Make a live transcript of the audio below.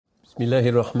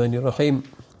Bismillahir Rahmanir Rahim.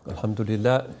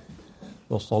 Alhamdulillah.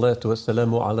 Wassalatu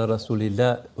wassalamu ala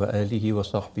Rasulillah wa alihi wa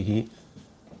sahbihi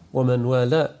wa man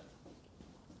wala.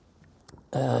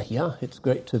 It's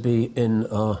great to be in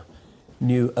our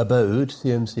new abode,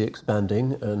 CMC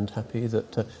Expanding, and happy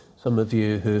that some of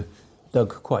you who dug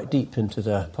quite deep into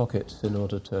their pockets in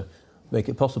order to make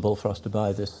it possible for us to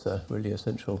buy this really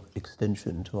essential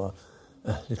extension to our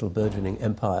little burgeoning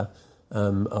empire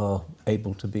are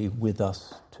able to be with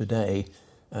us today.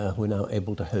 We're now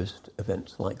able to host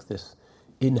events like this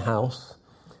in-house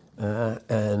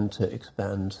and to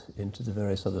expand into the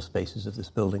various other spaces of this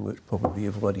building, which probably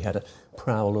you've already had a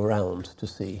prowl around to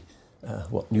see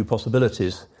what new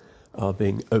possibilities are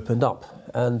being opened up.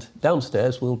 And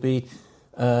downstairs will be,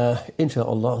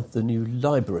 inshallah, the new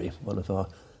library, one of our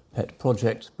pet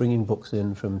projects, bringing books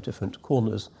in from different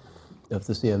corners of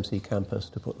the CMC campus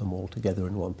to put them all together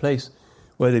in one place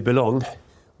where they belong,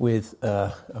 with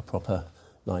a proper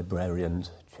librarian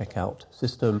checkout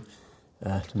system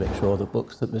to make sure the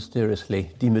books that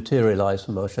mysteriously dematerialise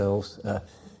from our shelves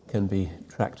can be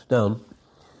tracked down.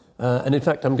 And in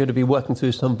fact, I'm going to be working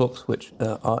through some books which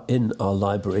are in our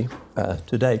library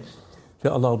today.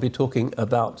 Inshallah, I'll be talking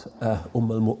about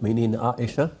al-Mu'mineen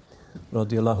Aisha,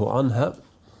 radiallahu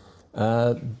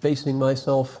anha, basing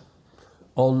myself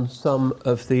on some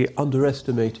of the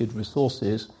underestimated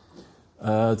resources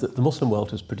that the Muslim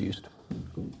world has produced.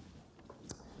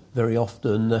 Very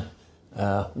often,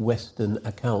 Western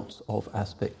accounts of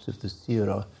aspects of the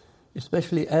seerah,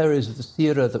 especially areas of the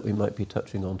seerah that we might be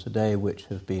touching on today, which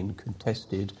have been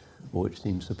contested or which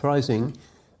seem surprising,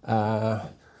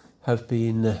 have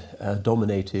been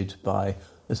dominated by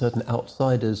a certain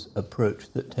outsider's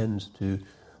approach that tends to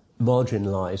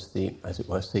marginalise the, as it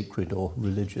were, sacred or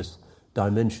religious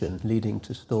dimension, leading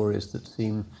to stories that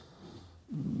seem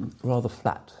rather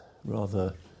flat,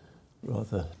 rather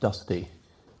dusty,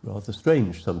 rather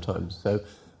strange sometimes. So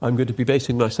I'm going to be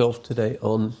basing myself today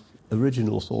on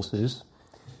original sources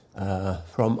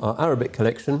from our Arabic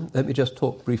collection. Let me just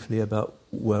talk briefly about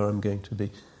where I'm going to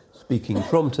be speaking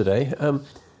from today.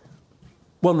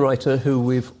 One writer who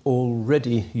we've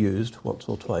already used once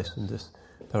or twice in this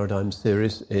paradigm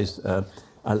series is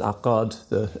Al-Aqad,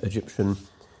 the Egyptian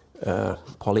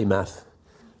polymath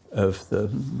of the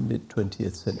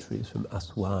mid-20th century from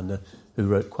Aswan, who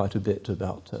wrote quite a bit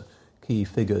about key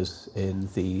figures in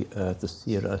the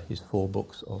seerah. His 4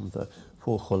 books on the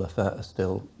 4 khulafa are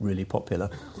still really popular.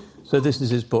 So this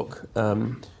is his book,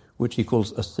 which he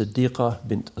calls As-Siddiqa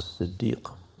bint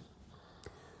As-Siddiq.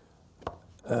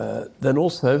 Then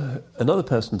also, another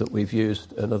person that we've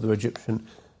used, another Egyptian,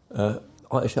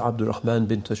 Aisha Abdul Rahman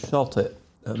bint Ash-Shati.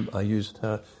 I used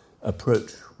her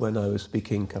approach when I was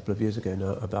speaking a couple of years ago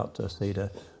now about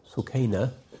Sayyidah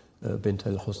Sukaina bint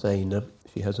al-Hussein.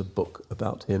 She has a book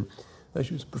about him.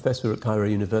 She was a professor at Cairo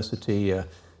University, a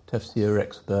tafsir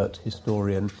expert,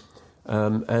 historian,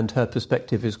 and her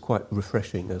perspective is quite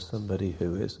refreshing as somebody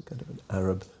who is kind of an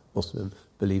Arab Muslim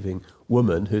believing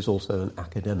woman who's also an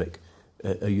academic,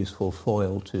 a useful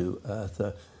foil to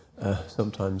the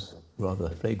sometimes rather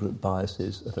flagrant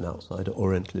biases of an outsider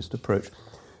Orientalist approach.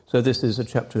 So this is a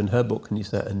chapter in her book,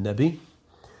 Nisa an-Nabi,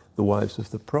 The Wives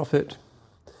of the Prophet.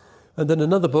 And then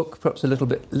another book, perhaps a little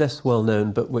bit less well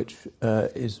known, but which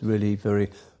is really very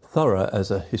thorough as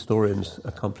a historian's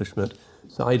accomplishment,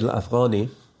 Sa'id al-Afghani,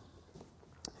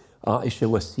 Aisha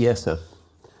wa Siyasa,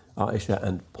 Aisha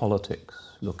and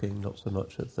Politics, looking not so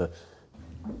much at the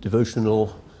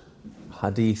devotional,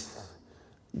 hadith,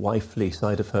 wifely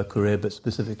side of her career, but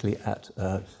specifically at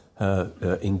her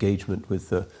engagement with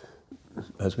the,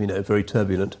 as we know, very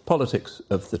turbulent politics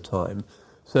of the time.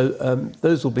 So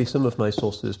those will be some of my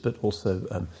sources, but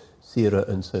also seerah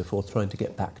and so forth, trying to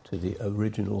get back to the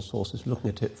original sources, looking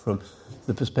at it from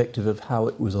the perspective of how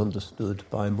it was understood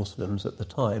by Muslims at the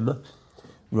time,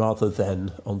 rather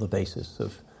than on the basis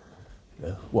of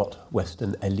what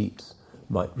Western elites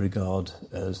might regard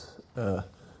as a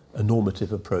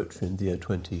normative approach in the year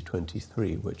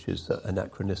 2023, which is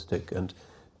anachronistic and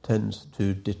tends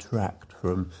to detract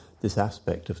from this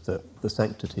aspect of the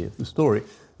sanctity of the story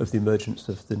of the emergence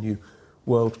of the new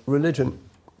world religion.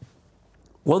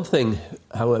 One thing,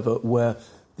 however, where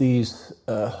these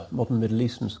modern Middle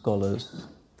Eastern scholars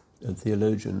and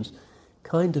theologians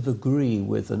kind of agree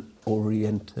with an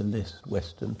Orientalist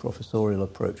Western professorial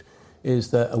approach is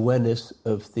their awareness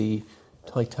of the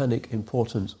titanic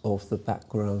importance of the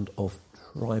background of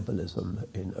tribalism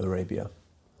in Arabia.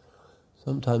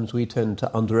 Sometimes we tend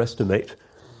to underestimate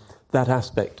that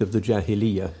aspect of the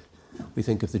Jahiliyyah. We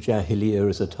think of the Jahiliyyah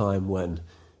as a time when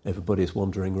everybody's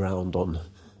wandering around on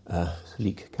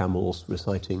sleek camels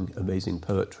reciting amazing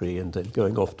poetry and then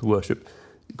going off to worship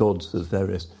gods of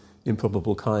various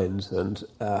improbable kinds. And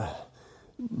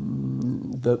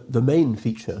the main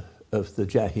feature of the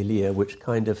Jahiliyyah, which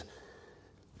kind of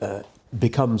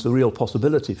becomes a real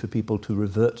possibility for people to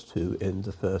revert to in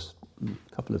the first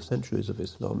couple of centuries of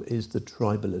Islam, is the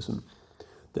tribalism,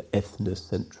 the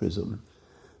ethnocentrism.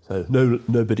 So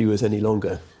nobody was any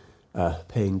longer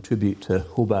paying tribute to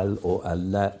Hubal or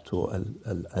Al-Lat or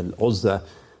Al-Uzza.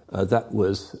 That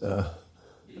was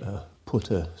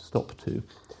put a stop to.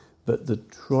 But the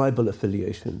tribal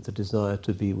affiliation, the desire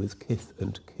to be with kith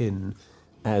and kin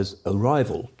as a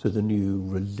rival to the new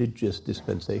religious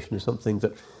dispensation, is something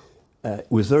that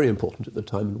was very important at the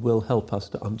time and will help us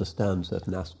to understand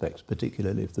certain aspects,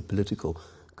 particularly of the political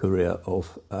career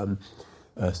of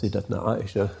Sayyidatna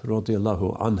Aisha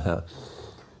radiallahu anha.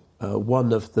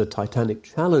 One of the titanic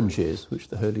challenges which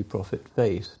the Holy Prophet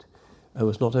faced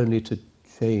was not only to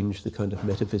change the kind of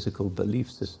metaphysical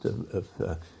belief system of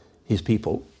his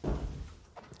people,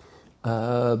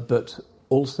 but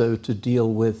also to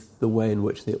deal with the way in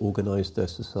which they organised their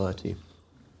society.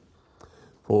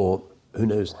 For who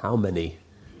knows how many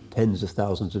tens of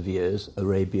thousands of years,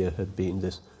 Arabia had been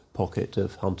this pocket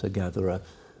of hunter-gatherer,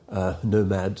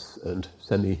 nomads and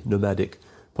semi-nomadic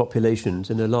populations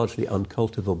in a largely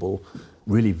uncultivable,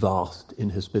 really vast,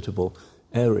 inhospitable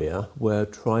area where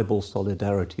tribal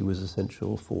solidarity was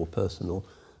essential for personal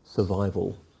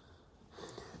survival.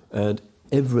 And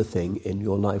everything in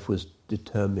your life was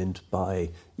determined by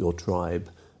your tribe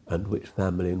and which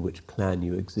family and which clan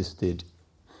you existed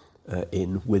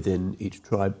within each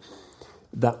tribe.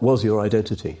 That was your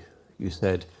identity. You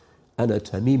said, Ana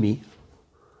Tamimi,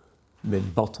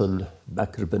 min Batan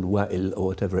Bakr bin Wa'il, or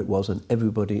whatever it was, and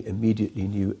everybody immediately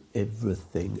knew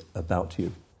everything about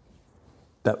you.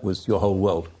 That was your whole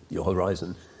world, your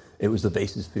horizon. It was the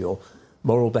basis for your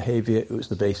moral behaviour, it was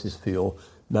the basis for your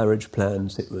marriage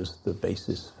plans, it was the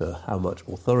basis for how much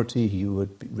authority you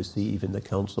would receive in the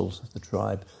councils of the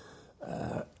tribe.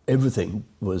 Everything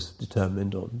was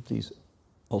determined on these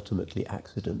ultimately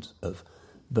accidents of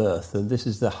birth. And this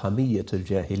is the hamiyyat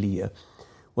al-jahiliyyah,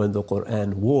 when the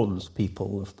Qur'an warns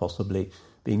people of possibly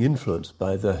being influenced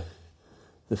by the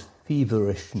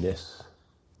feverishness.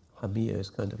 Hamiyyah is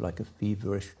kind of like a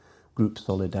feverish group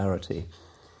solidarity,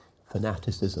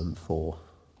 fanaticism for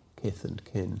kith and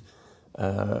kin.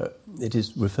 It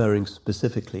is referring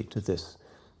specifically to this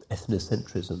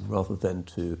ethnocentrism rather than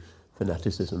to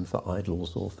fanaticism for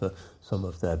idols or for some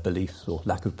of their beliefs or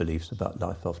lack of beliefs about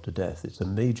life after death. It's a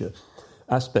major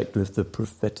aspect of the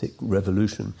prophetic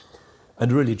revolution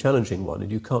and a really challenging one,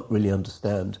 and you can't really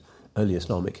understand early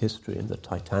Islamic history and the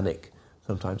titanic,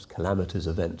 sometimes calamitous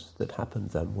events that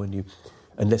happened then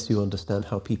unless you understand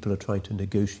how people are trying to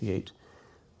negotiate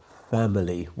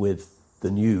family with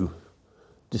the new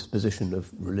disposition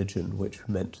of religion, which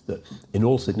meant that in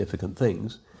all significant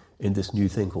things, in this new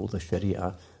thing called the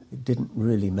Sharia, it didn't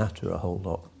really matter a whole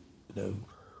lot,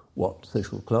 what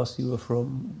social class you were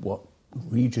from, what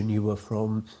region you were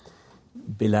from.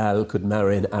 Bilal could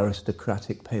marry an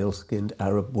aristocratic, pale-skinned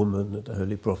Arab woman, and the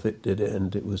Holy Prophet did it,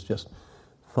 and it was just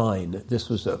fine. This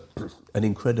was an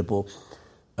incredible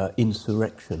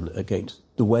insurrection against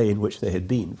the way in which they had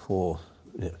been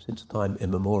since time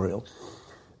immemorial.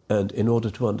 And in order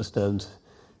to understand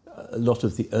a lot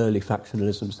of the early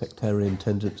factionalism, sectarian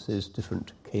tendencies,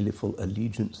 different caliphal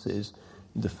allegiances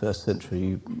in the first century,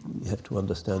 you have to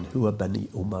understand who are Bani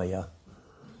Umayyah,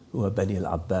 who are Bani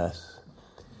al-Abbas,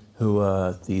 who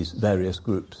are these various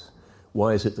groups.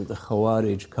 Why is it that the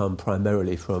Khawarij come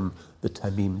primarily from the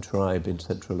Tamim tribe in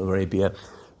Central Arabia?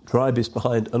 Tribe is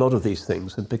behind a lot of these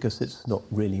things, and because it's not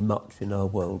really much in our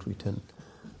world, we tend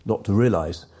not to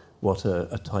realise what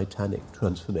a titanic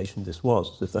transformation this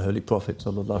was. If the Holy Prophet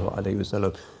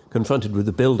ﷺ, confronted with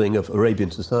the building of Arabian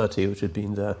society, which had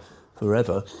been there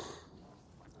forever,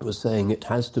 was saying it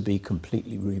has to be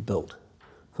completely rebuilt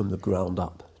from the ground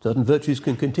up. Certain virtues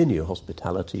can continue,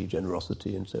 hospitality,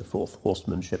 generosity, and so forth,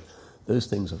 horsemanship, those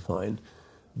things are fine.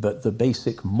 But the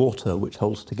basic mortar which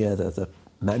holds together the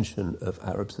mansion of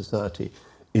Arab society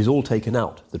is all taken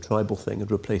out, the tribal thing, and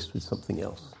replaced with something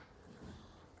else.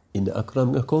 Inna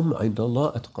akramakum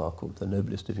indallah atqakum. The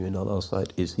noblest of you in Allah's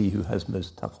sight is he who has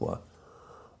most taqwa.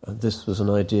 And this was an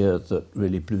idea that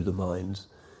really blew the minds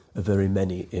of very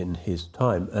many in his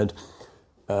time. And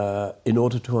in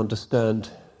order to understand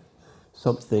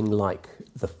something like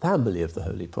the family of the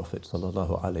Holy Prophet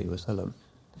ﷺ,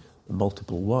 the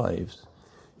multiple wives,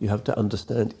 you have to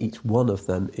understand each one of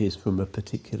them is from a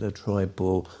particular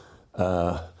tribal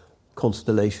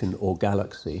constellation or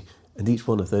galaxy, and each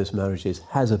one of those marriages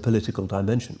has a political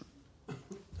dimension.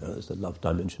 There's a love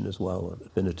dimension as well, and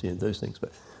affinity and those things,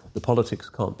 but the politics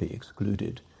can't be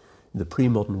excluded. In the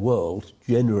pre-modern world,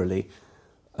 generally,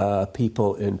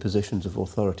 people in positions of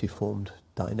authority formed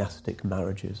dynastic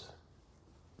marriages.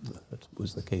 That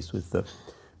was the case with the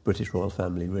British royal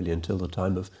family, really, until the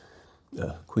time of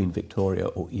Queen Victoria,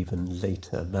 or even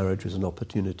later. Marriage was an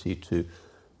opportunity to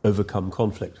overcome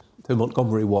conflict. So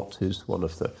Montgomery Watt, who's one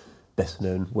of the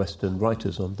best-known Western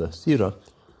writers on the Seerah,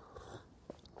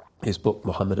 his book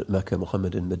Muhammad at Mecca,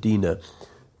 Muhammad in Medina,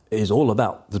 is all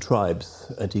about the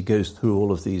tribes, and he goes through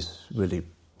all of these really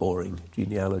boring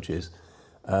genealogies.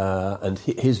 And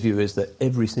his view is that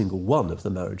every single one of the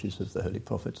marriages of the Holy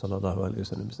Prophet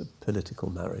ﷺ is a political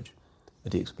marriage.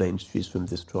 And he explains she's from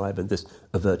this tribe, and this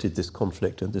averted this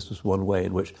conflict, and this was one way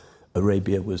in which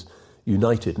Arabia was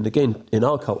united. And again, in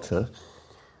our culture,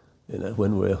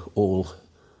 when we're all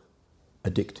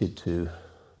addicted to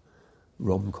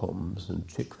rom-coms and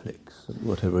chick flicks and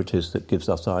whatever it is that gives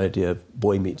us our idea of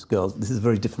boy meets girl, this is a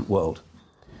very different world.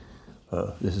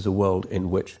 This is a world in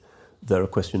which there are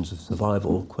questions of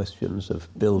survival, questions of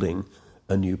building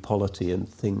a new polity, and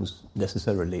things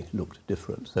necessarily looked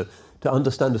different. So to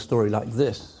understand a story like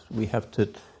this, we have to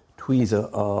tweezer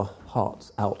our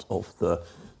hearts out of the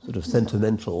sort of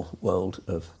sentimental world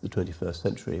of the 21st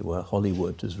century, where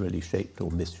Hollywood has really shaped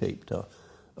or misshaped our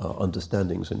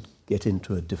understandings, and get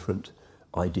into a different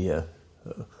idea,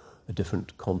 a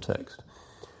different context.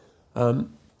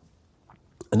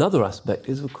 Another aspect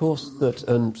is, of course, that,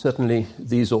 and certainly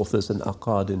these authors, and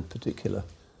Aqad in particular,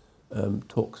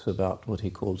 talks about what he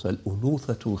calls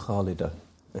al-unuthatul khalida,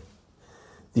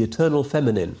 the eternal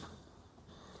feminine.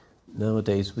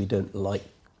 Nowadays we don't like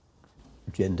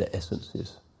gender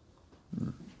essences.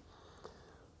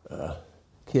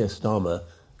 Keir Starmer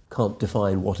can't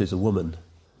define what is a woman.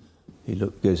 He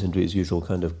goes into his usual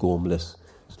kind of gormless,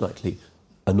 slightly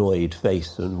annoyed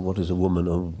face, and what is a woman?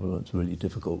 Oh, well, it's really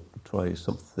difficult. Try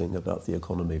something about the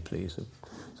economy, please.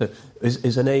 So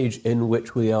it's an age in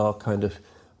which we are kind of,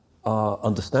 our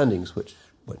understandings, which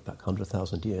went back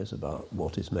 100,000 years about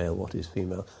what is male, what is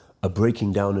female, are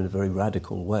breaking down in a very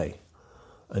radical way.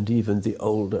 And even the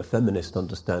older feminist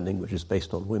understanding, which is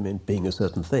based on women being a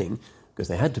certain thing, because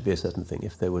they had to be a certain thing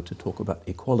if they were to talk about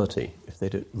equality. If they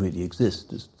don't really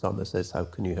exist, as Sama says, how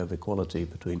can you have equality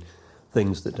between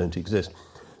things that don't exist?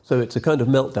 So it's a kind of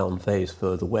meltdown phase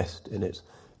for the West in its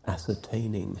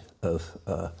ascertaining of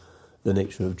the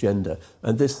nature of gender.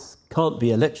 And this can't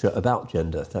be a lecture about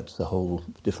gender, that's a whole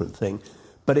different thing.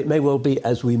 But it may well be,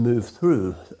 as we move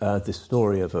through this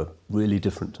story of a really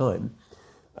different time,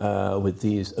 with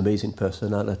these amazing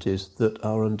personalities, that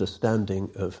our understanding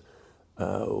of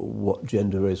what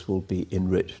gender is will be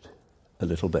enriched a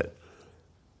little bit.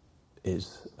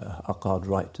 Is Aqad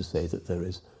right to say that there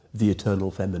is the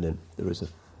eternal feminine, there is a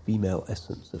female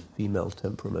essence, a female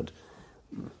temperament?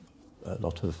 A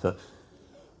lot of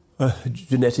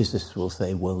geneticists will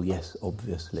say, well, yes,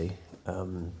 obviously,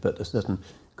 but a certain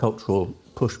cultural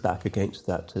pushback against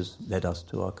that has led us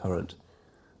to our current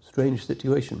strange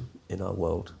situation in our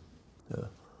world,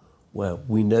 where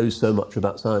we know so much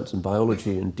about science and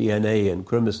biology and DNA and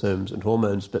chromosomes and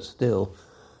hormones, but still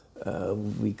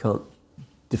we can't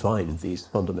define these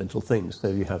fundamental things. So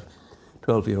you have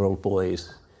 12-year-old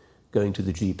boys going to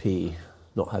the GP,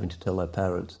 not having to tell their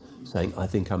parents, saying, I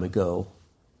think I'm a girl.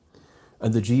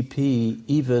 And the GP,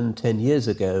 even 10 years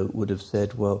ago, would have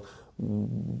said, well,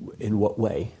 in what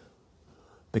way?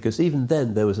 Because even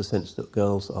then there was a sense that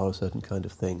girls are a certain kind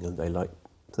of thing and they like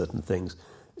certain things.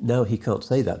 Now he can't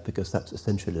say that because that's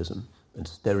essentialism and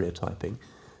stereotyping.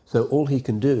 So all he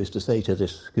can do is to say to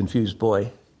this confused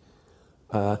boy,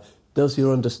 does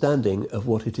your understanding of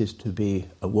what it is to be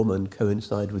a woman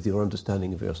coincide with your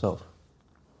understanding of yourself?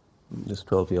 This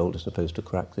 12-year-old is supposed to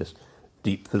crack this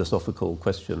deep philosophical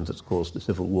question that's caused a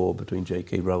civil war between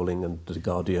J.K. Rowling and The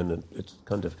Guardian, and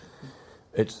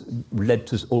it's led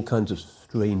to all kinds of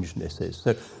strangenesses.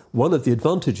 So one of the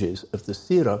advantages of the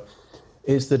Seerah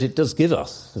is that it does give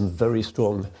us some very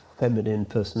strong feminine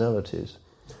personalities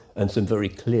and some very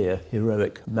clear,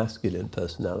 heroic, masculine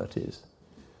personalities,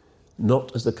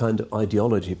 not as a kind of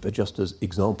ideology, but just as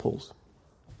examples.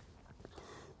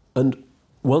 And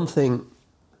one thing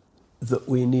that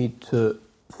we need to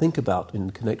think about in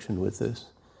connection with this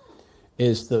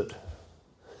is that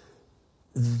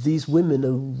these women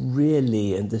are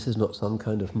really, and this is not some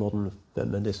kind of modern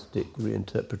feministic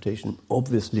reinterpretation,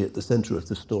 obviously at the centre of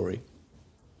the story.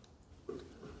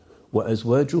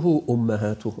 وَأَزْوَاجُهُ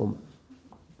أُمَّهَاتُهُمْ.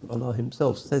 Allah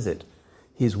himself says it.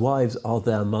 His wives are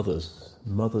their mothers,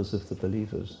 mothers of the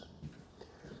believers,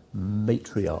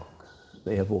 matriarchs.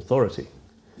 They have authority.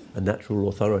 a natural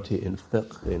authority in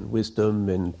fiqh, in wisdom,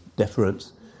 in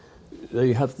deference. So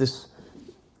you have this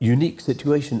unique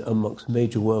situation amongst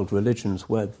major world religions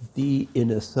where the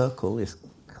inner circle is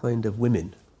kind of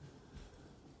women.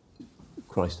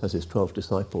 Christ has his 12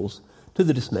 disciples. To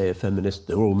the dismay of feminists,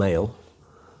 they're all male.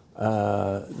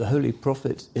 The Holy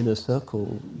Prophet's inner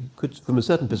circle, from a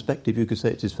certain perspective, you could say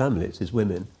it's his family, it's his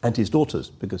women, and his daughters,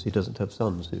 because he doesn't have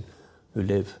sons who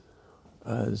live.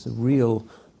 There's a real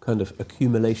kind of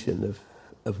accumulation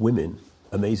of women,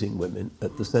 amazing women,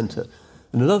 at the centre.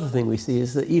 And another thing we see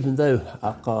is that even though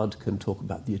Aqad can talk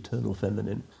about the eternal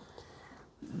feminine,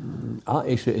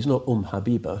 Aisha is not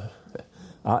Habiba,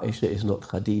 Aisha is not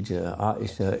Khadija,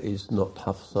 Aisha is not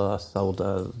Hafsa,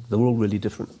 Sauda. They're all really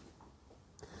different.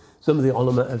 Some of the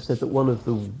ulama have said that one of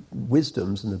the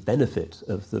wisdoms and the benefits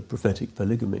of the prophetic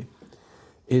polygamy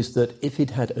is that if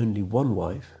he'd had only one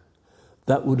wife,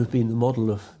 that would have been the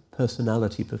model of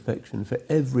personality perfection for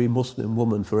every Muslim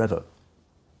woman forever.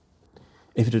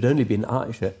 If it had only been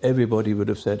Aisha, everybody would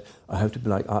have said, I have to be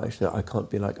like Aisha, I can't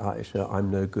be like Aisha,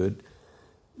 I'm no good.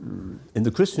 In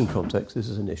the Christian context, this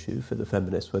is an issue for the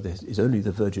feminists, where there is only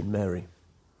the Virgin Mary.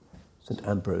 St.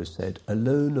 Ambrose said,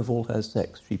 alone of all her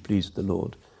sex she pleased the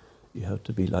Lord. You have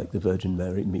to be like the Virgin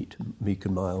Mary, meek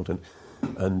and mild,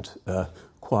 and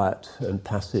quiet and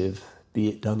passive. Be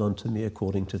it done unto me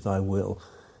according to thy will.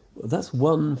 That's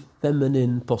one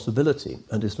feminine possibility,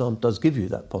 and Islam does give you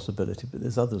that possibility, but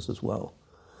there's others as well.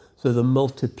 So the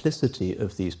multiplicity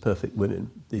of these perfect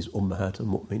women, these ummahat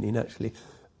al-mu'minin, actually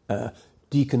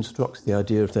deconstructs the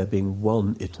idea of there being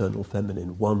one eternal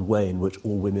feminine, one way in which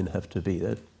all women have to be.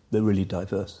 They're really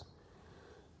diverse.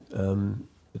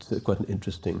 It's quite an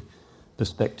interesting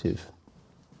perspective.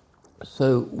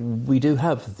 So we do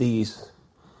have these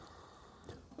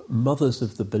mothers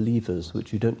of the believers,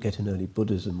 which you don't get in early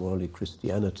Buddhism or early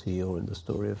Christianity or in the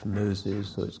story of Moses.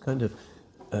 So it's kind of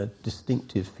a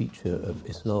distinctive feature of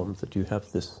Islam that you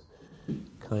have this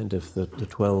kind of the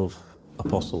 12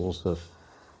 apostles of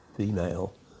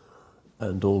female,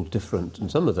 and all different, and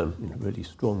some of them really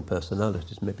strong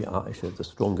personalities. Maybe Aisha, the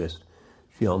strongest,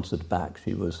 she answered back.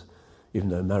 She was, even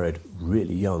though married,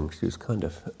 really young. She was kind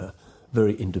of a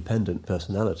very independent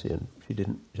personality, and she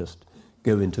didn't just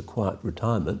go into quiet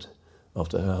retirement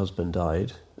after her husband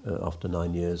died, after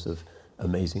 9 years of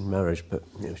amazing marriage, but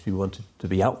she wanted to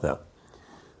be out there.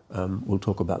 We'll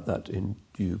talk about that in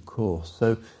due course.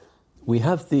 So we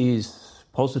have these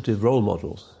positive role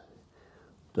models.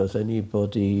 Does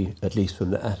anybody, at least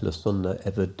from the Ahl Sunnah,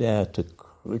 ever dare to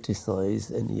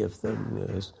criticise any of them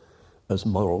as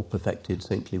moral, perfected,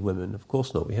 saintly women? Of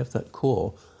course not. We have that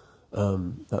core,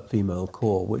 that female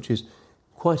core, which is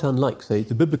quite unlike, say,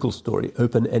 the biblical story.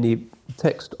 Open any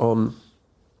text on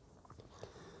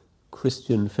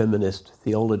Christian feminist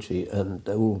theology and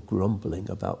they're all grumbling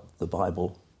about the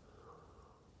Bible.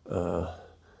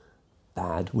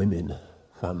 Bad women,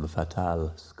 femme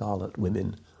fatale, scarlet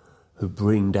women, who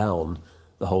bring down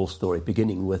the whole story,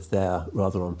 beginning with their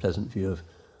rather unpleasant view of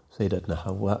Sayyidatna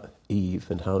Hawa,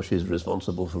 Eve, and how she's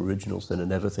responsible for original sin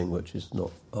and everything, which is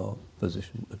not our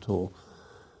position at all.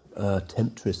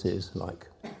 Temptresses like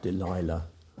Delilah,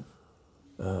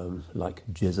 like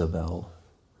Jezebel,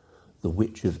 the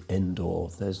witch of Endor,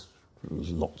 there's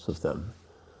lots of them.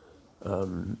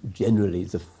 Generally,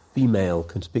 the female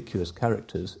conspicuous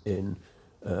characters in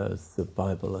the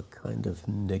Bible are kind of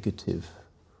negative,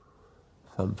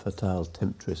 femme fatale,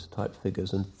 temptress type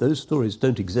figures, and those stories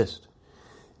don't exist.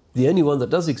 The only one that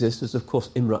does exist is, of course,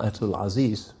 Imra'atul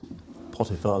Aziz,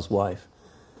 Potiphar's wife.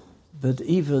 But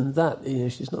even that,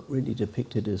 she's not really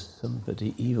depicted as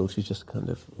somebody evil. She's just kind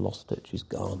of lost it. She's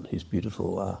gone. He's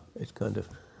beautiful. It's kind of,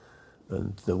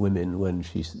 and the women, when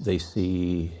they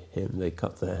see him, they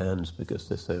cut their hands because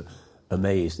they're so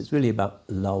amazed. It's really about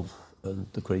love and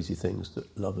the crazy things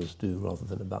that lovers do, rather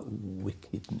than about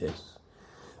wickedness.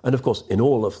 And of course, in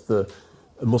all of the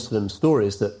Muslim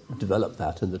stories that develop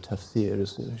that in the tafsir,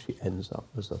 she ends up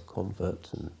as a convert,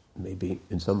 and maybe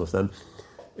in some of them,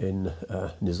 in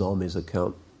Nizami's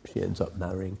account, she ends up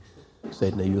marrying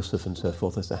Sayyidina Yusuf and so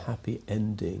forth. There's a happy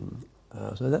ending.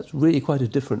 So that's really quite a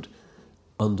different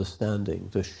understanding,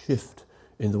 the shift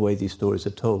in the way these stories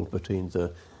are told between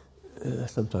the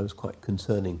sometimes quite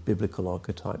concerning biblical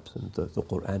archetypes and the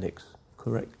Quranic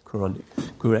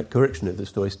correction of the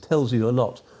stories tells you a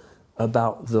lot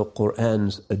about the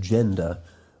Qur'an's agenda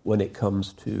when it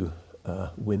comes to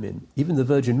women. Even the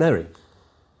Virgin Mary.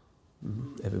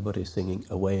 Everybody's singing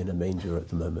Away in a Manger at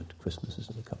the moment. Christmas is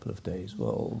in a couple of days.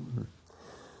 Well,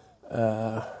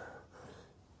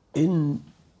 in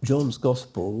John's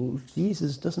Gospel,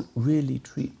 Jesus doesn't really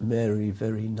treat Mary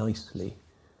very nicely.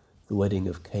 The wedding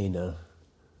of Cana,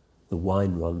 the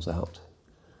wine runs out.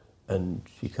 And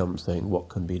she comes saying, what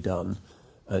can be done?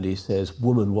 And he says,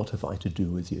 woman, what have I to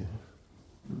do with you?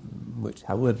 Which,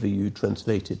 however you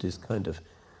translate it, is kind of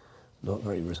not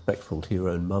very respectful to your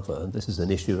own mother. And this is an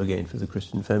issue, again, for the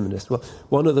Christian feminist. Well,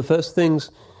 one of the first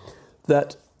things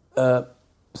that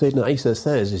Sayyidina Isa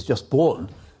says is just born,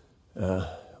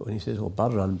 when he says, "O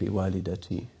barran bi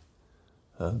walidati,"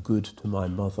 good to my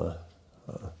mother.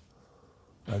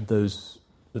 And those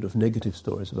sort of negative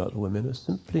stories about the women are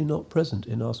simply not present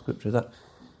in our scripture. That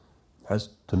has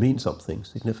to mean something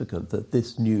significant, that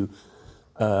this new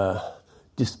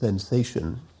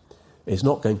dispensation is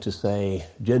not going to say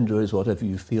gender is whatever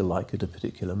you feel like at a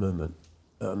particular moment,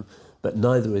 but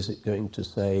neither is it going to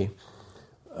say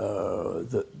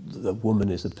that the woman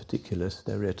is a particular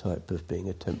stereotype of being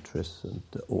a temptress and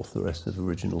the authoress of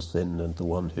original sin and the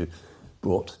one who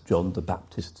brought John the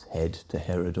Baptist's head to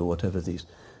Herod, or whatever these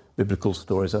biblical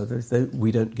stories are.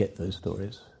 We don't get those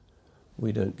stories.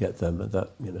 We don't get them, and that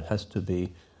has to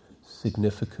be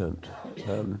significant.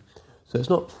 So it's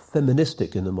not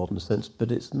feministic in the modern sense,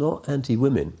 but it's not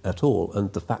anti-women at all.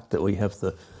 And the fact that we have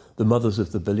the mothers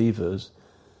of the believers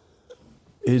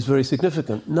is very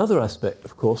significant. Another aspect,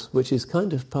 of course, which is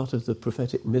kind of part of the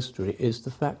prophetic mystery, is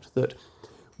the fact that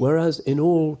whereas in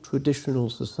all traditional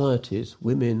societies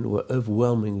women were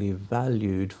overwhelmingly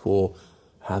valued for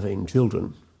having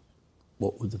children,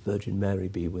 what would the Virgin Mary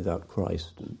be without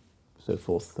Christ and so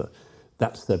forth?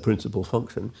 That's their principal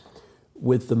function.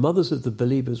 With the mothers of the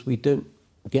believers, we don't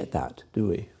get that, do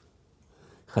we?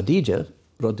 Khadija,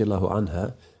 radiallahu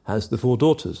anha, has the 4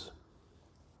 daughters.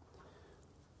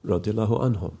 Radiallahu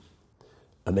anhum.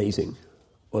 Amazing.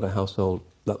 What a household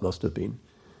that must have been.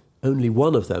 Only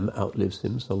one of them outlives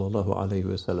him, sallallahu alayhi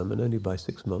wasallam, and only by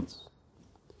 6 months.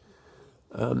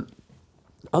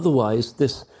 Otherwise,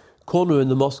 this corner in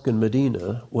the mosque in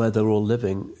Medina, where they're all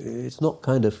living, it's not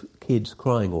kind of kids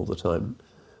crying all the time.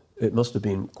 It must have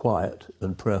been quiet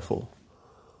and prayerful.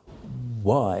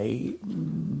 Why?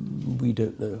 We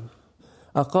don't know.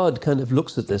 Aqad kind of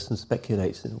looks at this and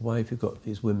speculates, why have you got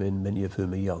these women, many of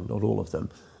whom are young, not all of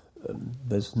them?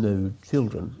 There's no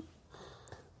children.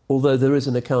 Although there is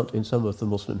an account in some of the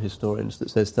Muslim historians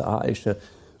that says that Aisha,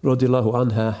 radiallahu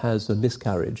anha, has a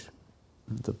miscarriage.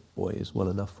 The boy is well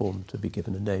enough formed to be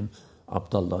given a name,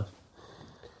 Abdullah.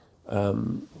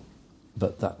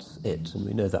 But that's it, and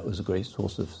we know that was a great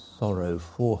source of sorrow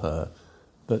for her.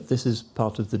 But this is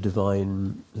part of the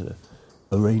divine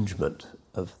arrangement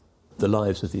of the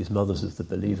lives of these mothers of the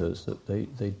believers, that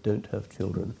they don't have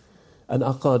children. And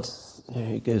Aqad,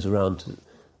 he goes around to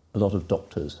a lot of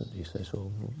doctors and he says,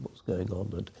 well, what's going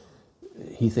on? And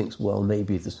he thinks, well,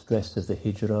 maybe the stress of the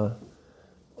hijrah,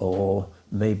 or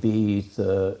maybe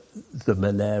the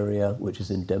malaria, which is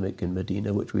endemic in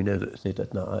Medina, which we know that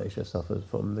Sayyidatna Aisha suffers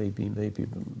from. Maybe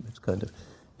it kind of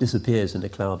disappears in a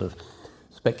cloud of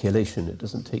speculation. It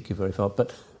doesn't take you very far.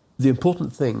 But the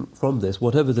important thing from this,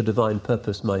 whatever the divine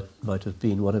purpose might have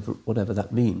been, whatever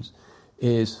that means,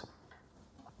 is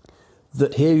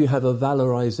that here you have a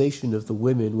valorization of the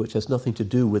women which has nothing to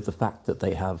do with the fact that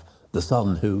they have the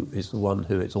son who is the one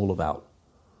who it's all about.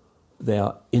 They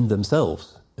are in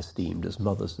themselves esteemed as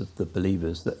mothers of the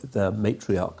believers, that they're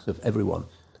matriarchs of everyone.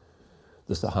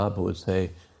 The Sahaba would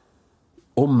say,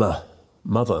 Ummah,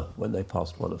 mother, when they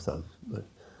passed one of them.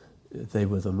 They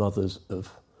were the mothers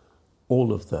of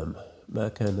all of them. ما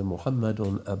كان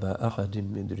محمد أبا أحد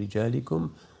من رجالكم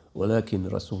ولكن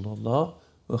رسول الله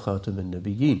وخاتم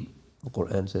النبيين. The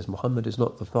Quran says Muhammad is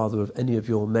not the father of any of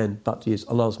your men, but he is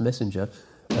Allah's messenger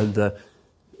and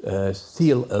the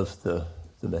seal of the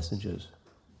messengers.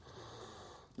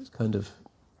 It's kind of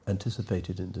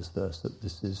anticipated in this verse that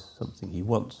this is something he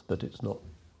wants, but it's not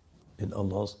in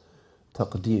Allah's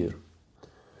taqdeer.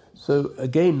 So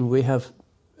again, we have,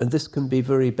 and this can be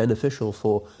very beneficial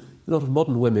for a lot of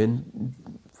modern women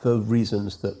for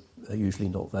reasons that are usually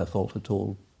not their fault at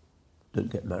all.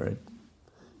 Don't get married.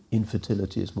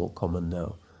 Infertility is more common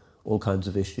now. All kinds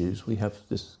of issues. We have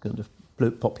this kind of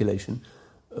population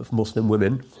of Muslim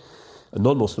women, and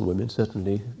non-Muslim women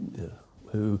certainly,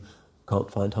 who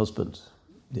can't find husbands.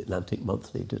 The Atlantic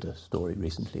Monthly did a story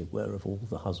recently, where have all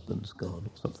the husbands gone,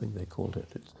 or something they called it.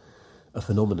 It's a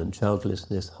phenomenon,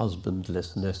 childlessness,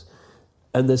 husbandlessness.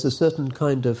 And there's a certain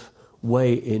kind of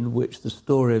way in which the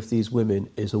story of these women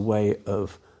is a way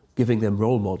of giving them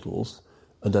role models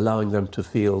and allowing them to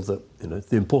feel that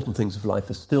the important things of life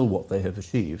are still what they have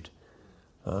achieved.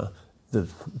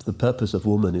 The purpose of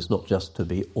woman is not just to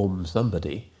be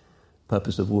somebody. The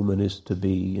purpose of woman is to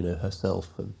be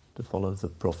herself and to follow the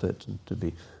Prophet and to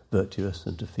be virtuous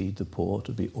and to feed the poor,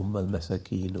 to be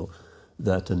al-masakin or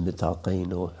that and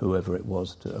Nitaqain or whoever it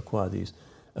was to acquire these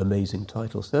amazing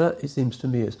titles. So that, it seems to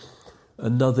me, is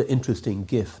another interesting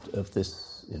gift of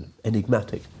this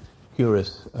enigmatic,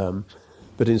 curious,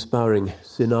 but inspiring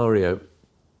scenario.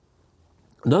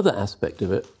 Another aspect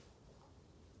of it,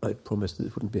 I promised that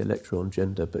it wouldn't be a lecture on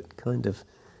gender, but kind of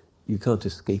you can't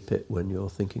escape it when you're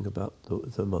thinking about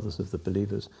the mothers of the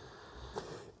believers,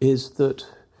 is that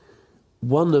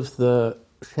one of the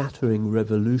shattering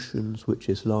revolutions which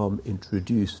Islam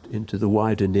introduced into the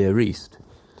wider Near East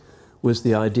was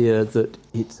the idea that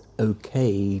it's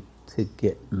okay to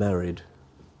get married,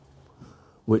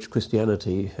 which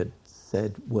Christianity had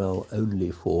said, well,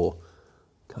 only for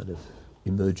kind of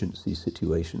emergency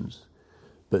situations.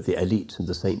 But the elites and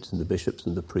the saints and the bishops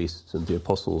and the priests and the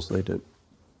apostles, they don't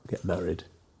get married,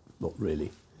 not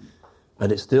really.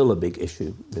 And it's still a big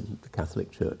issue in the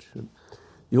Catholic Church.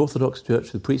 The Orthodox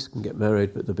Church, the priests can get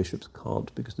married, but the bishops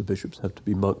can't, because the bishops have to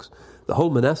be monks. The whole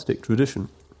monastic tradition,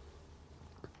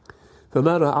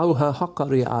 فَمَا رَعَوْهَا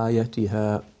حَقَّ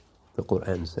رِعَايَتِهَا, the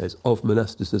Qur'an says, of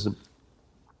monasticism,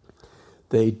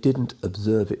 they didn't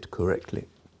observe it correctly.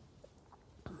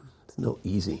 It's not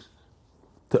easy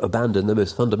to abandon the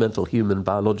most fundamental human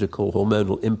biological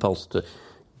hormonal impulse to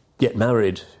get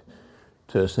married,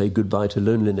 to say goodbye to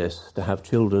loneliness, to have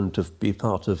children, to be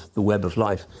part of the web of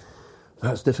life.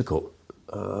 That's difficult.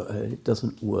 And it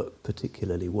doesn't work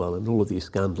particularly well. And all of these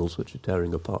scandals which are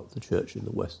tearing apart the church in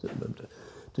the West at the moment are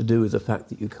to do with the fact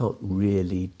that you can't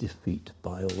really defeat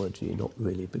biology, not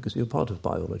really, because you're part of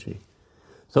biology.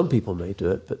 Some people may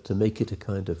do it, but to make it a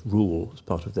kind of rule as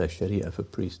part of their sharia for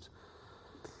priests,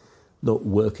 not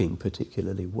working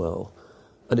particularly well.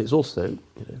 And it's also,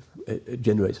 it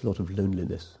generates a lot of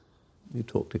loneliness. You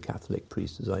talk to Catholic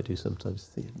priests, as I do sometimes,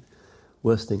 the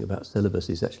worst thing about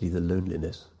celibacy is actually the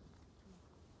loneliness.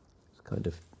 It's kind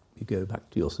of, you go back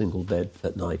to your single bed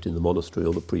at night in the monastery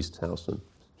or the priest's house and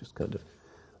just kind of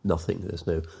nothing. There's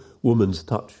no woman's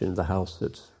touch in the house.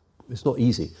 It's not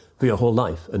easy for your whole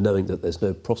life, and knowing that there's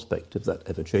no prospect of that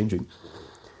ever changing.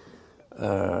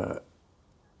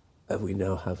 We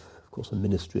now have, of course, a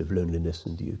ministry of loneliness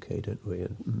in the UK, don't we?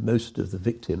 And most of the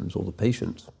victims or the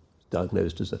patients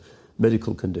diagnosed as a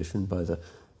medical condition by the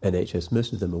NHS,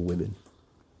 most of them are women.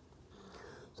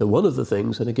 So one of the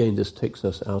things, and again this takes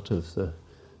us out of the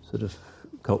sort of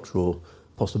cultural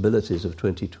possibilities of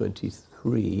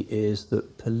 2023, is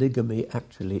that polygamy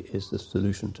actually is the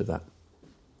solution to that.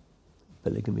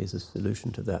 Polygamy is a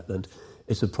solution to that, and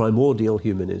it's a primordial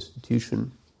human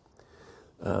institution.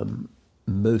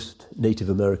 Most Native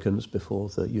Americans, before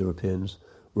the Europeans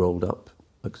rolled up,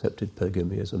 accepted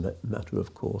polygamy as a matter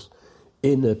of course.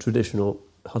 In a traditional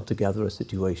hunter-gatherer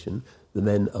situation, the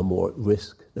men are more at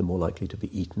risk. They're more likely to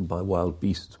be eaten by wild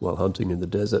beasts while hunting in the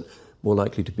desert, more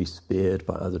likely to be speared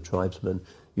by other tribesmen.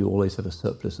 You always have a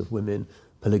surplus of women.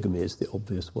 Polygamy is the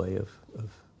obvious way of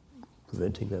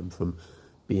preventing them from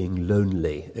being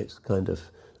lonely. It's kind of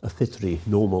a fitri,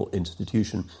 normal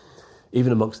institution.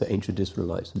 Even amongst the ancient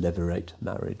Israelites, levirate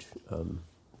marriage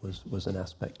was an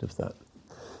aspect of that.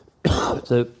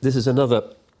 So this is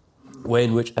another way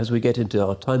in which, as we get into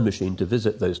our time machine to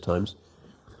visit those times,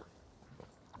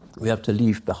 we have to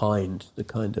leave behind the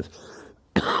kind of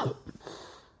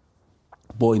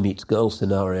boy meets girl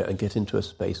scenario and get into a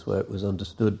space where it was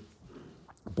understood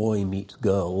boy meets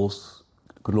girls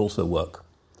could also work.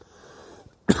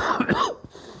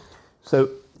 So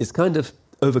it's kind of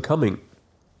overcoming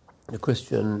the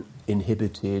Christian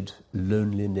inhibited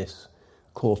loneliness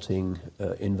courting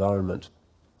environment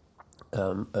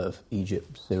of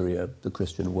Egypt, Syria, the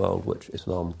Christian world, which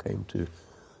Islam came to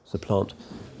supplant.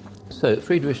 So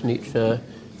Friedrich Nietzsche,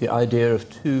 the idea of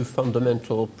two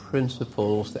fundamental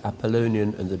principles, the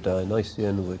Apollonian and the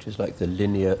Dionysian, which is like the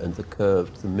linear and the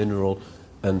curved, the mineral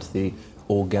and the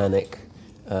organic,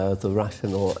 the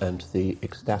rational and the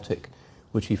ecstatic,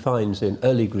 which he finds in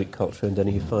early Greek culture, and then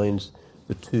he finds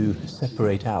the two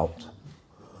separate out.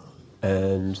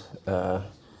 And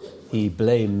he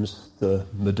blames the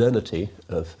modernity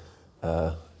of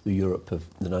the Europe of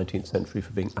the 19th century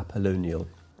for being Apollonial,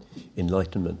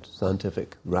 enlightenment,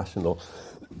 scientific, rational,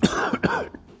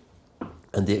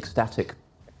 and the ecstatic,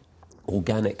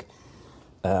 organic,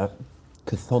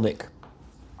 chthonic,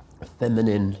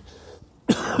 feminine,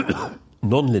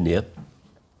 non-linear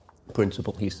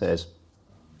principle, he says,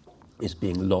 is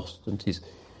being lost, and he's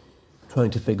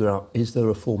trying to figure out, is there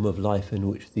a form of life in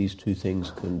which these two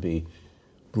things can be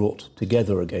brought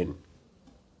together again?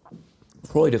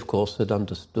 Freud, of course, had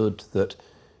understood that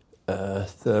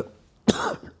the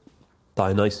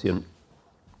Dionysian,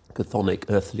 chthonic,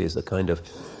 earthly is a kind of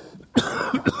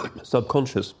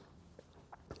subconscious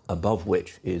above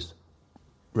which is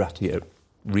ratio,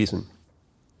 reason.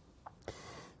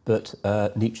 But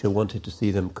Nietzsche wanted to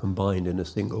see them combined in a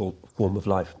single form of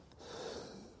life.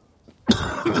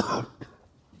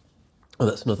 And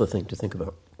that's another thing to think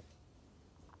about.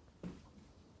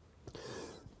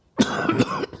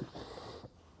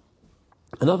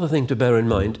 Another thing to bear in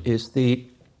mind is the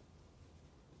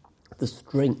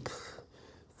strength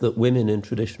that women in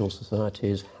traditional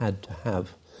societies had to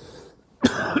have.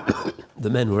 The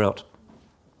men were out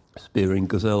spearing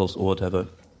gazelles or whatever,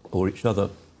 or each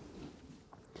other.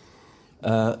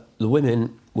 The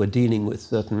women were dealing with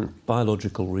certain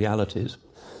biological realities,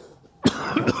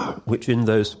 which in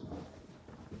those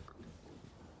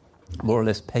more or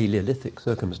less Paleolithic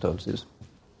circumstances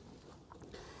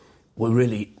were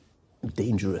really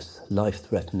dangerous,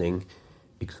 life-threatening,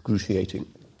 excruciating.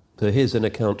 So here's an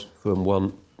account from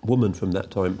one woman from that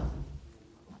time,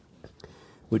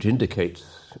 which indicates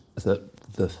that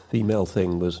the female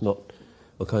thing was not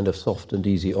a kind of soft and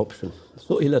easy option.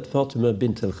 سئلت فاطمة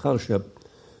بنت الخرشب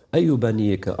أي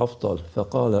بنيك أفضل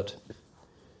فقالت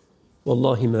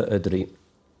والله ما أدري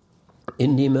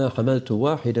إني ما حملت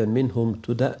واحدا منهم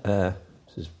تدأى.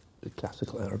 This is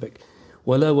classical Arabic.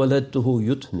 ولا ولدته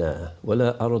يتنى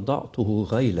ولا أرضعته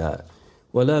غيلا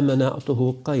ولا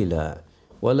منعته قيلا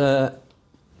ولا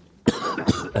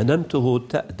أنمته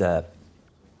تأدى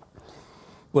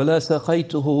ولا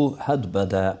سقيته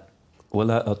حدبدا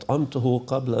ولا أطعمته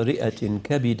قبل رئة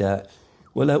كبدا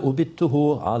ولا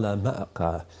أبته على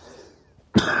مأقى.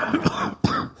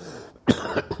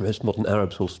 Most modern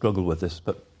Arabs will struggle with this,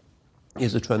 but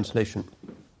here's a translation.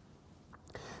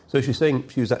 So she's saying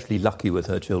she was actually lucky with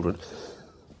her children.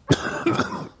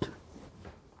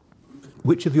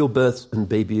 Which of your births and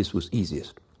babies was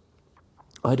easiest?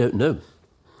 I don't know.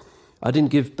 I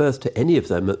didn't give birth to any of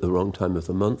them at the wrong time of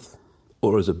the month,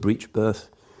 or as a breech birth,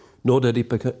 nor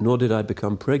did I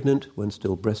become pregnant when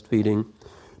still breastfeeding,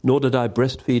 nor did I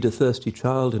breastfeed a thirsty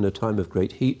child in a time of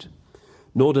great heat,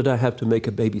 nor did I have to make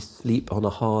a baby sleep on a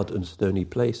hard and stony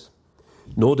place,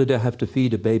 nor did I have to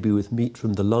feed a baby with meat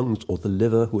from the lungs or the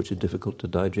liver, which are difficult to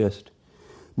digest,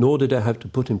 nor did I have to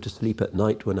put him to sleep at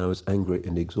night when I was angry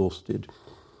and exhausted.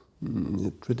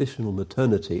 Traditional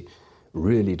maternity,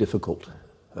 really difficult.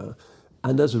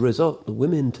 And as a result, the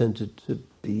women tended to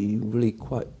be really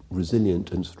quite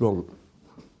resilient and strong.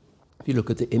 If you look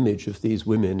at the image of these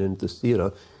women in the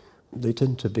seerah, they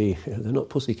tend to be, they're not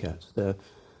pussycats, they're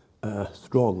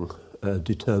strong,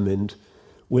 determined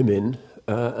women,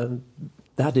 and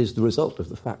that is the result of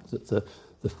the fact that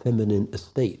the feminine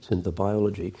estate in the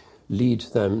biology leads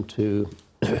them to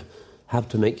have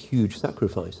to make huge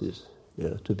sacrifices.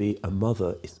 To be a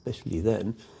mother, especially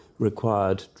then,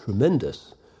 required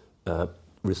tremendous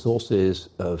resources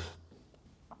of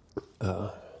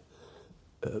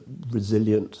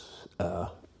resilience,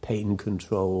 pain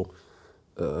control,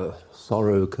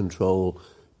 sorrow control,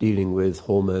 dealing with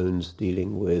hormones,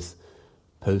 dealing with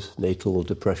postnatal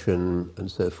depression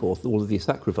and so forth. All of these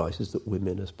sacrifices that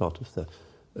women, as part of the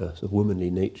sort of womanly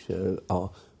nature, are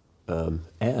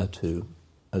heir to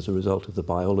as a result of the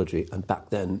biology. And back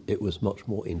then it was much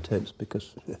more intense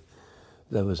because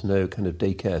there was no kind of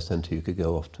daycare centre you could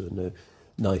go off to, no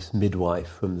nice midwife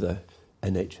from the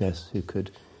NHS who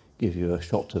could give you a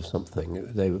shot of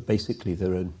something. They were basically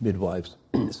their own midwives.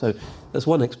 So that's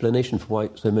one explanation for why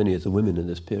so many of the women in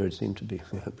this period seem to be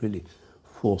really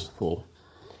forceful.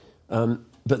 But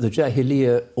the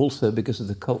Jahiliyyah also, because of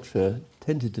the culture,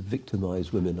 tended to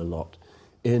victimise women a lot.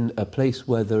 In a place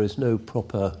where there is no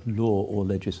proper law or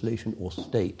legislation or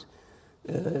state,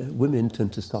 women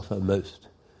tend to suffer most.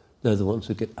 They're the ones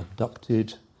who get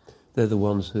abducted. They're the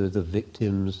ones who are the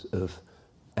victims of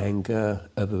anger,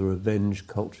 of a revenge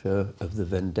culture, of the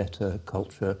vendetta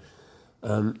culture.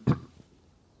 And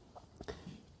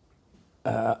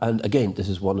again, this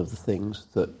is one of the things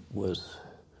that was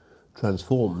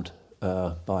transformed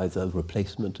by the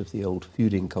replacement of the old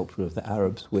feuding culture of the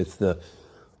Arabs with the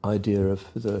idea of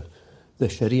the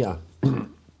Sharia.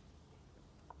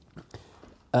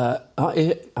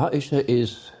 Aisha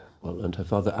is, and her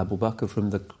father Abu Bakr,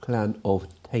 from the clan of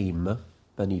Taym,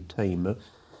 Bani Taym,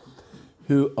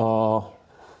 who are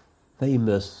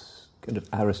famous kind of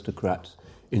aristocrats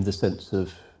in the sense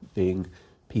of being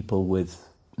people with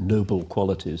noble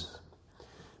qualities.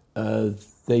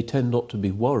 They tend not to be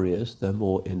warriors, they're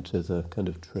more into the kind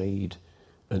of trade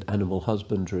and animal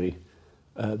husbandry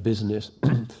business.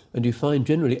 And you find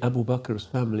generally Abu Bakr's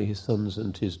family, his sons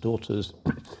and his daughters,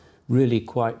 really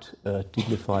quite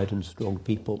dignified and strong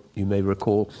people. You may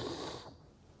recall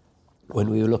when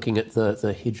we were looking at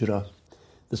the Hijrah,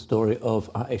 the story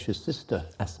of Aisha's sister,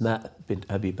 Asma bint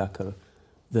Abi Bakr,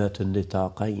 Dhat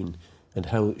an-Nitaqayn, and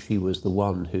how she was the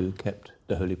one who kept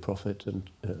the Holy Prophet and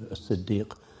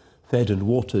As-Siddiq fed and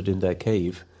watered in their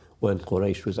cave when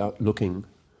Quraysh was out looking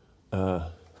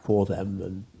for them,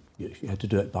 and she had to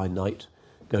do it by night,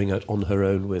 going out on her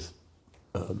own with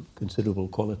considerable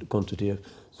quantity of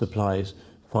supplies,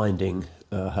 finding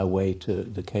her way to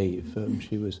the cave.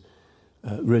 She was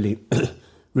really,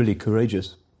 really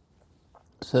courageous.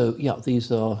 So yeah,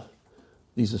 these are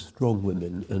strong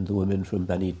women, and the women from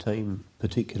Bani Taym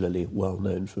particularly well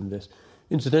known from this.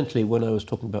 Incidentally, when I was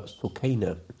talking about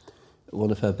Sukaina,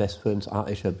 one of her best friends,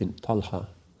 Aisha bint Talha,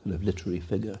 kind of literary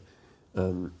figure,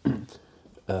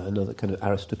 another kind of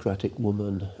aristocratic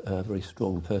woman, very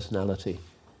strong personality,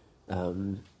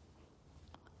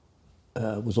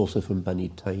 was also from Bani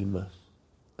Taym,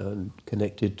 and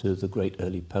connected to the great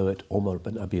early poet Omar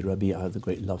bin Abi Rabi'a, the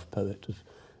great love poet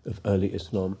of early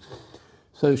Islam.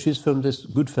 So she's from this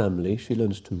good family. She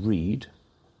learns to read.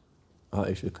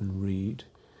 Aisha can read.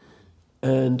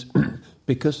 And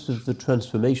because of the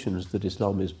transformations that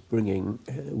Islam is bringing,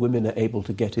 women are able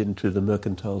to get into the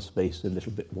mercantile space a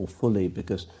little bit more fully,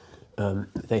 because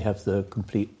they have the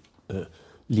complete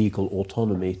legal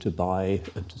autonomy to buy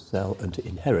and to sell and to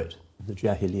inherit. In the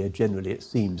Jahiliyyah, generally, it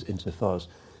seems, insofar as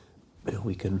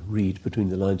we can read between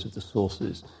the lines of the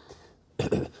sources,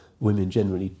 women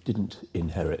generally didn't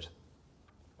inherit.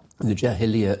 In the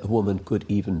Jahiliyyah, a woman could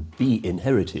even be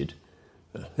inherited,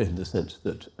 in the sense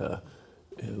that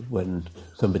when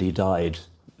somebody died,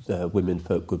 the women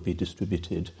folk could be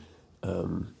distributed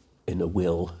in a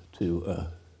will to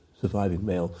surviving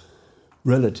male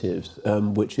relatives,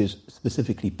 which is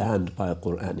specifically banned by a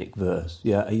Quranic verse.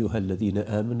 Ya ayyuha alladhina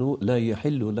amanu la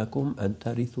yahillu lakum an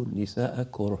tarithu nisaa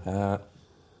kurha.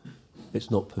 It's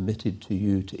not permitted to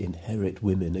you to inherit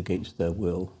women against their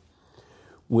will,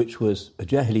 which was a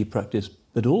Jahili practice,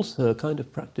 but also a kind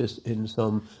of practice in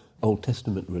some Old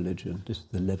Testament religion. This is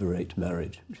the levirate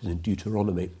marriage, which is in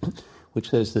Deuteronomy, which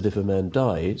says that if a man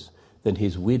dies, then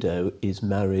his widow is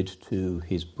married to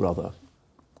his brother.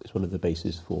 It's one of the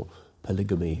bases for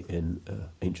polygamy in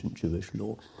ancient Jewish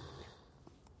law.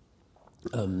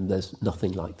 There's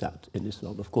nothing like that in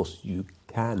Islam. Of course, you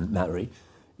can marry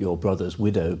your brother's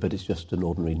widow, but it's just an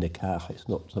ordinary nikah. It's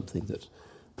not something that's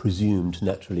presumed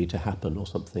naturally to happen, or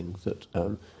something that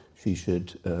she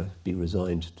should be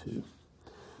resigned to.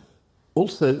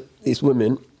 Also, these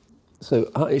women, so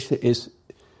Aisha is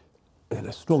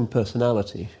a strong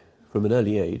personality from an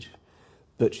early age,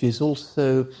 but she's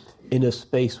also in a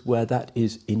space where that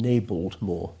is enabled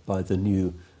more by the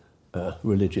new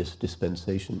religious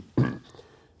dispensation,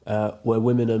 where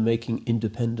women are making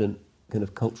independent kind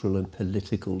of cultural and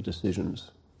political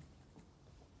decisions.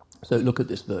 So look at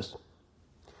this verse.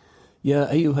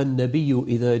 يا أيها النبي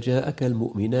إذا جاءك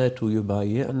المؤمنات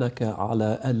يبايعنك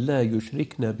على ألا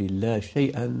يشركن بالله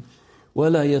شيئا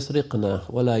ولا يسرقن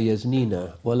ولا يزنين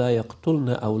ولا يقتلن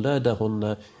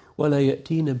أولادهن ولا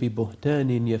يأتين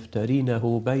ببهتان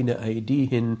يفترينه بين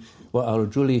أيديهن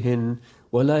وأرجلهن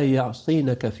ولا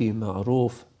يعصينك في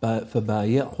معروف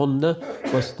فبايعهن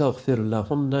واستغفر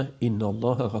لهن إن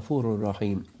الله غفور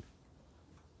رحيم.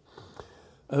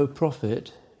 O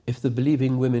Prophet, if the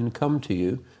believing women come to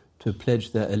you to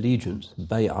pledge their allegiance,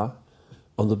 bay'ah,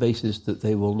 on the basis that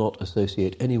they will not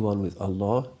associate anyone with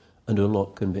Allah, and will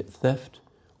not commit theft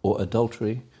or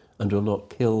adultery, and will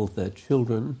not kill their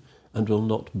children, and will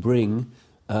not bring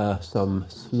some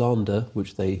slander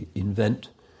which they invent,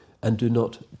 and do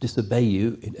not disobey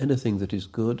you in anything that is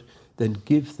good, then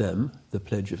give them the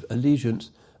pledge of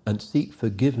allegiance and seek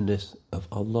forgiveness of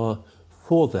Allah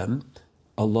for them.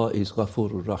 Allah is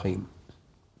Ghafurur Rahim.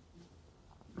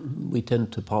 We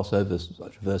tend to pass over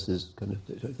such verses, kind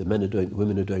of the men are doing, the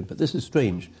women are doing, but this is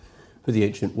strange for the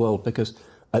ancient world, because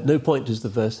at no point does the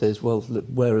verse say, well, look,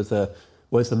 where's the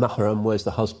mahram, where's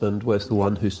the husband, where's the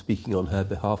one who's speaking on her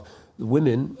behalf? The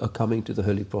women are coming to the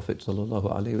Holy Prophet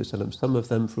ﷺ, some of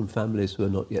them from families who are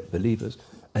not yet believers,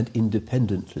 and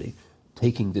independently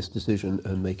taking this decision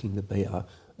and making the bay'ah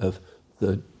of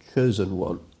the chosen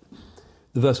one.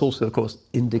 The verse also, of course,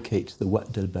 indicates the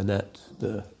wa'd al-banat,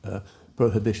 the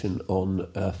prohibition on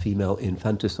female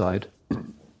infanticide,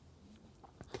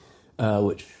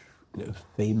 which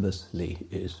famously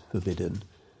is forbidden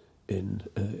in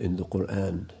the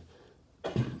Quran.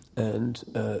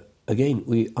 And again,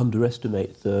 we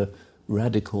underestimate the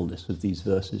radicalness of these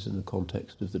verses in the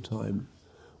context of the time.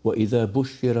 وَإِذَا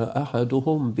بُشِّرَ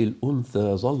أَحَدُهُمْ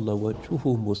بِالْأُنْثَى ظَلَّ وَجْهُهُ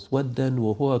مُسْوَدًّا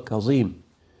وَهُوَ كَظِيمٌ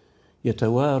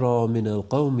يَتَوَارَى مِنَ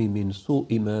الْقَوْمِ مِنْ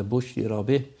سُوءِ مَا بُشِّرَ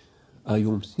بِهِ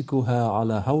أَيُمْسِكُهَا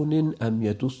عَلَى هَوْنٍ أَمْ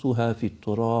يَدُسُّهَا فِي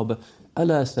التُّرَابِ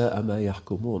أَلَا سَاءَ مَا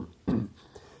يَحْكُمُونَ.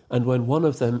 And when one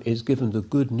of them is given the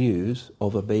good news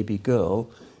of a baby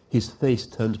girl, his face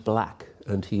turns black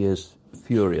and he is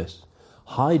furious,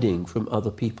 hiding from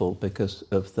other people because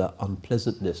of the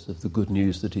unpleasantness of the good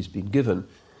news that he's been given.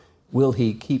 Will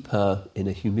he keep her in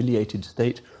a humiliated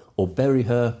state or bury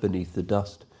her beneath the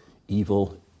dust?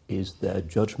 Evil is their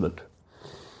judgment.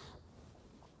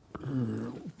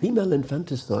 Female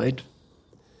infanticide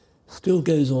still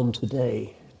goes on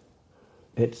today.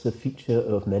 It's a feature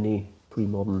of many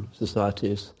pre-modern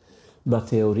societies.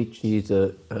 Matteo Ricci,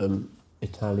 the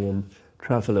Italian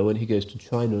traveller, when he goes to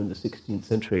China in the 16th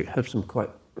century, has some quite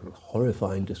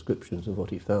horrifying descriptions of what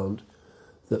he found,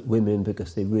 that women,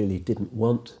 because they really didn't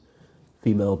want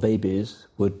female babies,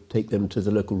 would take them to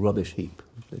the local rubbish heap.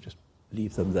 They just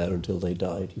leave them there until they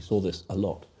died. He saw this a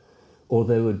lot. Or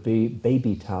there would be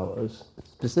baby towers,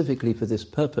 specifically for this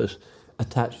purpose,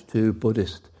 attached to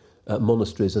Buddhist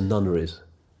monasteries and nunneries.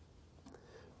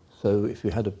 So if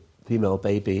you had a female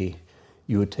baby,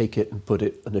 you would take it and put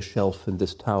it on a shelf in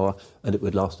this tower, and it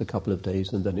would last a couple of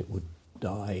days, and then it would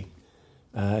die.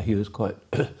 He was quite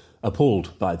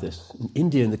appalled by this. In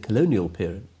India, in the colonial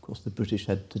period, of course, the British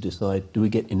had to decide, do we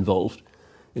get involved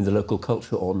in the local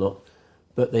culture or not?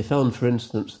 But they found, for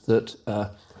instance, that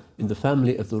in the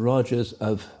family of the Rajas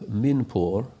of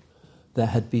Minpur, there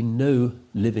had been no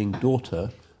living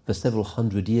daughter for several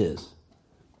hundred years,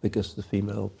 because the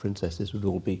female princesses would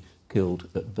all be killed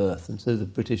at birth. And so the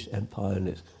British Empire and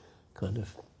its kind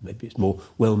of, maybe its more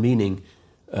well-meaning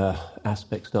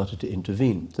aspect started to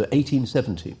intervene. So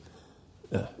 1870,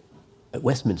 at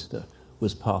Westminster,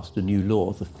 was passed a new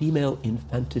law, the Female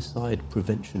Infanticide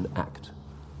Prevention Act.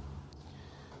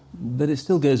 But it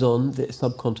still goes on. The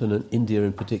subcontinent, India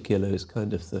in particular, is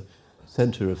kind of the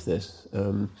centre of this.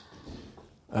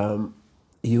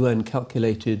 UN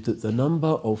calculated that the number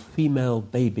of female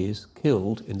babies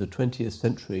killed in the 20th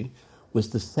century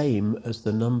was the same as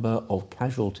the number of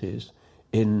casualties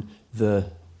in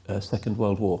the Second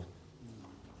World War.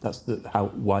 That's how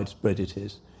widespread it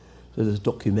is. So there's a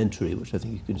documentary, which I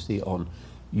think you can see on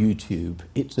YouTube.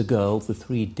 It's a Girl, the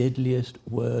 3 deadliest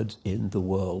words in the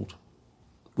world.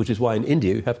 Which is why in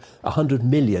India you have 100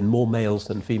 million more males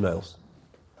than females.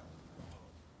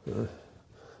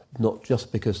 Not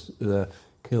just because they're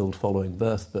killed following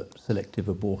birth, but selective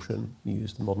abortion. You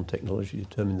use the modern technology to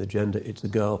determine the gender. It's a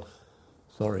girl.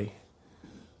 Sorry.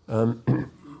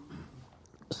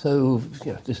 So,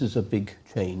 this is a big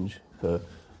change for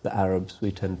the Arabs.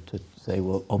 We tend to say,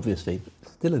 well, obviously,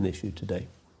 still an issue today.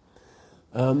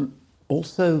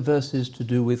 Also, verses to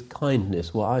do with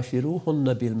kindness.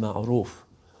 وَعَاشِرُوهُنَّ بِالْمَعْرُوفِ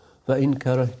فَإِنْ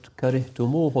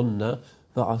كَرِهْتُمُوهُنَّ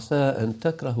فَعَسَىٰ أَنْ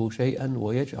تَكْرَهُوا شَيْئًا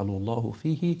وَيَجْعَلُ اللَّهُ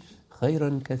فِيهِ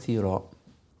خَيْرًا كَثِيرًا.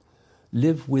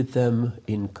 Live with them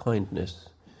in kindness,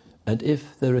 and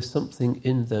if there is something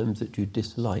in them that you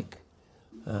dislike,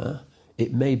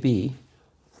 it may be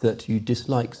that you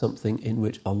dislike something in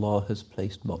which Allah has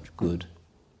placed much good.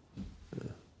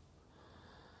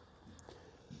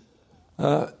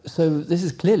 So this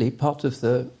is clearly part of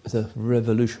the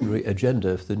revolutionary agenda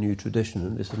of the new tradition,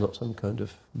 and this is not some kind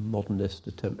of modernist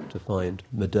attempt to find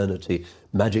modernity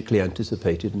magically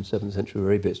anticipated in 7th century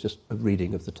Arabia. It's just a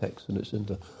reading of the text, and it's in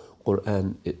the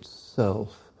Quran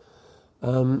itself.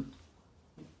 And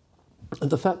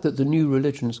the fact that the new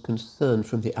religion's concern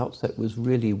from the outset was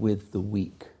really with the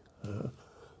weak,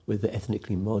 with the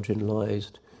ethnically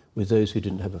marginalised, with those who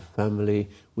didn't have a family,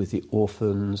 with the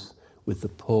orphans, with the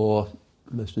poor.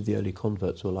 Most of the early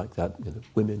converts were like that.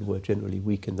 Women were generally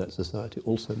weak in that society.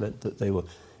 Also meant that they were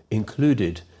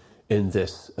included in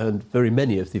this. And very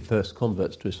many of the first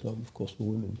converts to Islam, of course, were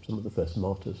women. Some of the first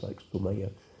martyrs, like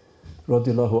Sumayya,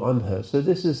 radiallahu anha. So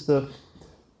this is the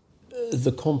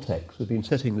context. We've been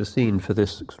setting the scene for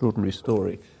this extraordinary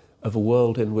story of a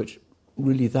world in which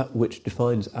really that which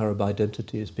defines Arab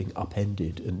identity is being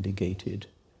upended and negated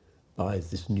by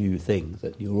this new thing,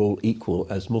 that you're all equal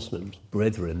as Muslims,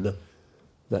 brethren,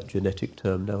 that genetic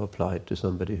term now applied to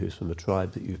somebody who's from a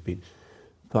tribe that you've been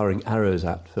firing arrows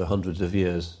at for hundreds of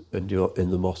years, and you're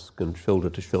in the mosque and shoulder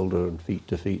to shoulder and feet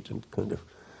to feet, and kind of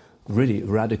really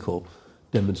radical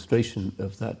demonstration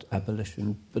of that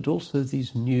abolition, but also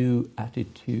these new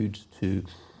attitudes to,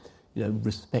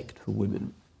 respect for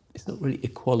women. It's not really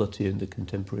equality in the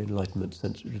contemporary Enlightenment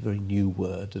sense, which is a very new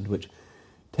word, and which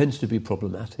tends to be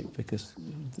problematic because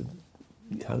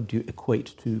how do you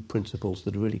equate two principles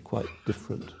that are really quite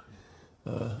different?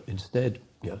 Instead,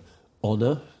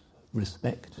 honour,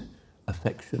 respect,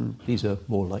 affection, these are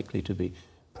more likely to be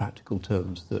practical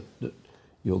terms that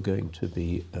you're going to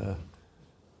be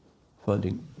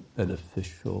finding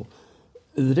beneficial.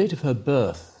 The date of her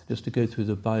birth, just to go through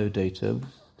the biodata,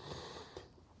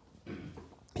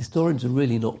 Historians are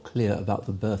really not clear about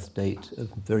the birth date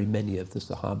of very many of the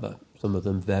Sahaba. Some of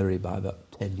them vary by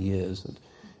about 10 years, and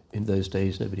in those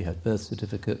days nobody had birth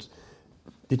certificates.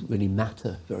 Didn't really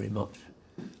matter very much.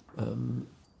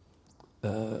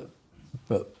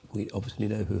 But we obviously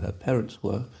know who her parents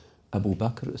were, Abu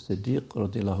Bakr as-Siddiq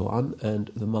radiallahu an, and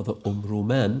the mother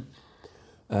Ruman.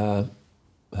 Her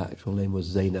actual name was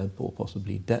Zainab, or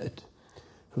possibly Det,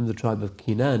 from the tribe of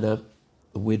Kinana,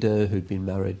 a widow who'd been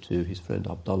married to his friend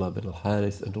Abdullah bin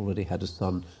al-Harith and already had a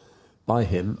son by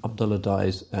him. Abdullah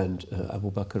dies and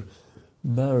Abu Bakr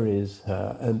marries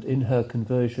her, and in her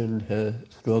conversion, her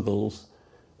struggles,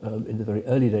 in the very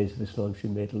early days of Islam, she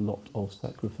made a lot of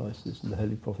sacrifices, and the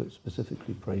Holy Prophet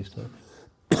specifically praised her.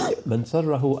 من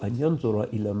سره أن ينظر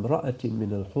إلى امرأة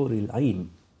من الحور العين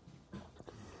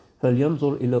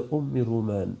فلينظر إلى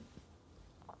رومان.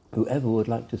 Whoever would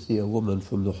like to see a woman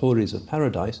from the houris of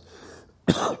paradise,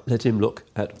 let him look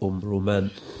at Ruman.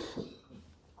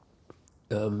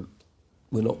 We're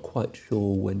not quite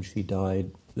sure when she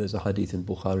died. There's a hadith in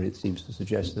Bukhari that seems to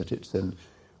suggest that it's in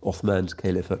Uthman's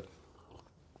caliphate.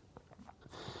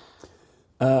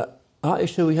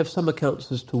 Aisha, we have some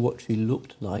accounts as to what she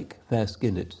looked like. Fair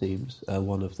skin, it seems.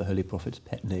 One of the Holy Prophet's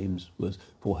pet names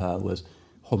for her was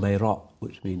Humayra,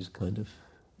 which means kind of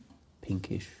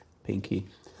pinky.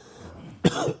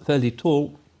 Fairly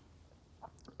tall.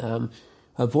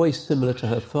 Her voice similar to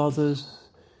her father's,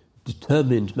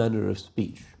 determined manner of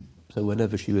speech. So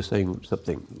whenever she was saying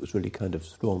something that was really kind of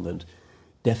strong and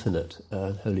definite,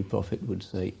 Holy Prophet would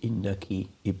say, Innaki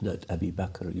ibnat Abi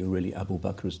Bakr, you're really Abu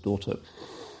Bakr's daughter.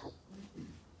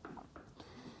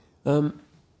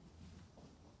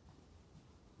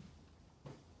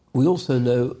 We also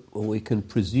know, or we can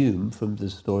presume from the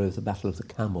story of the Battle of the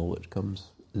Camel, which comes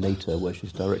later, where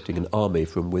she's directing an army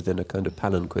from within a kind of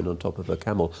palanquin on top of a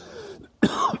camel,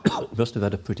 must have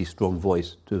had a pretty strong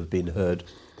voice to have been heard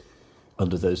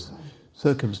under those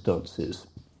circumstances.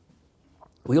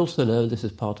 We also know, this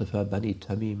is part of her Bani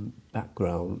Taym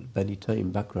background,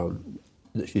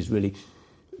 that she's really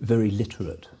very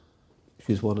literate.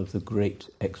 She's one of the great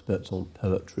experts on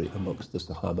poetry amongst the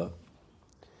Sahaba.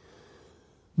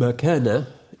 ما كان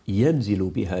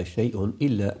ينزل بها شيء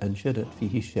إلا أنشدت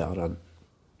فيه شعرا.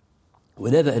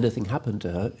 Whenever anything happened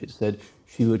to her, it said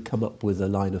she would come up with a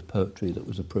line of poetry that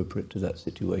was appropriate to that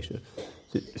situation.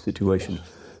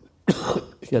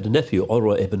 She had a nephew,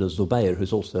 Urwa ibn al-Zubayr,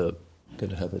 who's also going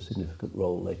to have a significant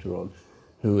role later on,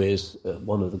 who is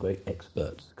one of the great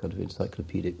experts, kind of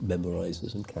encyclopedic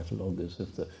memorizers and cataloguers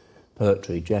of the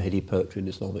poetry, Jahili poetry and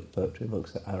Islamic poetry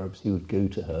amongst the Arabs. He would go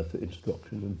to her for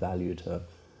instruction and valued her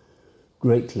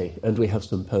greatly. And we have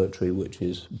some poetry which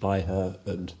is by her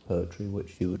and poetry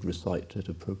which she would recite at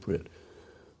appropriate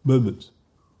moments.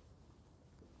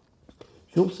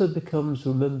 She also becomes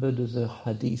remembered as a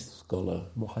hadith scholar,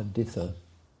 muhadditha.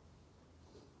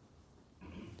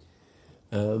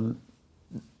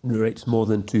 Narrates more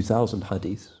than 2,000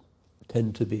 hadiths,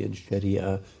 tend to be in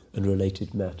Sharia and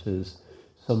related matters.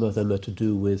 Some of them are to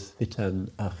do with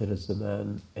fitan, akhir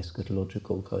al-zaman,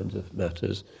 eschatological kinds of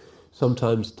matters.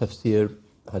 Sometimes tafsir,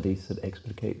 hadiths that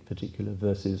explicate particular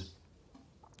verses.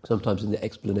 Sometimes in the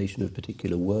explanation of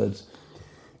particular words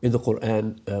in the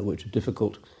Qur'an, which are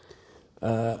difficult.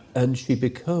 And she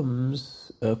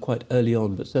becomes, quite early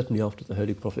on, but certainly after the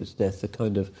Holy Prophet's death, a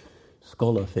kind of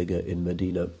scholar figure in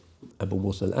Medina. Abu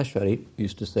Musa al-Ash'ari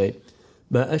used to say,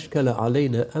 ما أشكل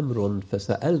علينا أمر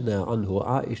فسألنا عنه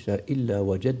عائشة إلا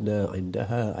وجدنا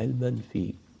عندها علما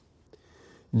فيه.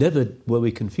 Never were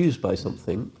we confused by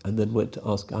something and then went to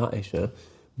ask Aisha,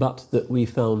 but that we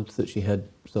found that she had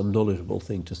some knowledgeable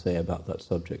thing to say about that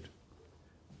subject.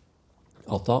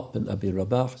 Ata bin Abi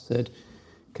Rabah said,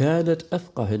 كانت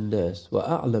أفقه الناس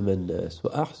وأعلم الناس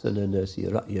وأحسن الناس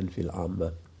رأيا في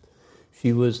العامة.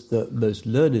 She was the most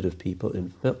learned of people in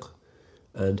fiqh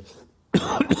and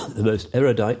the most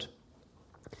erudite,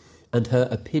 and her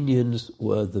opinions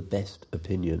were the best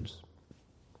opinions.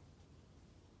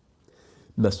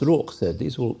 Masruq said,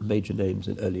 these are all major names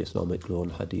in early Islamic law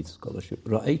and hadith scholarship,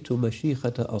 رأيت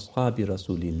مشيخة أصحاب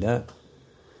رسول الله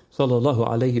صلى الله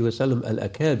عليه وسلم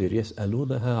الأكابر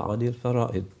يسألونها عن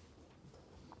الفرائض.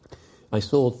 I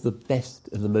saw the best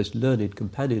and the most learned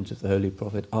companions of the Holy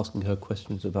Prophet asking her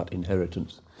questions about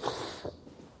inheritance.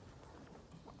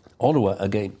 Urwa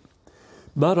again,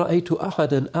 ما رأيت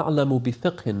أحدا أعلم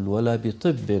بفقه ولا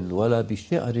بطب ولا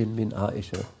بشعر من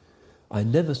عائشة. I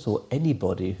never saw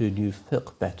anybody who knew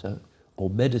fiqh better, or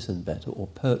medicine better, or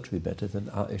poetry better than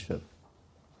Aisha.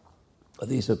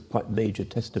 These are quite major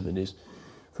testimonies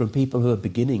from people who are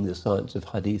beginning the science of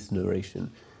hadith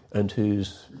narration and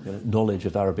whose knowledge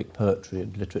of Arabic poetry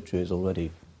and literature is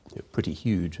already pretty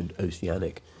huge and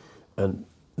oceanic, and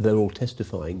they're all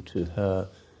testifying to her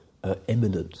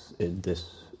eminence in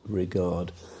this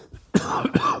regard.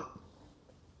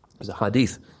 As a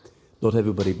hadith, not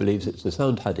everybody believes it's a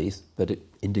sound hadith, but it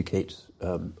indicates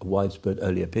a widespread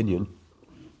early opinion.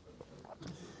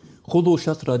 خُذُوا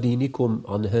شَطْرَ دِينِكُمْ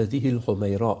عَنْ هَذِهِ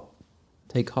الْحُمَيْرَاءِ.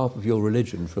 Take half of your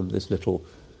religion from this little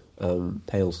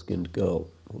pale-skinned girl,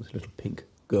 or this little pink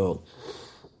girl.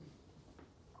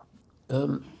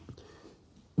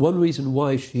 One reason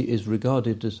why she is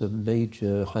regarded as a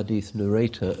major hadith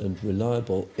narrator and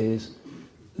reliable is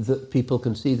that people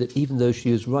can see that even though she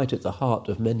is right at the heart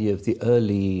of many of the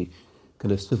early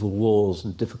kind of civil wars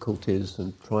and difficulties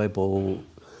and tribal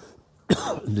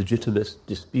legitimate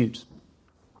disputes,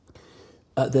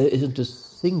 there isn't a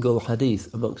single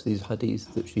hadith amongst these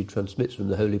hadiths that she transmits from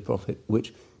the Holy Prophet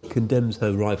which condemns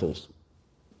her rivals.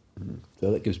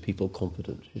 So that gives people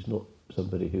confidence. She's not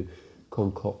somebody who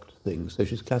concocts things. So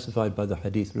she's classified by the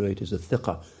hadith narrators as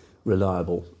thiqa,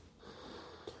 reliable.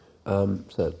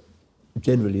 So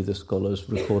generally the scholars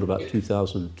record about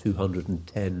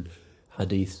 2,210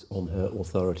 hadiths on her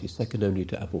authority, second only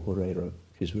to Abu Hurairah.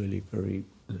 She's really very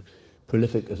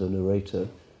prolific as a narrator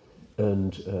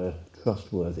and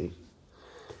trustworthy.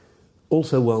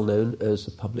 Also well known as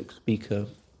a public speaker,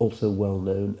 also well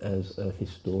known as a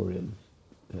historian.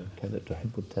 كانت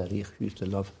تحب التاريخ. She used to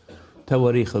love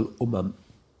تواريخ الأمم,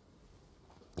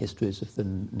 histories of the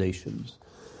nations.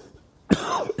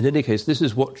 In any case, this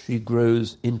is what she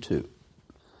grows into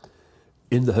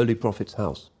in the Holy Prophet's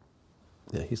house.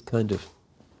 He's kind of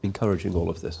encouraging all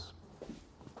of this.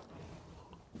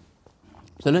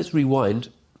 So let's rewind,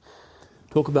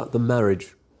 talk about the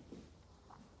marriage.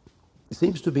 It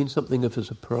seems to have been something of a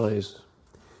surprise.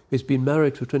 He's been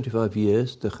married for 25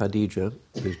 years to Khadija,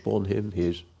 who's borne him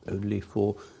his only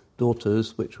 4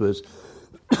 daughters, which was,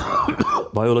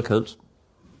 by all accounts,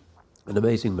 an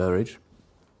amazing marriage.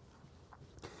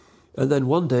 And then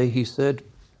one day he said,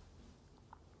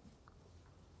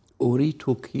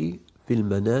 "Urituki fil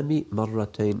manami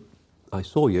marratain." I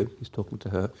saw you, he's talking to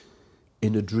her,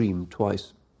 in a dream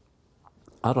twice.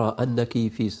 "Ara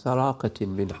annaki fi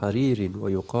saraqatin min haririn wa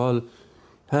yuqal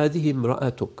هذه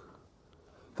امرأتك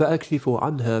فأكشف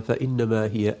عنها فإنما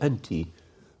هي أنت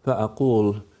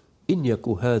فأقول إن يك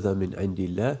هذا من عند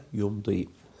الله يمضي."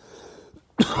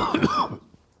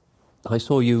 I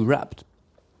saw you wrapped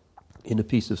in a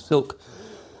piece of silk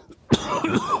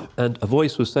and a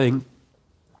voice was saying,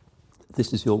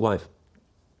 "This is your wife."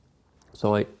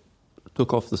 So I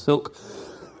took off the silk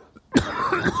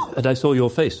and I saw your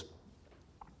face.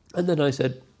 And then I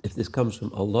said, "If this comes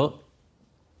from Allah,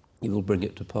 He will bring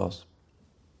it to pass."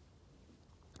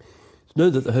 Know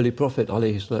that the Holy Prophet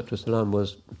ﷺ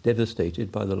was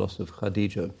devastated by the loss of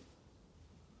Khadija.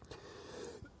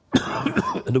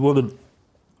 And a woman,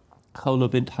 Khawla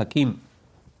bint Hakim,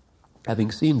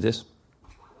 having seen this,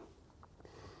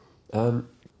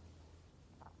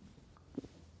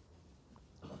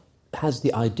 has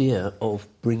the idea of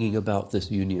bringing about this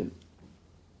union.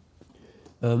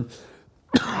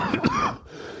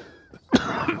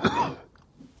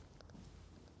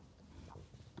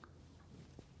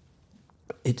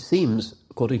 It seems,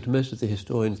 according to most of the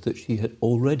historians, that she had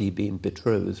already been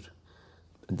betrothed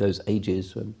in those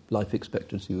ages when life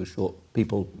expectancy was short.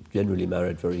 People generally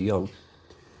married very young.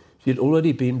 She had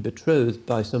already been betrothed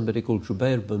by somebody called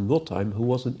Jubair bin Mut'im, who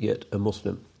wasn't yet a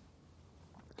Muslim.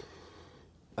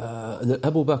 And that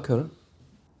Abu Bakr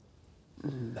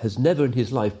has never in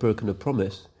his life broken a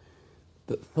promise,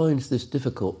 but finds this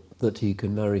difficult that he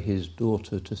can marry his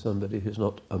daughter to somebody who's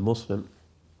not a Muslim.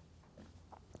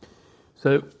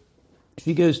 So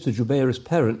she goes to Jubair's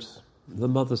parents. The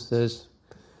mother says,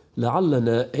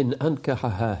 لَعَلَّنَا إِنْ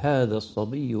أَنْكَحَهَا هَذَا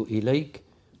الصَّبِيُّ إِلَيْكَ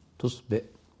تُصْبِئ.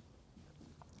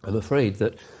 I'm afraid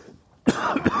that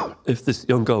if this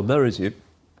young girl marries you,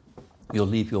 you'll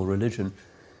leave your religion,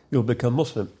 you'll become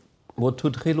Muslim.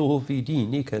 وَتُدْخِلُهُ فِي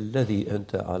دِينِكَ الَّذِي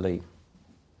أَنْتَ عَلَيْهِ.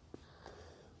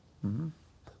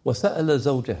 وَسَأَلَ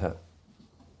زَوْجَهَا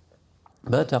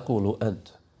مَا تَقُولُ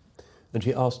أَنْتَ. And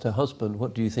she asked her husband,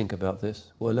 "What do you think about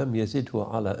this?" وَلَمْ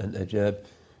يَزِدْهُ عَلَى أَنْ أَجَابَ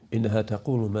إِنَّهَا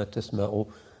تَقُولُ مَا تَسْمَعُ.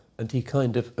 And he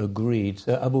kind of agreed.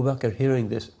 So Abu Bakr, hearing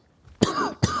this,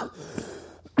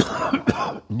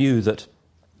 knew that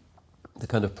the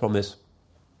kind of promise,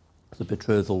 the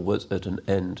betrothal, was at an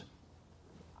end.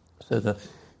 So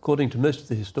according to most of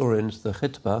the historians, the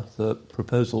khitbah, the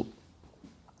proposal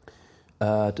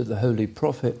to the Holy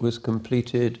Prophet, was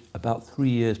completed about 3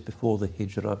 years before the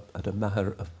Hijrah at a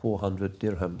mahr of 400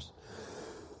 dirhams.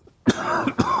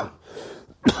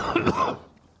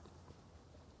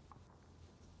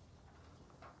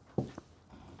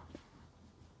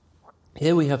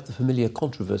 Here we have the familiar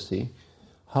controversy,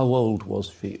 how old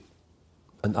was she?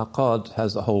 And Aqad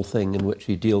has a whole thing in which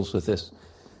he deals with this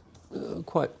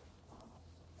quite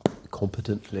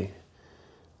competently.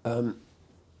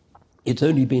 It's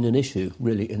only been an issue,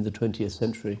 really, in the 20th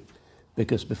century,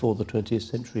 because before the 20th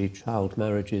century, child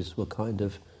marriages were kind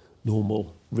of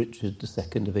normal. Richard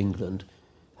II of England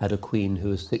had a queen who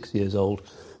was 6 years old.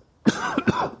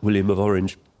 William of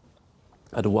Orange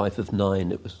had a wife of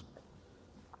 9. It was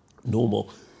normal.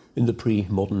 In the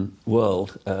pre-modern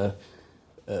world,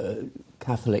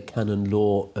 Catholic canon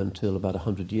law until about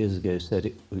 100 years ago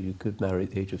said you could marry at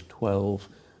the age of 12.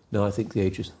 Now I think the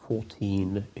age is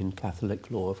 14 in Catholic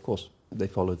law. Of course, they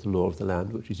followed the law of the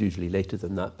land, which is usually later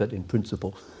than that, but in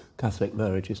principle, Catholic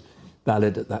marriage is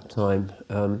valid at that time.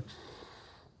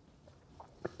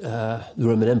 The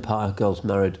Roman Empire, girls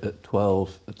married at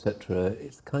 12, etc.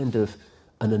 It's kind of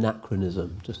an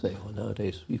anachronism to say, oh,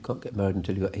 nowadays you can't get married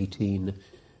until you're 18.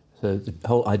 So the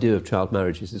whole idea of child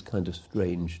marriages is kind of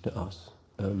strange to us.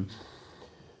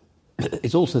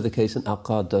 It's also the case, and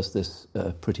Aqad does this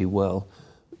pretty well,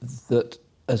 that,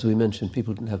 as we mentioned,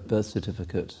 people didn't have birth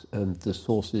certificates and the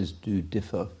sources do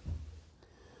differ.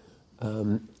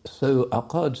 So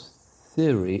Aqad's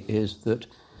theory is that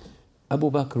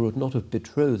Abu Bakr would not have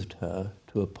betrothed her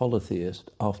to a polytheist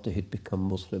after he'd become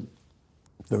Muslim.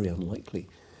 Very unlikely.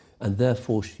 And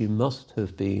therefore she must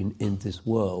have been in this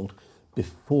world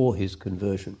before his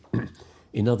conversion.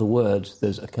 In other words,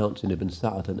 there's accounts in Ibn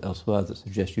Sa'd and elsewhere that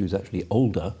suggest she was actually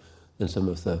older than some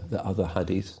of the other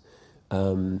hadiths,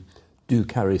 do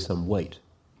carry some weight.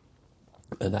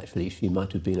 And actually she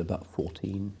might have been about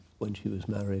 14 when she was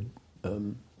married,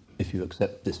 if you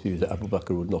accept this view that Abu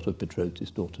Bakr would not have betrothed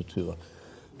his daughter to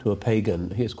a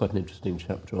pagan. Here's quite an interesting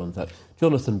chapter on that.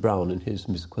 Jonathan Brown, in his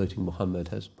Misquoting Muhammad,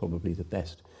 has probably the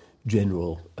best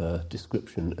general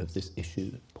description of this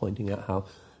issue, pointing out how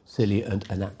silly and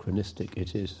anachronistic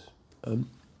it is. In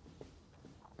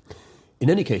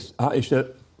any case,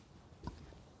 Aisha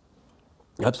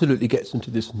absolutely gets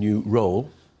into this new role,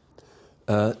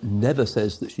 never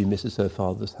says that she misses her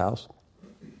father's house,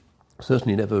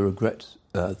 certainly never regrets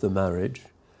the marriage,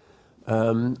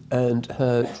 and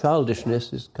her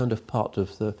childishness is kind of part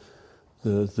of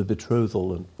the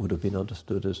betrothal and would have been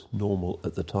understood as normal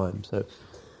at the time. So,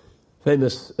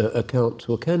 famous account: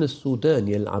 وكان السودان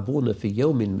يلعبون في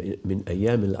يوم من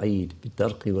أيام العيد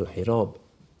بالدرق والحراب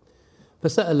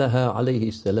فسألها عليه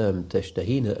السلام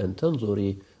تشتهين أن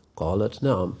تنظري؟ قالت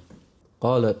نعم.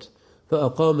 قالت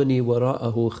فأقامني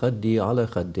وراءه خدي على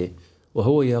خده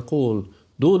وهو يقول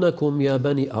دونكم يا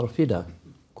بني أرفدة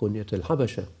كنية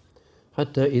الحبشة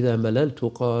حتى إذا مللت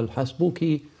قال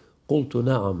حسبك قلت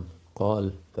نعم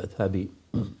قال فاذهبي.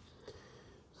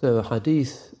 So a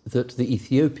hadith that the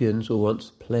Ethiopians were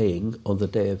once playing on the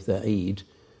day of their Eid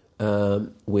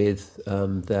with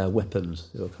their weapons.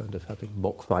 They were kind of having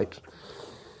mock fight.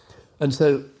 And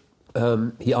so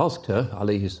he asked her,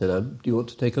 alayhi salam, do you want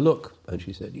to take a look? And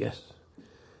she said, yes.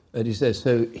 And he says,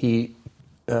 so he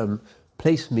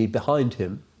placed me behind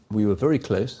him. We were very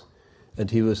close. And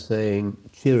he was saying,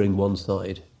 cheering one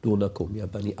side, Dunakum ya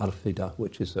bani arfida,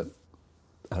 which is an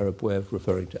Arab way of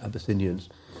referring to Abyssinians.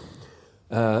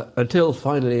 Until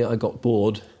finally I got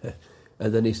bored.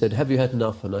 And then he said, have you had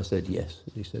enough? And I said, yes.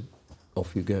 And he said,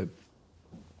 off you go.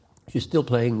 She's still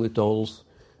playing with dolls,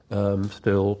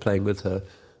 still playing with her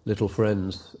little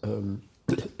friends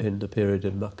in the period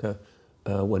in Makkah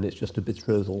when it's just a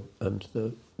betrothal and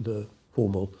the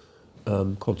formal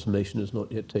consummation has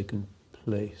not yet taken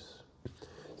place.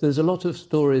 So there's a lot of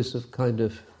stories of kind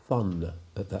of fun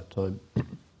at that time.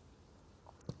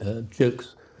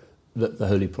 Jokes that the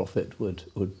Holy Prophet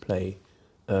would play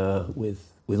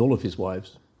with all of his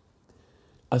wives.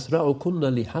 أسرعكن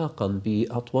لحاقا بي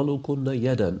أطولكن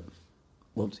يدا.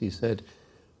 Once he said,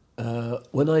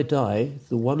 when I die,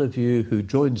 the one of you who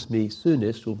joins me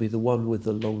soonest will be the one with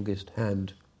the longest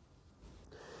hand.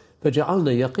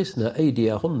 فجعلنا يقسن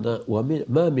أيديهن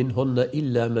وما منهن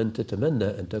إلا من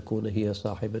تتمنى أن تكون هي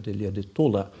صاحبة اليد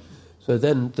الطولى. So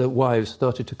then the wives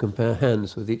started to compare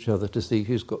hands with each other to see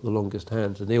who's got the longest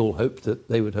hands, and they all hoped that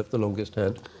they would have the longest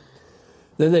hand.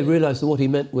 Then they realized that what he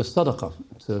meant was sadaqah.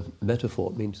 It's a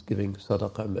metaphor, it means giving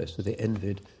sadaqah. So they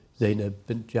envied Zainab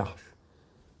bint Jahsh,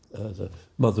 the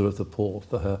mother of the poor,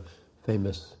 for her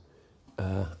famous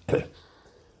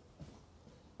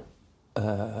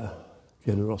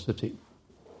generosity.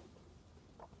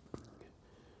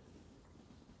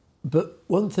 But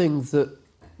one thing that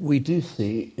we do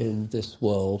see in this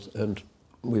world, and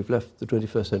we've left the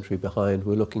 21st century behind,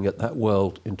 we're looking at that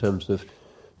world in terms of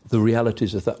the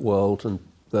realities of that world and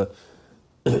the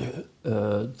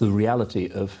reality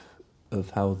of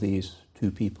how these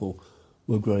two people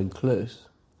were growing close,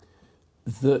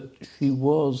 that she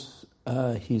was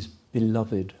his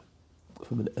beloved.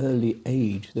 From an early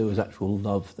age, there was actual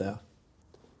love there.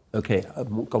 Okay,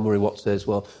 Montgomery Watt says,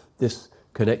 well, this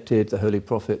connected the Holy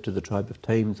Prophet to the tribe of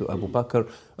Taym, to Abu Bakr,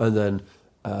 and then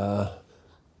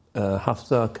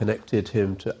Hafsa connected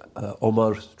him to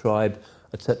Omar's tribe,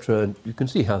 etc. And you can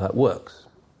see how that works.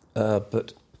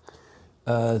 But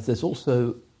there's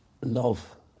also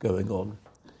love going on.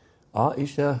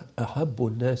 Aisha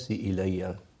ahabbu nasi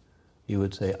ilayya. He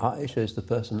would say, Aisha is the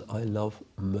person I love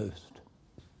most.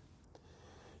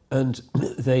 And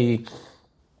they,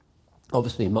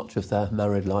 obviously, much of their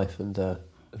married life and their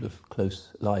sort of close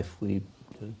life we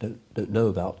don't know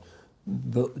about,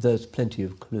 but there's plenty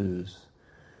of clues.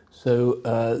 So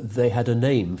they had a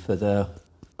name for their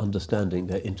understanding,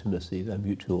 their intimacy, their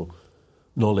mutual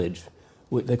knowledge.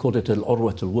 They called it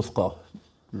al-urwat al-wuthqa,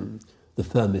 the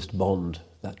firmest bond,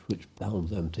 that which bound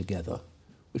them together,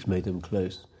 which made them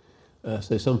close.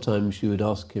 So sometimes she would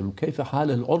ask him, كيف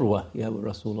حال العروة يا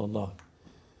رسول الله?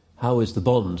 How is the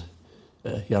bond,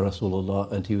 Ya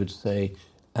Rasulullah? And he would say,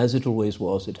 as it always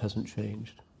was, it hasn't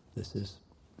changed. This is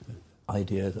the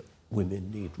idea that women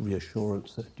need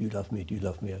reassurance. Do you love me? Do you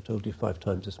love me? I told you 5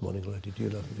 times this morning already. Do you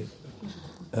love me?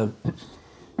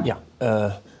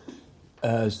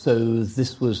 So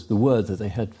this was the word that they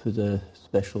had for the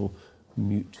special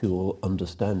mutual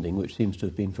understanding, which seems to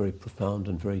have been very profound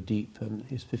and very deep. And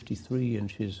he's 53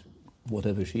 and she's,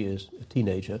 whatever she is, a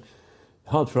teenager.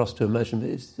 Hard for us to imagine, but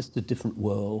it's just a different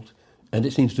world. And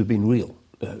it seems to have been real.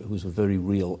 It was a very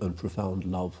real and profound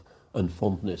love and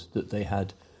fondness that they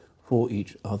had for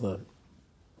each other.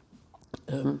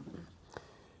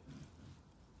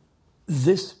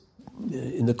 This,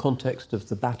 in the context of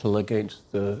the battle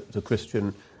against the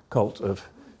Christian cult of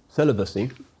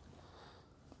celibacy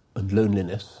and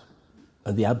loneliness,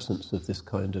 and the absence of this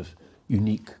kind of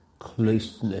unique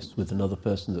closeness with another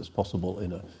person that's possible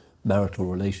in a marital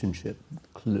relationship,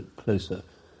 closer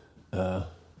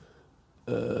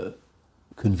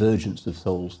convergence of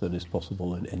souls than is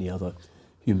possible in any other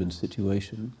human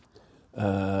situation,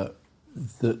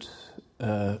 that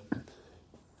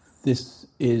this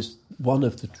is one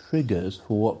of the triggers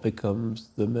for what becomes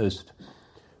the most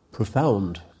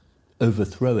profound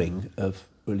overthrowing of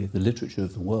really the literature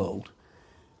of the world,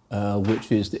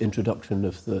 which is the introduction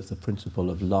of the principle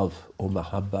of love or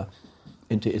mahabba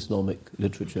into Islamic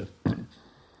literature.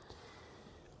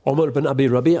 Omar ibn Abi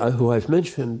Rabi'a, who I've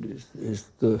mentioned, is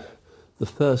the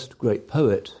first great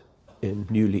poet in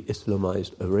newly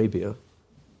Islamized Arabia,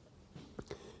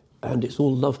 and it's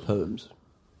all love poems.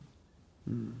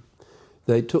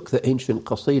 They took the ancient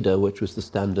qasida, which was the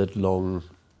standard long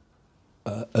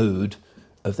ode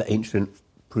of the ancient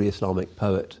pre-Islamic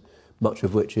poet, much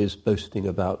of which is boasting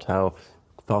about how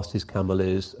fast his camel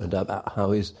is and about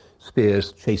how his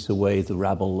spears chase away the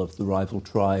rabble of the rival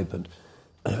tribe. And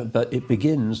but it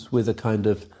begins with a kind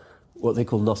of what they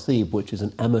call nasib, which is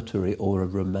an amatory or a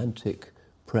romantic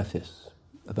preface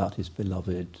about his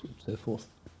beloved and so forth,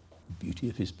 the beauty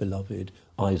of his beloved,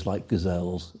 eyes like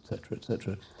gazelles, etc.,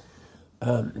 etc.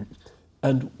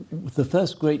 And the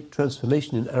first great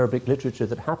transformation in Arabic literature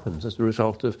that happens as a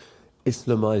result of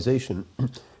Islamization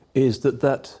is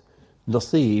that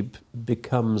nasib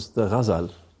becomes the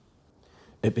ghazal.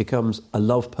 It becomes a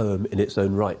love poem in its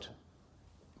own right,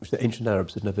 which the ancient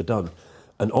Arabs had never done.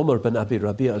 And Omar ibn Abi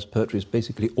Rabi'a's poetry is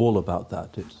basically all about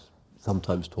that. It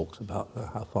sometimes talks about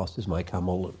how fast is my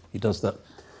camel, and he does that.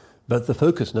 But the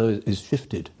focus now is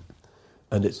shifted,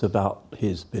 and it's about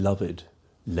his beloved,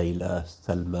 Layla,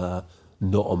 Salma,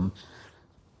 Noam.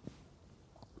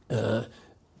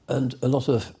 And a lot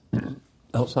of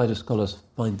outsider scholars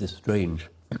find this strange.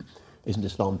 Isn't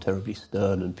Islam terribly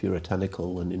stern and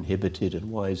puritanical and inhibited, and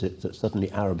why is it that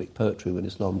suddenly Arabic poetry, when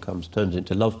Islam comes, turns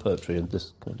into love poetry, and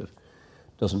this kind of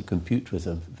doesn't compute with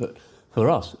them? But for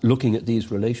us, looking at these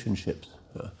relationships,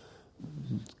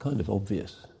 it's kind of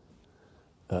obvious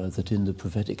that in the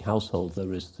prophetic household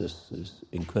there is this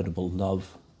incredible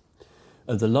love.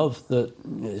 And the love that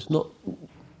is not,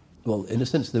 well, in a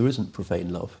sense there isn't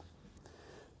profane love,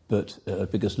 but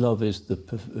because love is the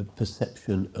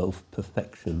perception of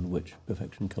perfection, which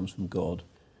perfection comes from God.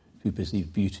 If you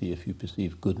perceive beauty, if you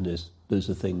perceive goodness, those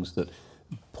are things that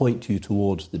point you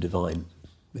towards the divine.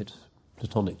 It's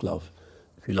platonic love,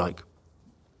 if you like.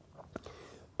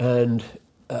 And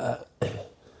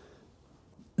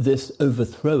this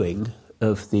overthrowing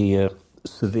of the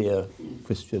severe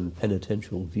Christian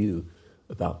penitential view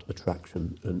about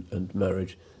attraction and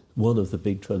marriage, one of the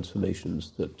big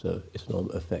transformations that Islam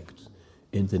affects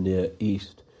in the Near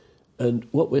East. And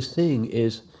what we're seeing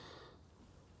is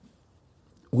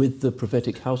with the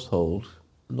prophetic household,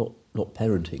 not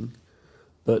parenting,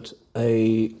 but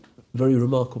a very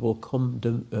remarkable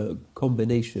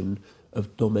combination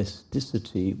of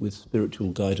domesticity with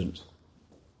spiritual guidance.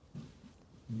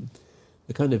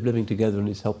 They're kind of living together, and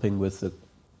he's helping with the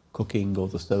cooking or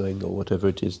the sewing or whatever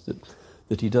it is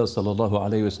that he does, sallallahu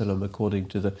alayhi wasallam, according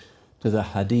to the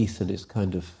hadith, and it's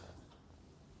kind of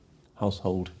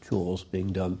household chores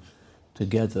being done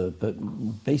together.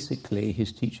 But basically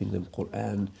he's teaching them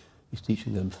Quran, he's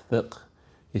teaching them fiqh,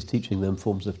 he's teaching them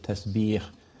forms of tasbih.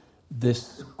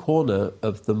 This corner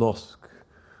of the mosque,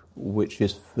 which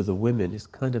is for the women, is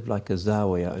kind of like a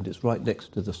zawiya, and it's right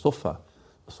next to the sufa,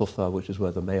 which is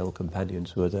where the male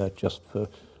companions who are there just for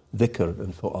dhikr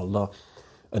and for Allah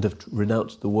and have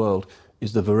renounced the world,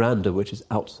 is the veranda, which is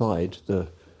outside the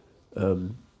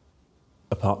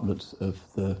apartments of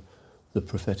the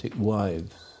prophetic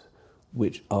wives,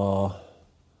 which are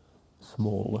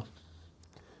small.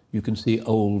 You can see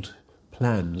old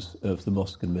plans of the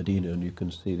mosque in Medina, and you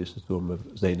can see this is the room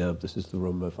of Zainab, this is the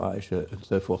room of Aisha, and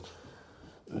so forth.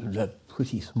 They're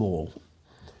pretty small.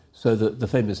 So the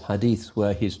famous hadiths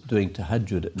where he's doing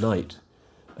tahajjud at night,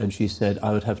 and she said,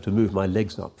 I would have to move my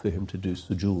legs up for him to do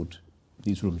sujood.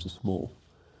 These rooms are small.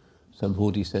 Some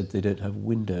Hudi said they don't have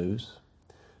windows.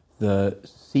 The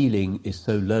ceiling is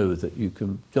so low that you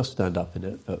can just stand up in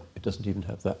it, but it doesn't even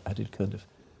have that added kind of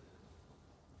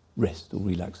rest or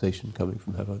relaxation coming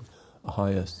from having a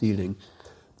higher ceiling.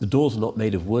 The doors are not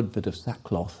made of wood, but of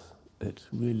sackcloth. It's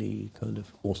really kind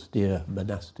of austere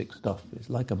monastic stuff. It's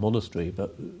like a monastery,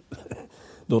 but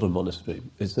not a monastery.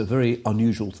 It's a very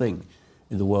unusual thing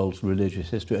in the world's religious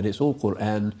history, and it's all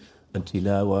Quran and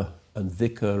tilawah and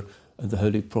dhikr and the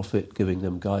Holy Prophet giving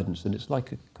them guidance, and it's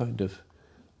like a kind of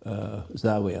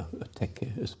zawiya, a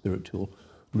tekke, a spiritual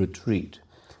retreat.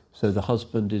 So the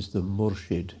husband is the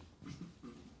murshid,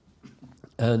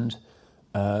 and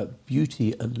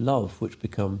beauty and love, which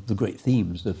become the great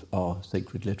themes of our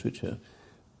sacred literature,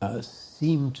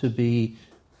 seem to be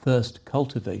first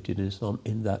cultivated in Islam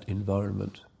in that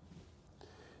environment.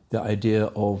 The idea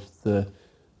of the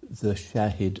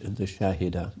shahid and the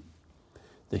shahida,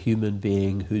 the human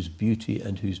being whose beauty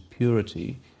and whose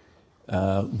purity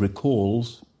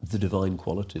recalls the divine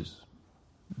qualities.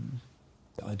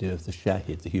 The idea of the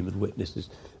shahid, the human witness, is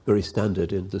very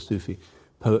standard in the Sufi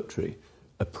poetry,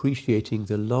 appreciating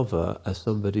the lover as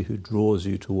somebody who draws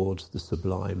you towards the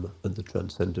sublime and the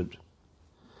transcendent.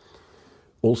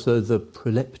 Also the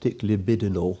proleptic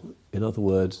libidinal, in other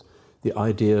words, the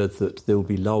idea that there will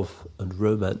be love and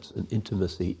romance and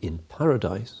intimacy in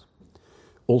paradise,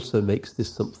 also makes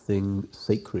this something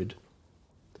sacred.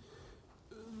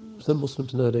 Some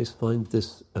Muslims nowadays find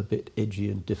this a bit edgy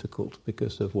and difficult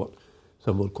because of what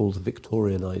some would call the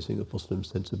Victorianizing of Muslim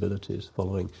sensibilities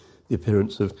following the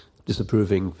appearance of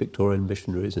disapproving Victorian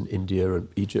missionaries in India and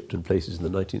Egypt and places in the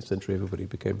 19th century. Everybody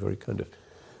became very kind of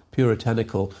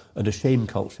puritanical, and a shame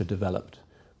culture developed.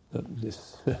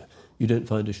 You don't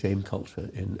find a shame culture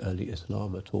in early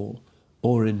Islam at all,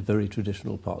 or in very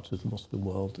traditional parts of the Muslim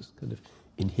world. This kind of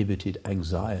inhibited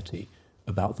anxiety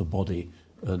about the body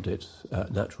and its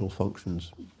natural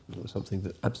functions, something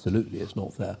that absolutely is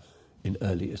not there in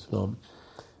early Islam.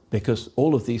 Because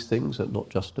all of these things are not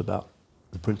just about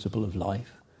the principle of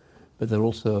life, but they're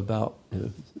also about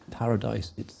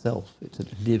paradise itself. It's a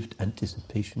lived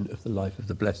anticipation of the life of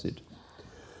the blessed.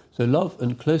 So love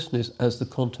and closeness as the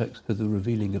context for the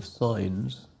revealing of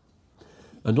signs,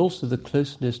 and also the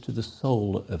closeness to the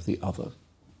soul of the other.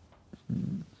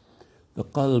 The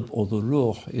qalb or the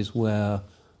ruh is where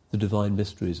the divine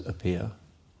mysteries appear.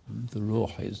 The ruh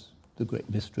is the great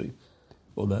mystery.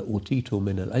 وَمَا أُوتِيتُ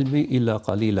مِنَ الْعِلْمِ إِلَّا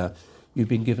قَلِيلًا. You've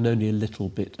been given only a little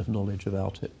bit of knowledge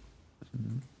about it.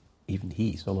 Even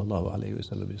he, sallallahu alayhi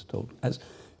wasallam, is told. As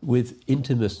with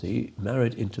intimacy,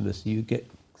 married intimacy, you get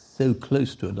so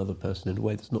close to another person in a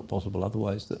way that's not possible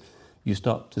otherwise, that you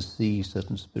start to see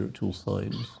certain spiritual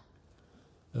signs.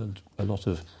 And a lot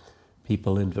of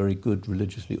people in very good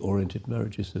religiously oriented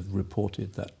marriages have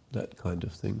reported that kind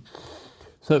of thing.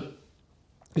 So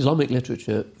Islamic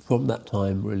literature from that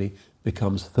time really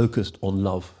becomes focused on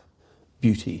love,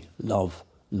 beauty, love,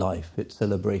 life. It's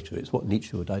celebratory. It's what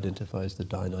Nietzsche would identify as the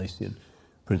Dionysian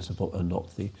principle and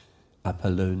not the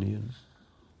Apollonian.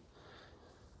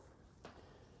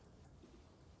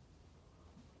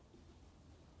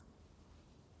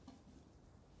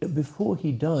 Before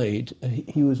he died,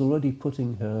 he was already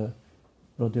putting her,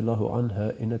 radiallahu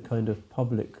anha, in a kind of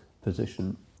public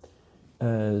position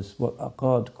as what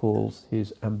Aqad calls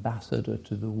his ambassador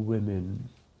to the women.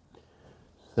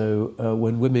 So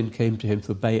when women came to him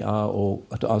for bay'ah or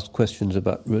to ask questions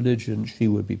about religion, she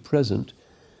would be present.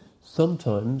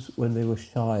 Sometimes, when they were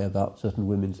shy about certain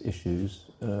women's issues,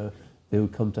 they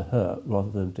would come to her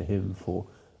rather than to him for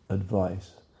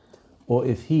advice. Or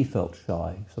if he felt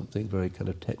shy, something very kind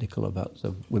of technical about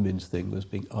some women's thing was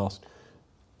being asked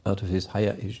out of his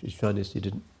haya, his shyness, he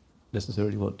didn't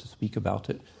necessarily want to speak about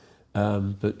it,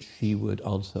 but she would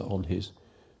answer on his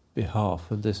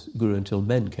behalf. And this grew until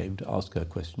men came to ask her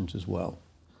questions as well.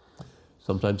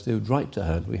 Sometimes they would write to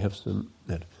her, and we have some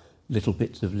little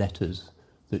bits of letters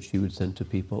that she would send to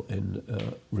people in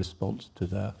response to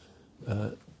their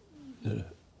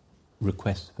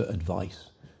requests for advice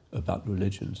about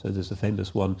religion. So there's a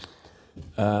famous one,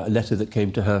 a letter that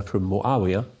came to her from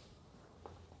Muawiyah,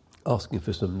 asking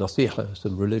for some nasiha,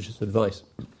 some religious advice.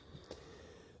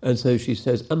 And so she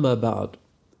says, أما بعد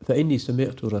فإني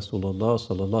سمعت رسول الله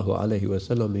صلى الله عليه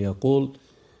وسلم يقول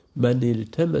من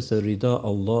التمس رداء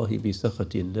الله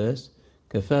بسخط الناس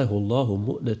كفاه الله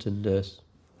مؤنة الناس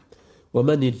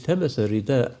ومن التمس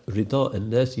رداء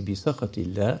الناس بسخط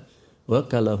الله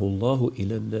وكله الله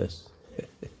إلى الناس.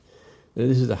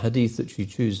 This is a hadith that she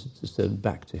chooses to send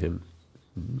back to him.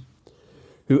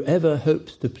 Whoever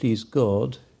hopes to please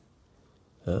God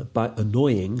by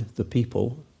annoying the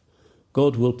people,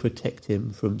 God will protect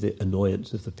him from the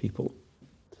annoyance of the people.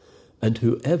 And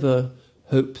whoever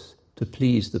hopes to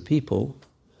please the people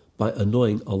by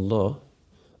annoying Allah,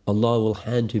 Allah will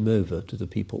hand him over to the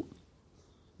people.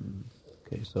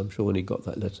 Okay, so I'm sure when he got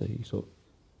that letter, he thought,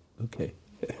 okay.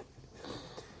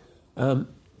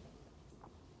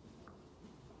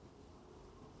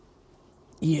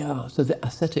 Yeah, so the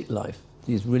ascetic life,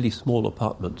 these really small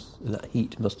apartments, and that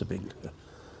heat must have been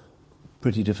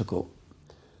pretty difficult.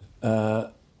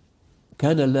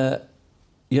 كان لا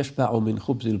يشبع من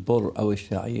خبز البر أو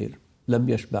الشعير لم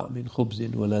يشبع من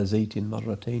خبز ولا زيت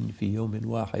مرتين في يوم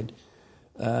واحد.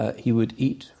 He would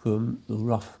eat from the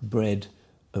rough bread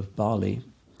of barley,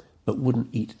 but wouldn't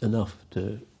eat enough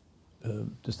to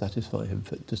satisfy him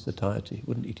to satiety,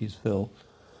 wouldn't eat his fill.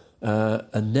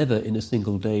 And never in a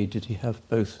single day did he have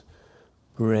both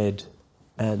bread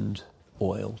and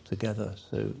oil together.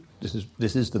 So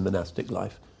this is the monastic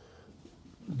life,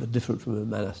 but different from a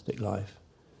monastic life.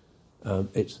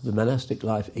 It's the monastic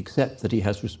life, except that he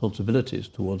has responsibilities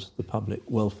towards the public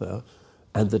welfare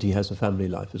and that he has a family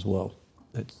life as well.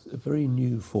 It's a very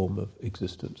new form of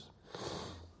existence.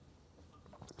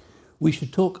 We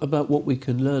should talk about what we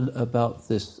can learn about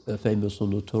this famous or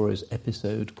notorious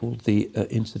episode called the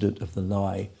incident of the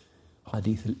lie,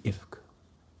 Hadith al-Ifk.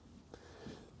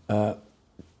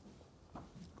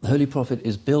 The Holy Prophet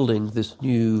is building this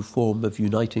new form of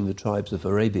uniting the tribes of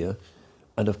Arabia,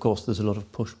 and of course there's a lot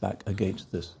of pushback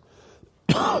against this.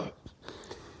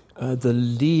 The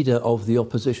leader of the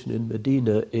opposition in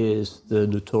Medina is the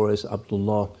notorious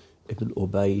Abdullah ibn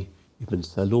Ubay ibn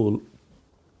Salul,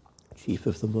 chief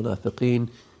of the Munafiqeen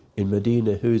in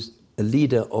Medina, who's a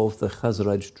leader of the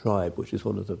Khazraj tribe, which is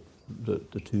one of the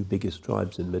two biggest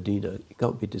tribes in Medina. It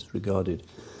can't be disregarded.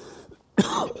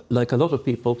 Like a lot of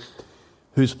people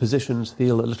whose positions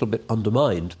feel a little bit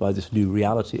undermined by this new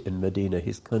reality in Medina,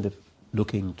 he's kind of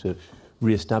looking to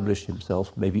re-establish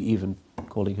himself, maybe even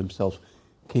calling himself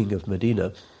king of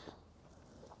Medina.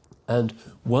 And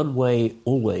one way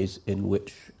always in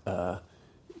which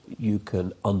you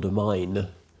can undermine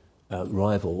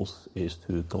rivals is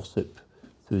through gossip,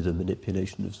 through the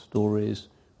manipulation of stories,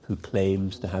 through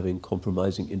claims to having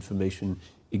compromising information,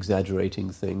 exaggerating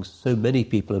things. So many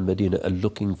people in Medina are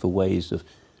looking for ways of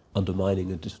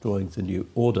undermining and destroying the new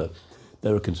order.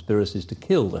 There are conspiracies to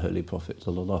kill the Holy Prophet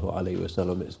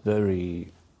ﷺ. It's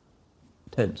very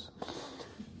tense.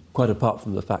 Quite apart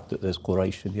from the fact that there's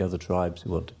Quraysh and the other tribes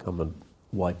who want to come and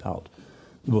wipe out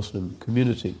the Muslim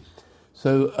community.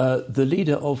 So the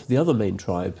leader of the other main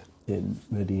tribe in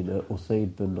Medina,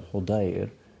 Usayd bin Hudayr,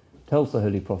 tells the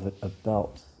Holy Prophet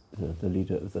about the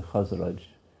leader of the Khazraj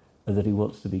and that he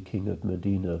wants to be king of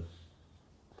Medina.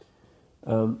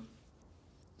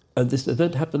 And this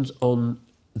event happens on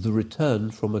the return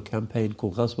from a campaign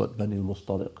called Ghazwat Bani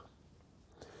al-Mustaliq,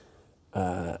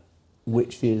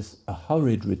 which is a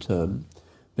hurried return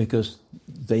because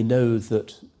they know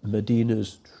that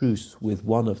Medina's truce with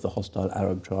one of the hostile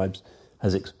Arab tribes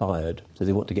has expired, so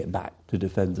they want to get back to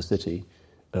defend the city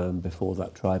before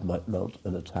that tribe might mount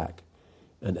an attack.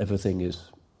 And everything is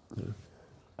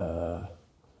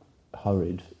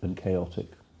hurried and chaotic.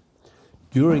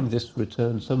 During this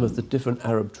return, some of the different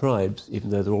Arab tribes,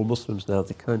 even though they're all Muslims now,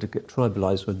 they kind of get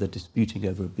tribalized when they're disputing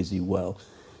over a busy well.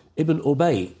 Ibn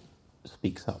Ubay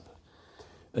speaks up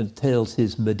and tells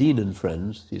his Medinan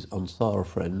friends, his Ansar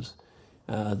friends,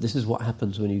 this is what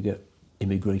happens when you get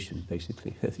immigration,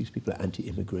 basically. These people are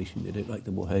anti-immigration. They don't like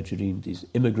the Muhajirin, these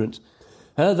immigrants.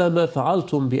 هذا ما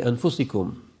فعلتم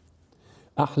بأنفسكم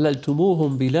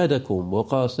أحللتموهم بلادكم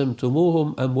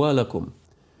وقاسمتموهم أموالكم.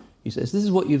 He says, this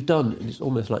is what you've done. And it's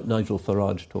almost like Nigel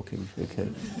Farage talking. Okay.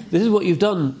 This is what you've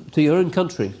done to your own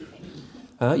country.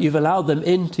 You've allowed them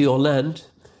into your land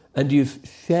and you've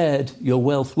shared your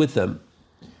wealth with them.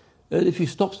 And if you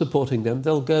stop supporting them,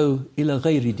 they'll go إلى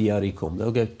غير دياركم.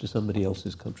 They'll go to somebody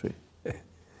else's country.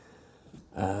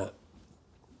 And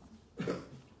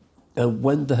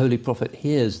when the Holy Prophet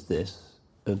hears this,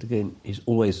 and again, he's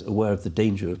always aware of the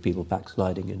danger of people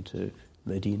backsliding into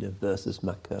Medina versus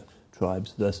Mecca,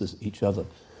 tribes versus each other.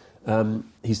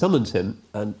 He summons him,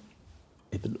 and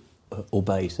Ibn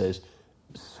Ubay says,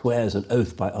 swears an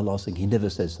oath by Allah, saying he never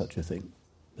says such a thing.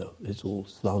 No, it's all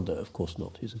slander, of course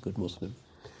not. He's a good Muslim.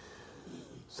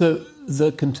 So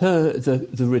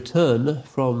the return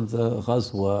from the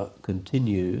Ghazwa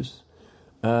continues,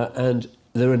 and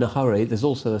they're in a hurry. There's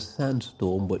also a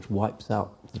sandstorm which wipes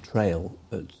out the trail.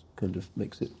 It kind of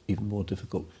makes it even more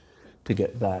difficult to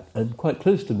get back. And quite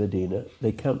close to Medina,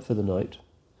 they camp for the night.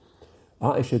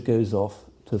 Aisha goes off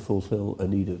to fulfill a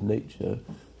need of nature.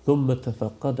 ثُمَّ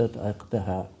تَفَقَّدَتْ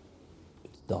عَقْدَهَا.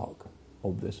 It's dark,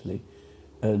 obviously,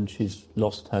 and she's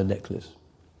lost her necklace.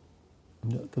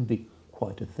 That can be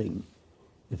quite a thing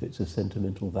if it's a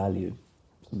sentimental value.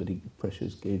 Somebody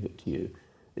precious gave it to you.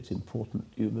 It's important.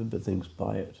 You remember things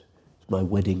by it. It's my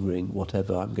wedding ring,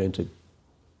 whatever. I'm going to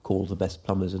call the best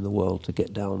plumbers in the world to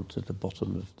get down to the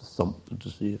bottom of the sump and to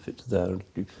see if it's there. And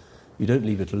you don't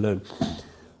leave it alone.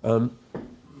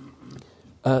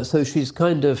 So she's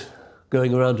kind of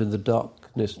going around in the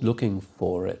darkness looking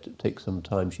for it. It takes some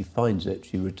time. She finds it.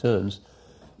 She returns.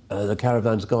 The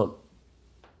caravan's gone.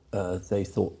 They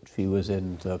thought she was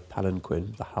in the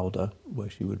palanquin, the howdah, where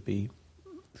she would be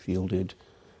shielded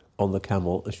on the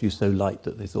camel, and she's so light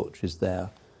that they thought she's there,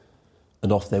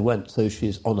 and off they went. So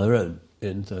she's on her own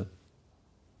in the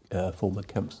former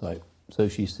campsite. So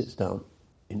she sits down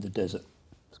in the desert.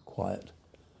 It's quiet,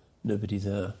 nobody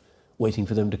there, waiting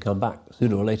for them to come back.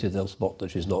 Sooner or later they'll spot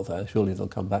that she's not there. Surely they'll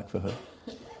come back for her.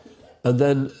 And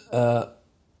then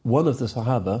one of the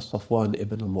Sahaba, Safwan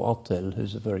ibn al-Mu'attal,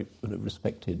 who's a very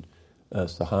respected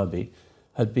Sahabi,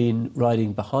 had been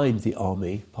riding behind the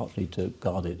army, partly to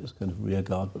guard it as kind of rear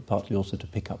guard, but partly also to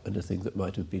pick up anything that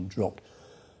might have been dropped.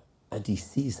 And he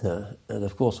sees her, and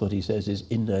of course what he says is,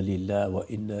 Inna lillah wa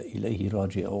inna ilayhi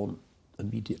raji'un.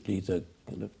 Immediately the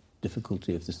kind of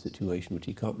difficulty of the situation, which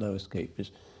he can't now escape,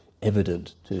 is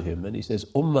evident to him. And he says,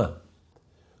 Ummah,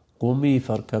 qumi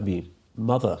farkabi,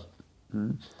 mother,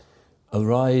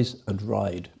 arise and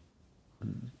ride.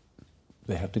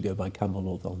 They have to go by camel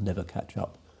or they'll never catch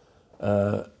up.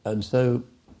 And so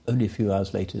only a few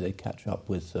hours later they catch up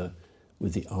with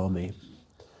the army.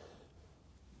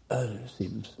 It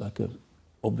seems like an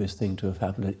obvious thing to have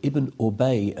happened. And Ibn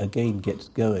Ubay again gets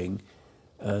going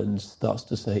and starts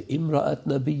to say, Imra'at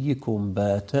nabiyyikum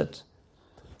batat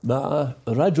ma'a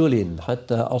rajulin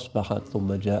hatta asbahat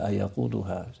thumma ja'a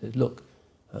yaquduha. He says, look,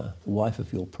 the wife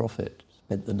of your prophet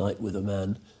spent the night with a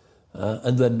man,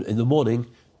 and then in the morning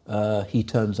he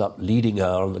turns up leading her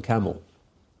on the camel.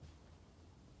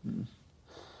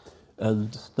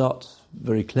 And starts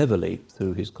very cleverly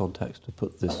through his contacts to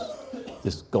put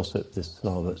this gossip, this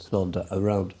slander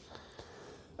around.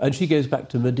 And she goes back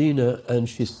to Medina and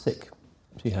she's sick.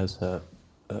 She has her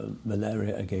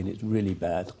malaria again. It's really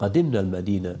bad. قدمنا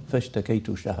المدينة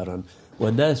فاشتكيت شهرا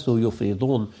والناس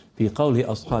يفيضون في قول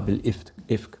أصحاب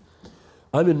الإفك.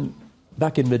 I'm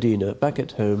back in Medina, back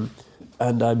at home,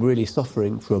 and I'm really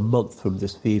suffering for a month from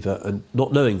this fever and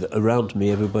not knowing that around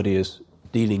me everybody is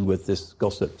dealing with this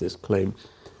gossip, this claim.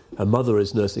 Her mother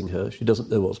is nursing her. She doesn't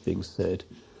know what's being said.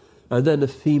 And then a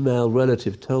female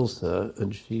relative tells her,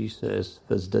 and she says,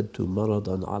 فَازْدَدْتُ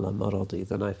مَرَضًا عَلَى مَرَضِي.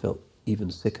 Then I felt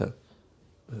even sicker.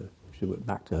 She went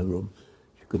back to her room.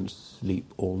 She couldn't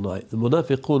sleep all night. The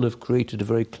Munafiqun have created a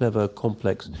very clever,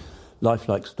 complex,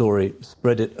 lifelike story,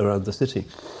 spread it around the city.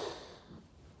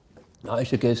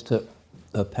 Aisha goes to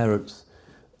her parents.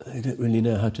 They don't really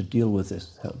know how to deal with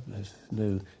this. There's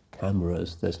no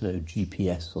cameras, there's no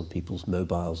GPS on people's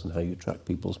mobiles and how you track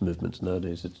people's movements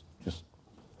nowadays. It's just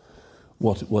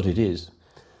what it is.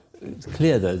 It's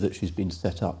clear, though, that she's been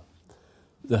set up.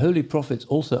 The Holy Prophet's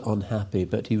also unhappy,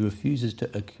 but he refuses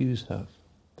to accuse her.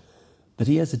 But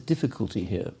he has a difficulty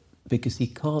here, because he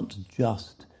can't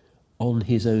just, on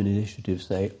his own initiative,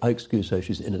 say, I excuse her,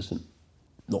 she's innocent.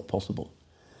 Not possible.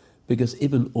 Because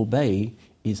Ibn Ubay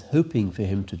is hoping for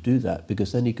him to do that,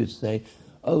 because then he could say,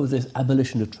 oh, this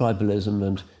abolition of tribalism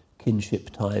and kinship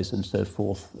ties and so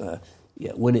forth,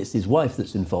 when it's his wife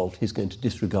that's involved, he's going to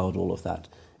disregard all of that.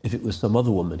 If it was some other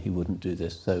woman, he wouldn't do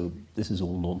this, so this is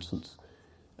all nonsense.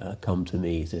 come to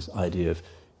me. This idea of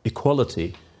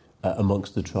equality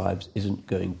amongst the tribes isn't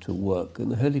going to work.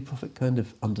 And the Holy Prophet kind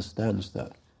of understands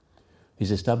that.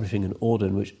 He's establishing an order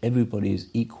in which everybody is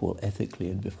equal ethically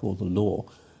and before the law,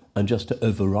 and just to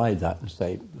override that and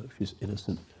say, she's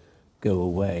innocent, go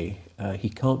away, he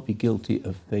can't be guilty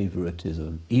of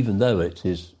favoritism, even though it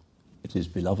is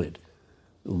beloved,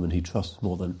 the woman he trusts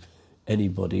more than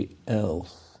anybody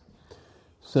else.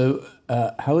 So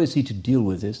how is he to deal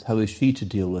with this? How is she to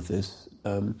deal with this?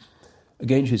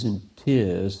 Again, she's in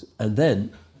tears, and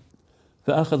then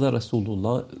فأخذ رسول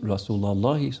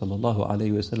الله صلى الله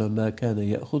عليه وسلم ما كان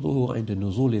يأخذه عند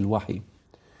نزول الوحي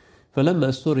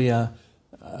فلما سري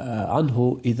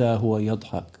عنه إذا هو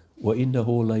يضحك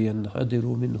وإنه لينحدر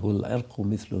منه العرق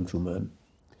مثل الجمان.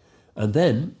 And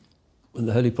then, when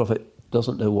the Holy Prophet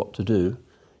doesn't know what to do,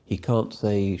 he can't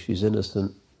say she's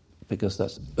innocent because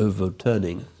that's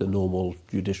overturning the normal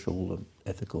judicial and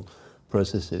ethical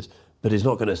processes. But he's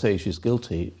not going to say she's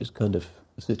guilty. It's kind of,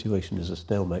 the situation is a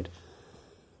stalemate.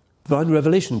 Divine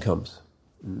revelation comes.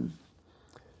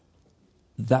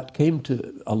 That came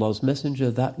to Allah's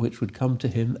Messenger, that which would come to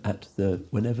him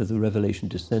whenever the revelation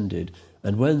descended.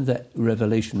 And when that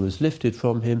revelation was lifted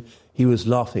from him, he was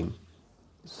laughing,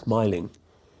 smiling,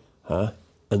 and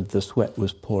the sweat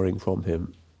was pouring from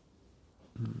him.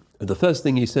 And the first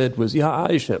thing he said was, Ya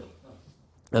Aisha,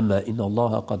 Amma inna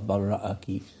Allah qad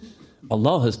barra'aki.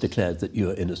 Allah has declared that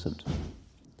you are innocent.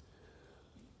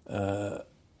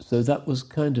 So that was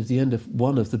kind of the end of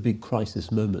one of the big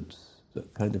crisis moments.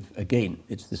 That kind of, again,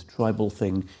 it's this tribal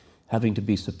thing having to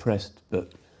be suppressed,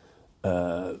 but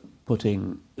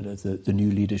putting the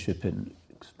new leadership in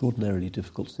extraordinarily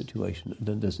difficult situation. And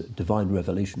then there's a divine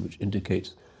revelation which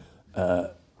indicates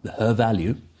her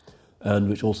value, and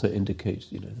which also indicates,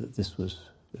 that this was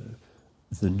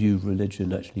the new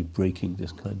religion actually breaking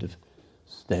this kind of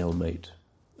stalemate.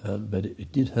 But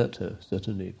it did hurt her,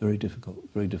 certainly. Very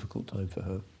difficult time for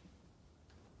her.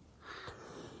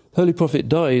 Holy Prophet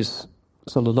dies,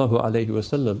 sallallahu alayhi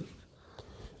wasallam,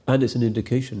 and it's an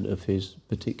indication of his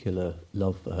particular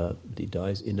love for her. He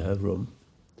dies in her room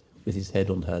with his head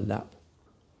on her lap.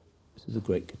 This is a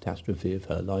great catastrophe of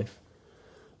her life,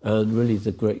 and really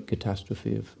the great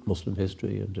catastrophe of Muslim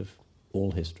history and of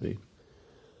all history.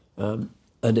 And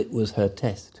it was her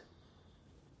test.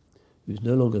 He was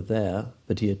no longer there,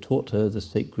 but he had taught her the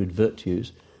sacred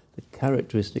virtues, the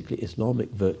characteristically Islamic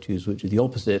virtues, which are the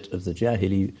opposite of the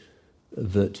Jahili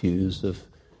virtues of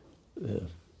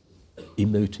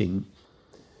emoting,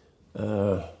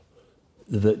 the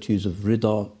virtues of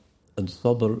rida and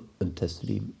sabr and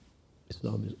taslim.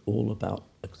 Islam is all about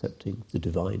accepting the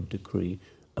divine decree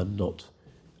and not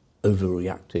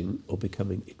overreacting or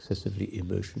becoming excessively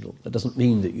emotional. That doesn't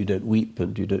mean that you don't weep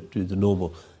and you don't do the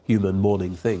normal human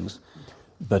mourning things,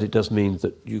 but it does mean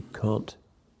that you can't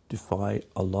defy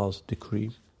Allah's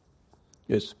decree.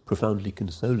 It's profoundly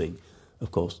consoling,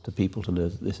 of course, to people to know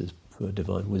that this is for a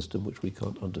divine wisdom which we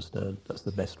can't understand. That's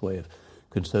the best way of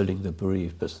consoling the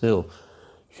bereaved. But still,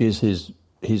 she is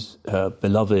his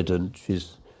beloved, and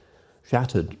she's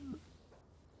shattered.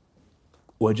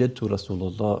 وجدت رسول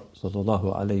الله صلى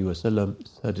الله عليه وسلم,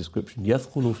 her description,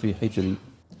 يثقل في حجري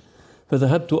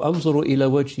فذهبت أنظر إلى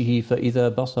وجهه فإذا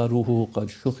بصره قد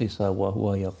شخص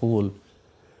وهو يقول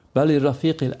بل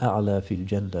الرفيق الأعلى في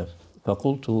الجنة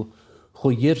فقلت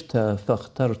خيرت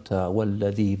فاخترت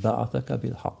والذي بعثك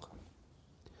بالحق.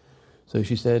 So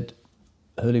she said,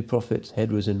 Holy Prophet's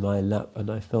head was in my lap and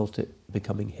I felt it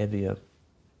becoming heavier.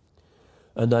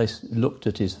 And I looked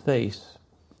at his face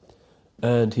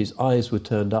and his eyes were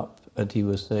turned up and he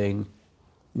was saying,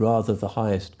 rather the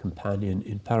highest companion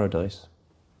in paradise.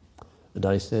 And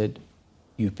I said,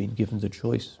 you've been given the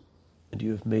choice and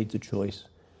you have made the choice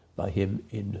by him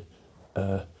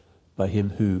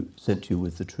who sent you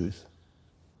with the truth.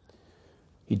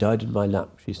 He died in my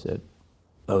lap, she said.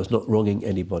 I was not wronging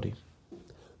anybody.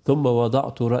 ثم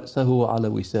وضعت رأسه على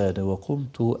وسادة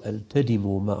وقمت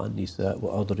ألتدم مع النساء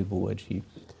وأضرب وجهي.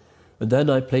 And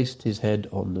then I placed his head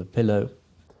on the pillow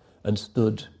and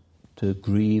stood to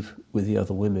grieve with the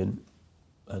other women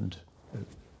and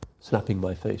slapping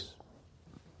my face.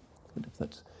 And if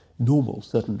that's normal,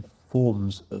 certain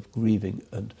forms of grieving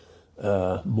and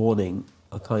mourning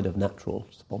are kind of natural,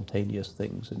 spontaneous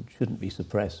things and shouldn't be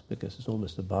suppressed because it's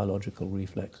almost a biological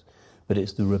reflex. But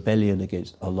it's the rebellion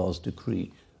against Allah's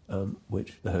decree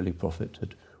which the Holy Prophet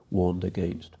had warned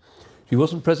against. She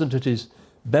wasn't present at his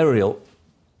burial.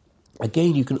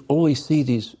 Again, you can always see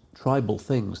these tribal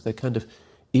things. They're kind of,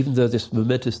 even though this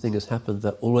momentous thing has happened,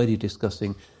 they're already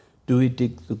discussing, do we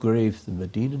dig the grave the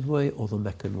Medinan way or the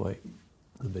Meccan way?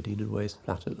 The Medinan way is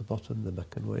flat at the bottom, the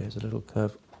Meccan way has a little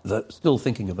curve. they're still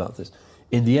thinking about this.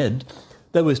 In the end,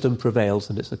 their wisdom prevails,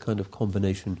 and it's a kind of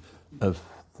combination of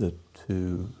the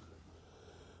two.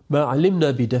 ما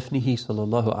علمنا بدفنه صلى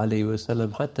الله عليه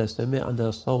وسلم حتى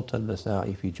سمعنا صوت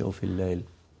المساعي في جوف الليل.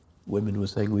 Women were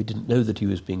saying we didn't know that he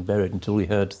was being buried until we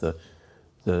heard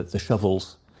the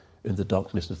shovels in the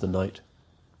darkness of the night.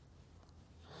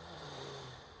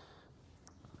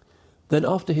 Then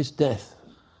after his death,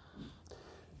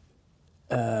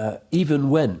 even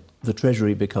when the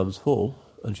treasury becomes full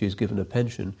and she's given a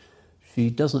pension, she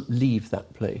doesn't leave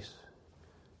that place.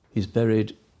 He's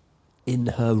buried in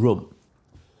her room.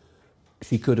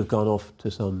 She could have gone off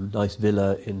to some nice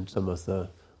villa in some of the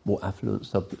more affluent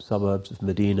suburbs of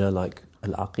Medina, like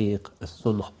Al-Aqiq,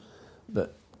 As-Sunh,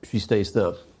 but she stays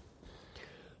there,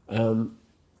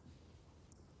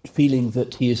 feeling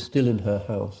that he is still in her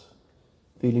house,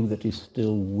 feeling that he's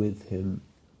still with him.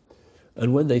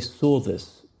 And when they saw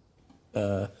this,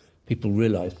 people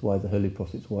realized why the Holy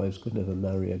Prophet's wives could never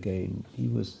marry again. He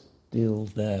was still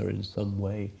there in some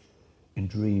way. In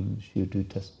dreams, she would do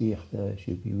tasbih there,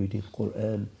 she would be reading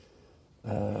Qur'an.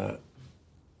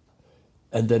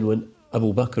 And then when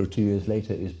Abu Bakr 2 years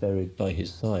later is buried by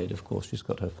his side, of course she's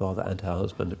got her father and her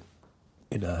husband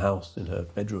in her house, in her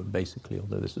bedroom basically,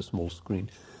 although there's a small screen.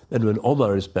 Then when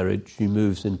Omar is buried, she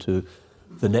moves into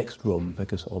the next room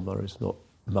because Omar is not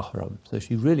mahram. So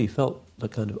she really felt the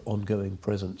kind of ongoing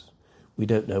presence. We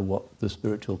don't know what the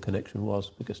spiritual connection was,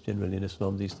 because generally in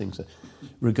Islam these things are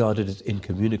regarded as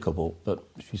incommunicable, but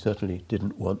she certainly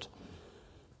didn't want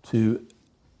to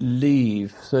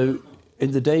leave. So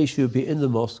in the day she would be in the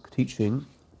mosque teaching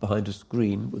behind a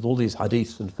screen with all these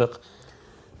hadiths and fiqh,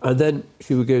 and then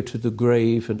she would go to the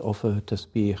grave and offer her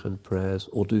tasbih and prayers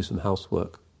or do some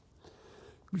housework.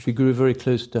 She grew very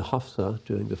close to Hafsa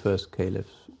during the first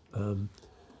caliphs. And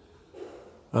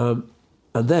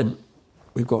then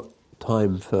we've got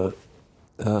time for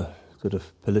sort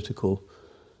of political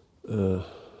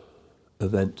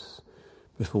events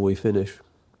before we finish.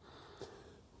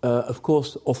 Of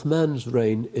course, Uthman's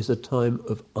reign is a time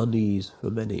of unease for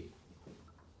many.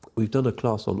 We've done a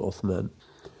class on Uthman,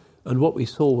 and what we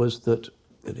saw was that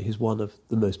he's one of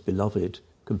the most beloved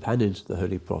companions of the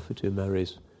Holy Prophet, who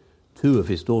marries two of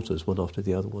his daughters, one after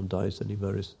the other. One dies, and he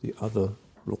marries the other,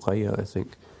 Ruqayya, I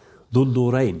think. Dhun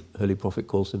Nurayn, Holy Prophet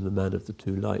calls him the man of the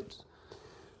two lights.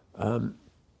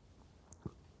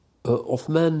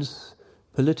 Uthman's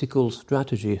political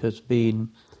strategy has been,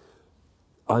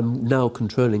 I'm now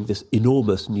controlling this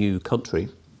enormous new country.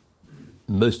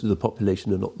 Most of the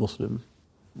population are not Muslim.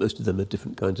 Most of them are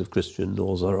different kinds of Christian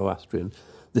or Zoroastrian.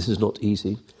 This is not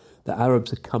easy. The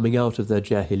Arabs are coming out of their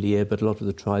Jahiliyyah, but a lot of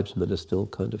the tribesmen are still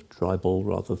kind of tribal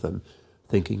rather than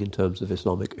thinking in terms of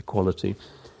Islamic equality.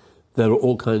 There are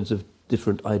all kinds of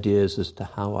different ideas as to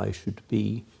how I should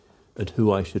be and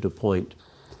who I should appoint.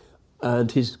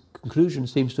 And his conclusion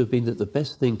seems to have been that the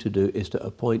best thing to do is to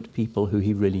appoint people who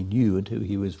he really knew and who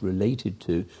he was related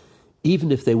to,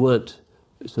 even if they weren't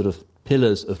sort of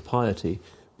pillars of piety,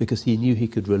 because he knew he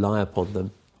could rely upon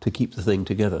them to keep the thing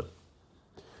together.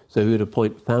 So he would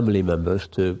appoint family members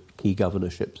to key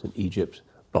governorships in Egypt,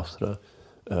 Basra,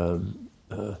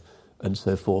 and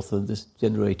so forth, and this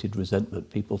generated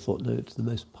resentment. People thought, no, it's the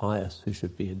most pious who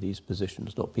should be in these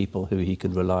positions, not people who he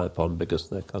can rely upon because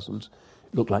they're cousins.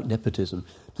 It looked like nepotism.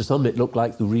 To some it looked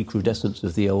like the recrudescence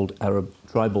of the old Arab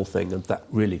tribal thing, and that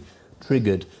really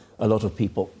triggered a lot of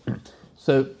people.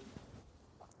 So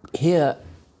here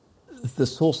the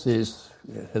sources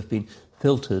have been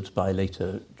filtered by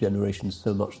later generations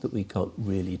so much that we can't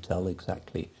really tell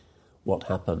exactly what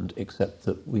happened, except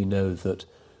that we know that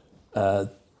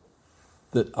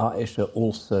that Aisha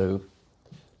also,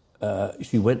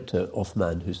 she went to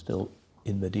Uthman, who's still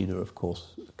in Medina, of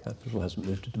course. The capital hasn't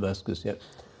moved to Damascus yet.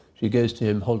 She goes to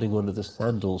him holding one of the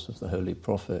sandals of the Holy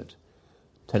Prophet,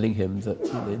 telling him that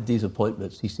in these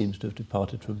appointments he seems to have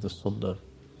departed from the Sunnah.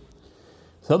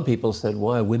 Some people said,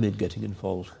 why are women getting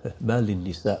involved? Malin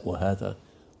nisa wa hadha.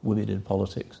 Women in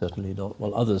politics, certainly not.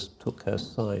 While others took her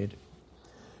side.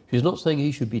 She's not saying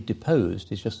he should be deposed,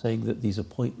 she's just saying that these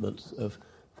appointments of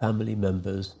family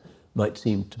members might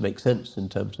seem to make sense in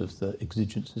terms of the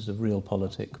exigencies of real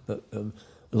politics, but a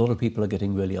lot of people are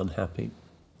getting really unhappy.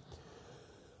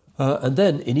 And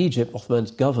then in Egypt,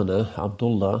 Uthman's governor,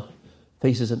 Abdullah,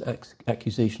 faces an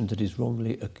accusation that he's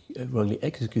wrongly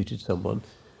executed someone.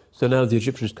 So now the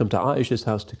Egyptians come to Aisha's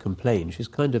house to complain. She's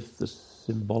kind of the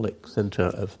symbolic centre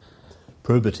of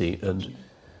probity and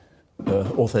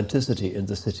authenticity in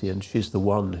the city, and she's the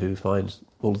one who finds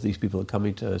all of these people are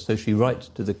coming to her. So she writes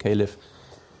to the caliph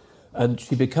And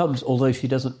she becomes, although she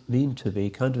doesn't mean to be,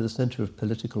 kind of the centre of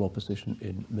political opposition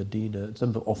in Medina.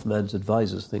 Some of Othman's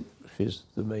advisors think she's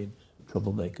the main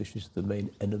troublemaker, she's the main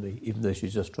enemy, even though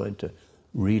she's just trying to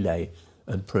relay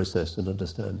and process and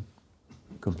understand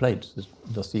complaints.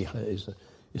 Nasiha is an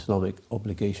Islamic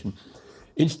obligation.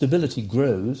 Instability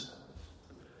grows.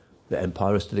 The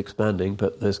empire is still expanding,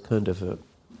 but there's kind of a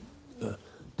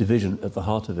division at the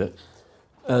heart of it.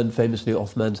 And famously,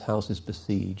 Othman's house is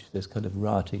besieged. There's kind of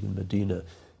rioting in Medina.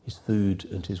 His food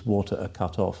and his water are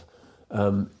cut off.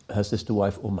 Her sister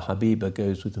wife, Habiba,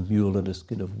 goes with a mule and a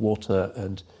skin of water,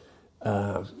 and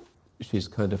she's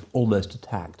kind of almost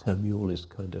attacked. Her mule is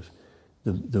kind of,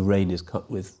 the rein is cut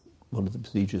with one of the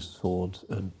besiegers' swords,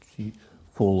 and she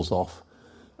falls off.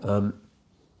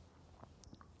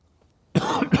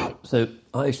 So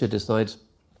Aisha decides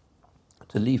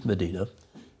to leave Medina,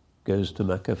 goes to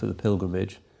Mecca for the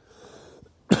pilgrimage.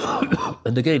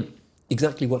 And again,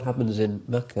 exactly what happens in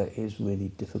Mecca is really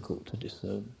difficult to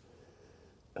discern,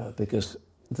 because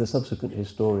the subsequent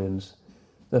historians,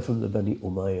 they're from the Bani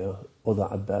Umayyah or the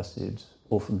Abbasids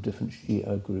or from different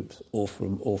Shia groups or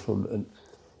from, and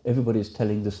everybody's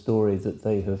telling the story that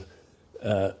they have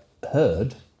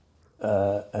heard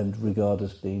and regard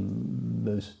as being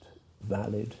most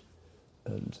valid.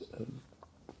 And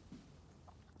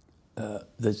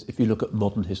if you look at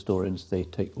modern historians, they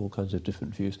take all kinds of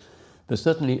different views. But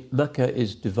certainly Mecca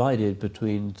is divided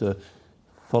between the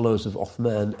followers of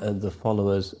Uthman and the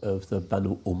followers of the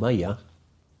Banu Umayyah,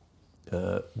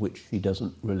 which she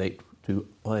doesn't relate to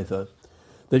either.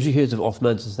 Then she hears of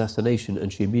Uthman's assassination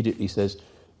and she immediately says,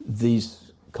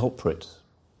 these culprits,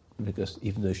 because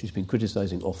even though she's been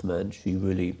criticising Uthman, she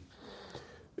really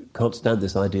can't stand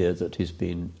this idea that he's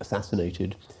been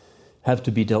assassinated, have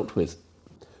to be dealt with.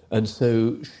 And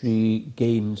so she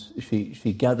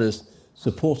gathers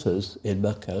supporters in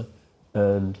Mecca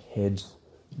and heads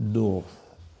north.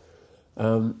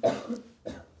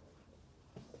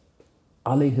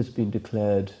 Ali has been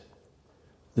declared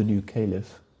the new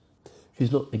caliph.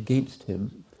 She's not against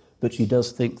him, but she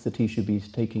does think that he should be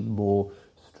taking more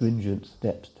stringent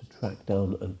steps to track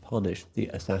down and punish the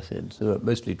assassins. So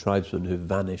mostly tribesmen who've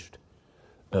vanished,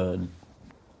 and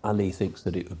Ali thinks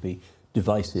that it would be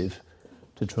divisive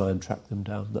to try and track them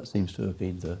down. That seems to have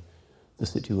been the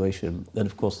situation. And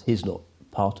of course he's not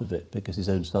part of it, because his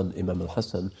own son Imam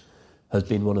al-Hassan has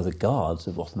been one of the guards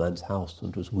of Uthman's house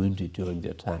and was wounded during the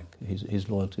attack. His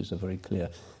loyalties are very clear.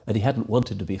 And he hadn't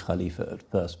wanted to be Khalifa at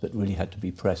first, but really had to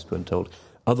be pressed when told,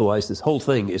 otherwise this whole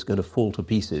thing is going to fall to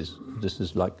pieces. This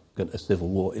is like a civil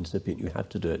war incipient, you have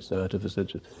to do it. So out of a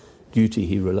sense of duty,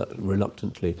 he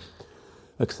reluctantly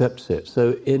accepts it.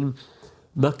 So in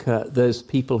Mecca, there's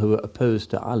people who are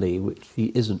opposed to Ali, which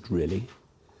he isn't really.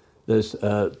 There's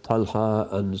Talha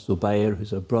and Zubair,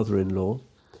 who's a brother-in-law.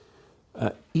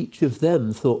 Each of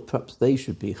them thought perhaps they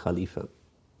should be Khalifa.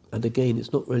 And again,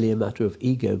 it's not really a matter of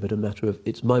ego, but a matter of,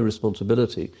 it's my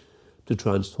responsibility to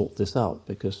try and sort this out,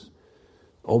 because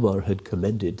Omar had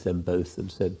commended them both and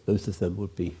said both of them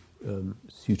would be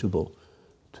suitable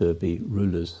to be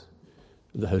rulers.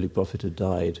 The Holy Prophet had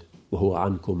died. وَهُوَ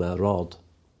عَنْكُمْ أَرَادٍ.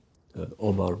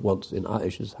 Omar once in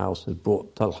Aisha's house had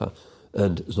brought Talha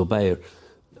and Zubair,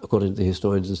 according to the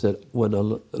historians, and said, when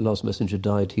Allah's Messenger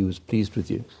died, he was pleased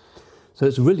with you. So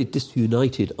it's a really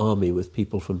disunited army with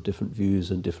people from different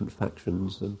views and different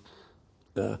factions. And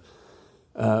the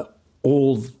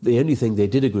only thing they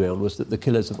did agree on was that the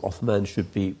killers of Uthman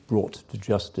should be brought to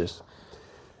justice.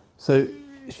 So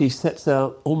she sets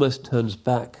out, almost turns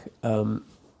back,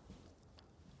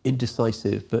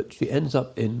 indecisive, but she ends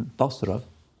up in Basra,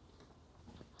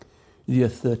 year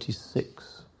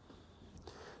 36.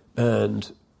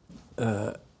 And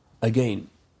again,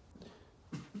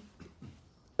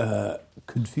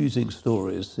 confusing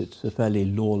stories. It's a fairly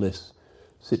lawless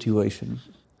situation.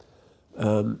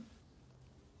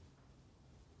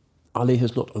 Ali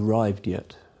has not arrived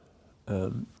yet.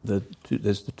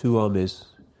 There's the two armies,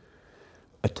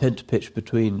 a tent pitched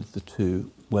between the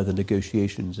two where the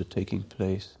negotiations are taking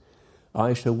place.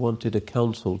 Aisha wanted a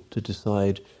council to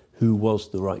decide who was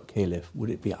the right caliph. Would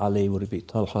it be Ali? Would it be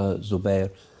Talha,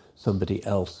 Zubair, somebody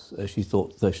else? She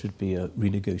thought there should be a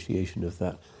renegotiation of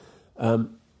that.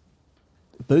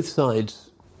 Both sides,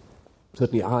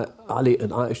 certainly Ali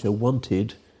and Aisha,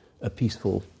 wanted a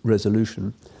peaceful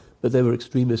resolution, but there were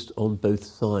extremists on both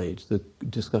sides. The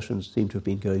discussions seem to have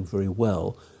been going very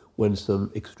well when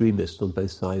some extremists on both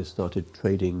sides started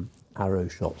trading arrow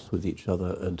shots with each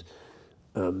other, and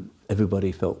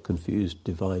everybody felt confused,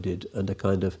 divided, and a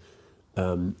kind of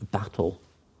battle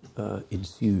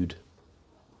ensued.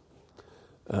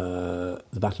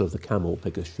 the Battle of the Camel,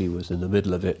 because she was in the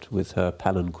middle of it with her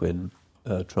palanquin,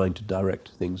 trying to direct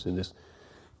things in this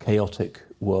chaotic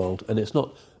world. And it's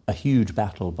not a huge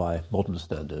battle by modern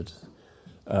standards,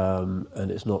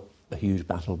 and it's not a huge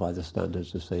battle by the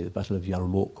standards of, say, the Battle of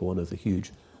Yarmouk, one of the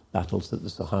huge battles that the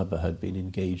Sahaba had been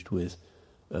engaged with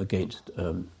against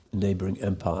neighbouring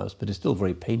empires, but it's still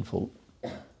very painful.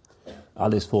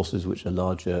 Ali's forces, which are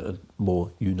larger and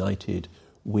more united,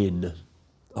 win.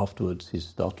 Afterwards, he's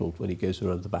startled when he goes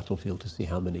around the battlefield to see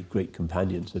how many great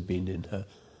companions had been in her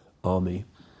army.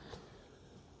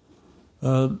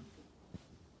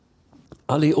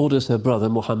 Ali orders her brother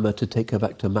Muhammad to take her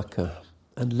back to Mecca,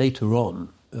 and later on,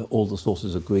 all the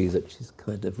sources agree that she's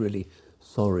kind of really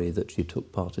sorry that she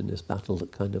took part in this battle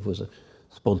that kind of was a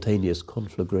spontaneous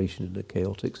conflagration in a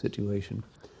chaotic situation.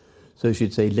 So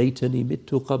she'd say, "Laytani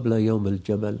mittu qabla yawm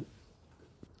al-jamal."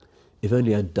 If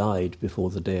only I'd died before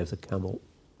the day of the camel,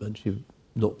 and she would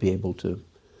not be able to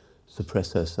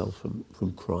suppress herself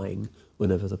from crying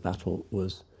whenever the battle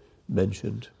was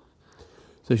mentioned.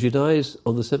 So she dies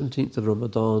on the 17th of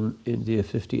Ramadan in the year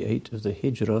 58 of the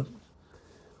Hijrah.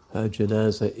 Her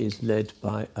janazah is led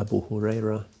by Abu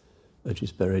Huraira, and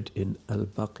she's buried in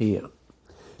Al-Baqiyah.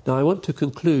 Now I want to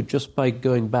conclude just by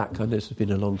going back. I know this has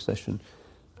been a long session,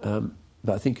 but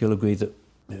I think you'll agree that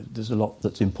there's a lot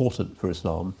that's important for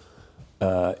Islam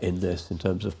in this, in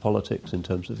terms of politics, in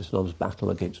terms of Islam's battle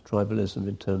against tribalism,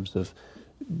 in terms of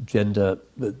gender.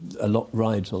 A lot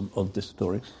rides on this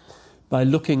story. By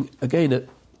looking again at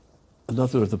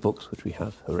another of the books which we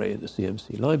have, hooray, in the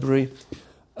CMC library,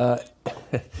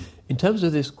 in terms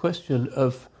of this question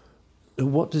of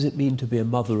what does it mean to be a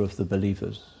mother of the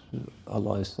believers?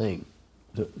 Allah is saying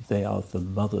that they are the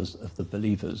mothers of the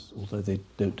believers, although they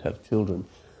don't have children.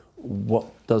 What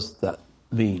does that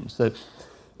mean? So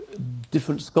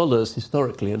different scholars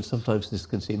historically, and sometimes this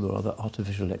can seem a rather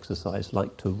artificial exercise,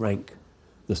 like to rank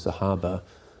the Sahaba.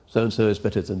 So-and-so is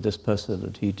better than this person,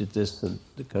 and he did this, and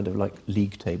kind of like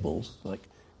league tables, like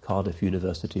Cardiff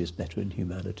University is better in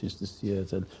humanities this year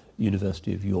than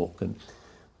University of York. And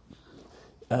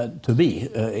to me,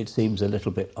 it seems a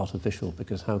little bit artificial,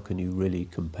 because how can you really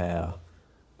compare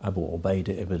Abu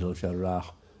Ubaidah ibn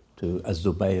al-Jarrah to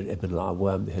Az-Zubayr ibn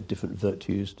al-Awwam? They had different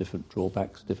virtues, different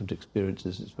drawbacks, different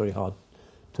experiences. It's very hard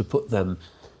to put them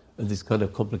in these kind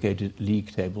of complicated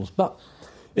league tables. But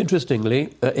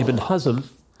interestingly, Ibn Hazm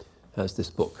has this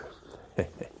book.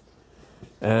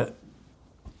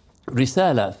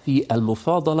 Risala fi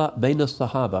al-Mufadala bayna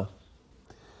al-Sahaba,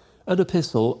 an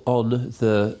epistle on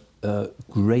the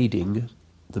grading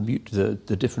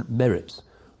the different merits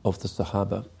of the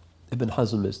Sahaba. Ibn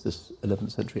Hazm is this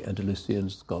 11th century Andalusian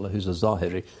scholar who's a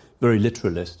Zahiri, very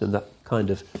literalist, and that kind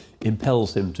of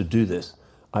impels him to do this.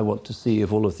 I want to see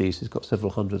of all of these, he's got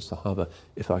several hundred Sahaba,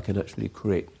 if I can actually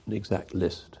create an exact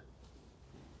list.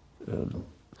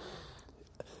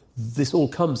 This all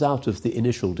comes out of the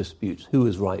initial disputes. Who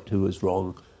is right, who is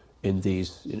wrong in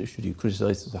these? Should you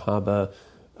criticize the Sahaba?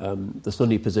 The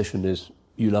Sunni position is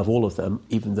you love all of them,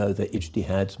 even though their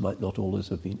ijtihads might not always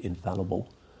have been infallible.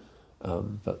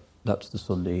 But that's the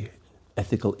Sunni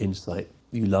ethical insight.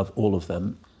 You love all of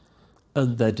them,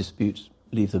 and their disputes,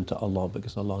 leave them to Allah,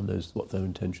 because Allah knows what their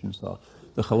intentions are.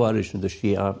 The Khawarij and the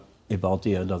Shia,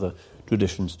 Ibadiyya and other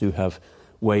traditions do have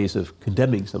ways of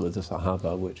condemning some of the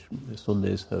Sahaba, which the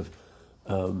Sunnis have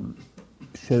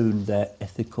shown their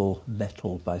ethical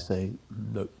mettle by saying,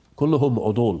 no, kulluhum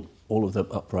udul, all of them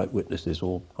upright witnesses,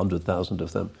 all 100,000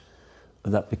 of them.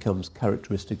 And that becomes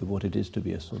characteristic of what it is to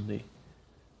be a Sunni.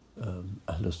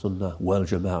 Ahl Sunnah wal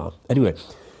Jama'ah. Anyway,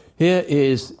 here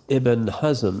is Ibn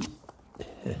Hazm.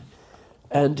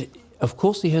 And of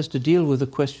course he has to deal with the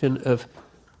question of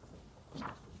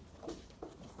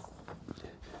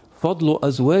فضل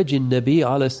أزواج النبي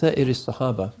على سائر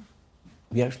الصحابة.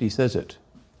 He actually says it.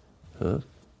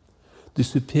 The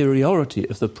superiority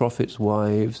of the Prophet's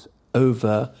wives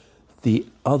over the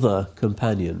other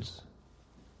companions.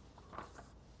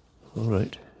 All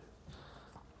right.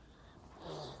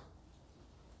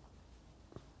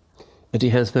 And he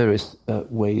has various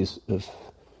ways of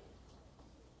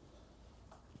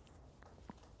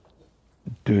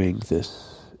doing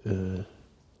this.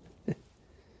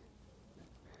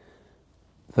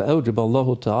 فأوجب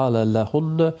الله تعالى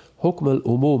لهن حكم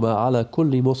الأمومة على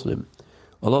كل مسلم.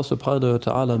 Allah subhanahu wa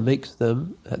ta'ala makes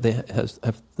them, they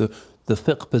have the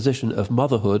fiqh position of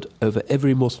motherhood over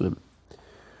every Muslim.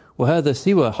 وهذا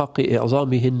سوى حق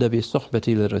إعظامهن بالصحبة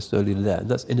لرسول الله. And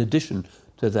that's in addition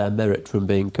to their merit from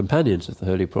being companions of the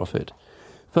Holy Prophet.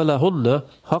 فلهن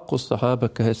حق الصحابة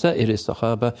كسائر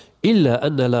الصحابة إلا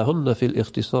أن لهن في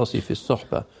الاختصاص في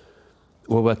الصحبة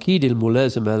ووكيد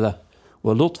الملازمة له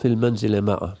وَلُطْفِ الْمَنْزِلِ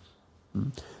مَعَهُ.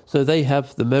 So they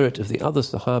have the merit of the other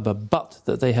Sahaba, but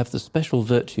that they have the special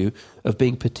virtue of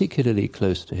being particularly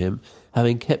close to him,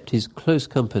 having kept his close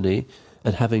company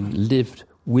and having lived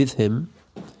with him.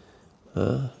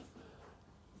 وَالْحَظْوَةِ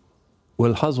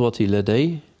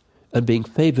لَدَيْهِ, and being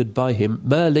favoured by him,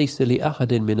 مَا لَيْسَ لِأَحَدٍ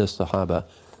مِنَ الصَّحَابَةِ,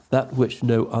 that which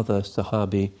no other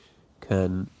Sahabi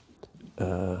can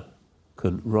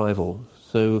rival.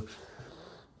 So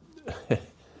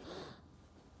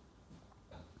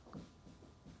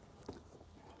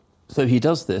so he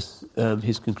does this.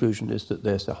 His conclusion is that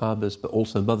they're Sahabas, but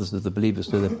also mothers of the believers,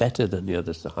 so they're better than the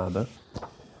other Sahaba.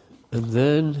 And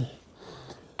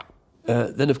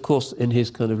then of course, in his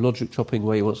kind of logic chopping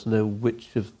way, he wants to know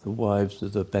which of the wives are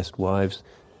the best wives.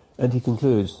 And he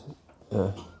concludes,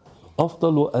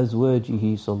 أفضل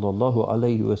أزواجه صلى الله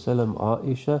عليه وسلم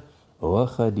عائشة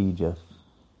وخديجة.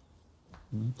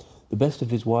 The best of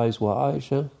his wives were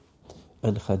Aisha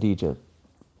and Khadija.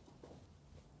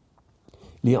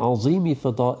 لعظيم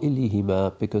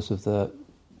فضائلهما, because of their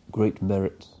great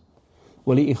merits.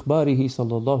 ولإخباره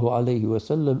صلى الله عليه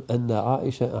وسلم أن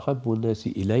عائشة أحب الناس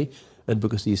إليه, and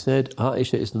because he said,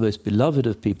 Aisha is the most beloved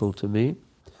of people to me.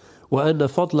 وأن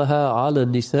فضلها على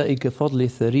النساء كفضل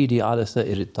الثريد على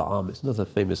سائر الطعام. It's another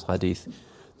famous hadith.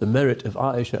 The merit of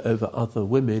Aisha over other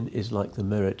women is like the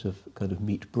merit of kind of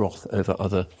meat broth over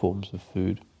other forms of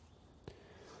food.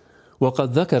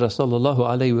 وقد ذكر صلى الله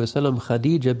عليه وسلم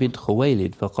خديجة بنت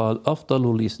خويلد فقال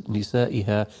أفضل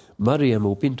نسائها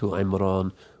مريم بنت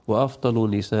عمران وأفضل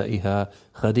نسائها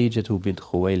خديجة بنت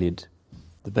خويلد.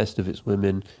 The best of its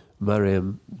women,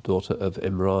 Maryam, daughter of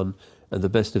Imran, and the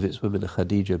best of its women,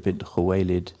 Khadija bint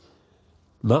Khuwaylid.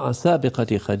 مع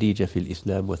سابقة خديجة في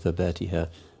الإسلام وثباتها,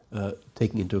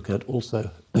 taking into account also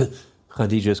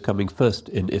Khadija's coming first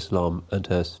in Islam and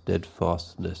her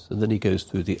steadfastness. And then he goes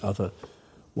through the other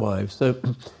wives. So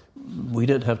we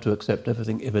don't have to accept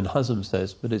everything Ibn Hazm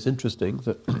says, but it's interesting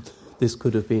that this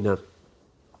could have been a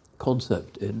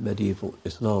concept in medieval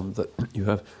Islam, that you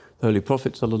have the Holy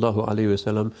Prophet sallallahu alaihi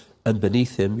wasallam, and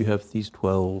beneath him you have these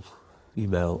 12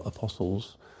 female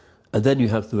apostles, and then you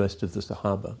have the rest of the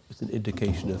Sahaba. It's an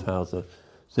indication of how the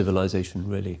civilization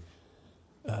really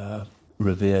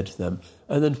revered them.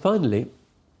 And then finally,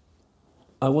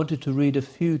 I wanted to read a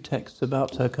few texts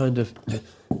about her kind of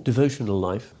devotional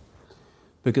life,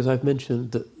 because I've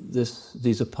mentioned that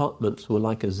these apartments were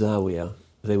like a zawiya.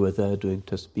 They were there doing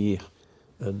tasbih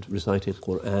and reciting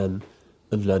Qur'an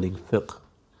and learning fiqh.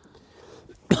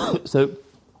 So,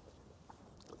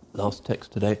 last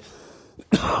text today.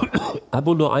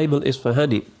 Abu Nu'aym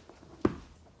al-Isfahani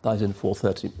died in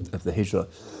 430 of the Hijrah.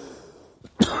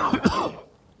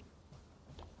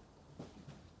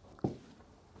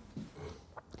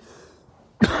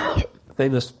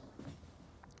 Famous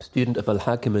student of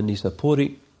Al-Hakim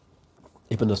al-Nisapuri,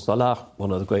 Ibn al-Salah,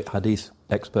 one of the great hadith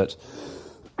experts,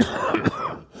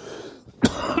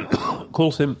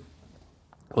 calls him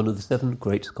one of the 7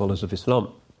 great scholars of Islam.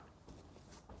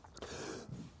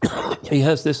 He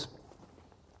has this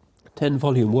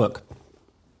 10-volume work,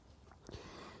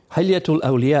 Hilyatul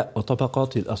Awliya wa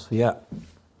Tabaqatil Asfiya,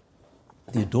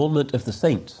 the adornment of the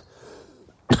saints,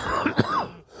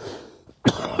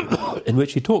 in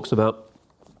which he talks about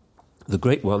the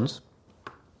great ones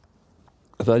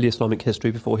of early Islamic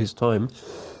history before his time,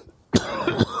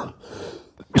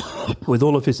 with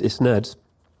all of his isnads,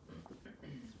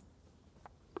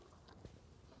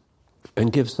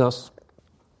 and gives us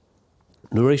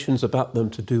narrations about them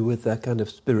to do with their kind of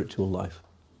spiritual life.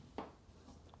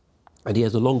 And he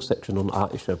has a long section on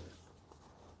Aisha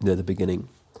near the beginning.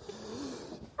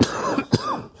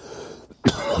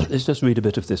 Let's just read a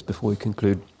bit of this before we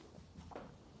conclude.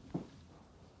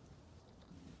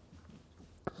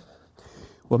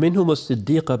 ومنهم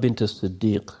الصديقة بنت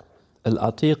الصديق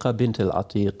العتيقة بنت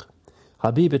العتيق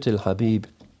حبيبة الحبيب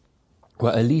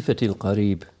وأليفة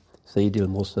القريب سيد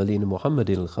المرسلين محمد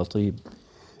الخطيب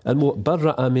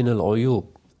المبرأة من العيوب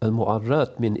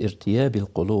المعرات من ارتياب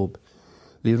القلوب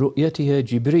لرؤيتها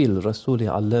جبريل رسول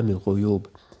علام الغيوب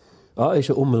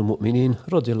عائشة أم المؤمنين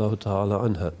رضي الله تعالى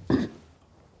عنها.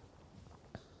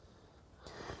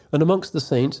 And amongst the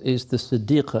saints is the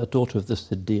Siddiqa, daughter of the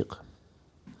Siddiq.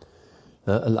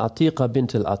 Al-Atiqa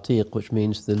bint al-Atiq, which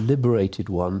means the liberated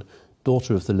one,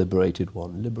 daughter of the liberated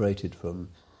one, liberated from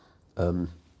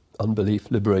unbelief,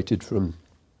 liberated from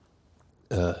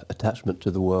attachment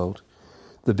to the world.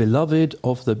 The beloved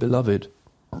of the beloved,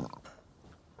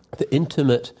 the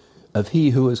intimate of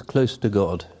he who is close to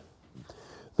God,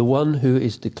 the one who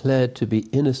is declared to be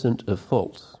innocent of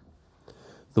fault,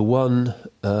 the one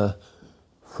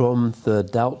From the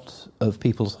doubt of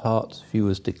people's hearts, she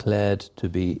was declared to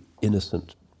be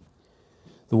innocent.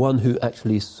 The one who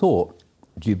actually saw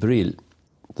Jibril,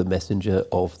 the messenger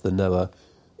of the knower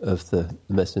of the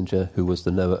messenger who was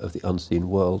the knower of the unseen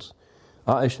worlds,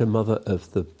 Aisha, mother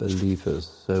of the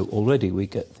believers. So already we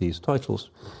get these titles.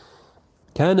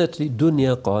 كانت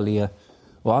للدنيا قالية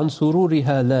وعن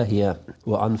سرورها لاهية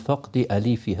وعن فقد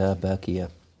أليفها باكية.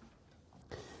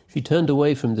 She turned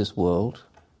away from this world,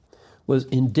 was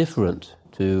indifferent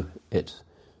to its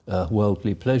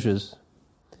worldly pleasures,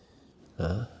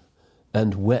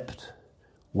 and wept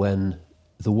when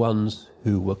the ones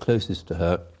who were closest to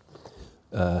her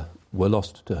were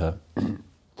lost to her.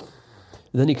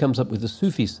 Then he comes up with a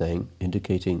Sufi saying,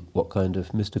 indicating what kind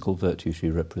of mystical virtue she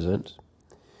represents.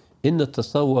 إن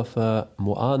التصوف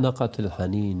معانقة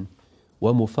الحنين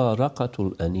ومفارقة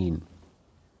الأنين.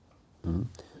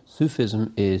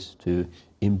 Sufism is to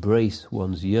embrace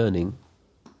one's yearning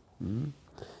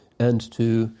and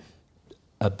to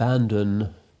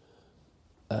abandon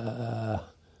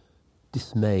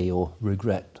dismay or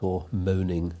regret or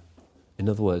moaning. In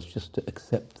other words, just to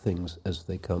accept things as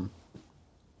they come.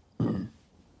 And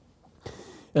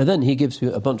then he gives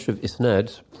you a bunch of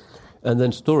isnads and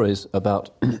then stories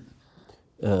about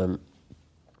her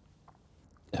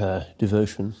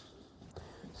devotion.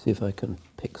 See if I can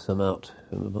pick some out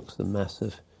from amongst the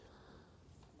massive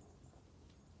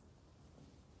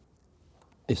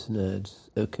isnads.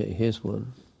 Okay, here's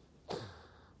one.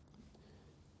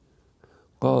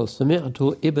 قال سمعت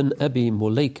ابن أبي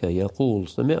مليكة يقول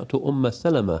سمعت أم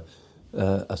سلمة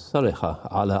الصرخة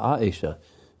على عائشة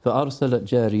فأرسلت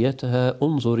جاريتها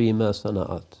انظري ما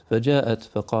صنعت فجاءت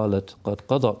فقالت قد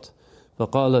قضت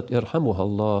فقالت يرحمها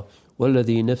الله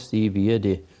والذي نفسي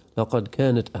بيده لقد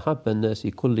كانت أحب الناس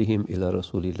كلهم إلى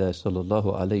رسول الله صلى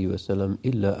الله عليه وسلم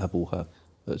إلا أبوها.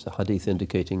 It's a hadith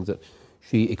indicating that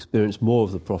she experienced more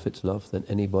of the Prophet's love than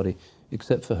anybody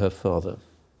except for her father.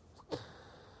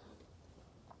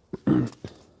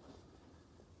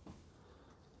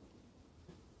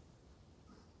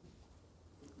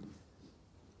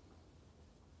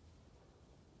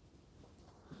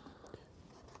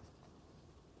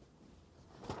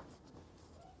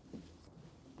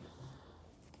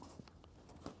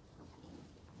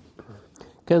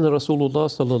 كان رسول الله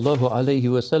صلى الله عليه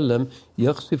وسلم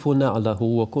يخصف نعله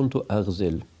وكنت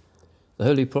أغزل. The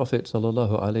Holy Prophet صلى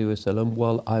الله عليه وسلم,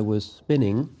 while I was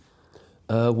spinning,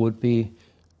 would be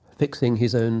fixing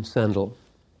his own sandal.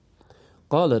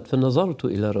 قالت فنظرت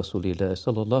إلى رسول الله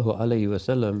صلى الله عليه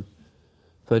وسلم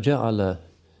فجعل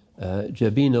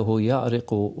جبينه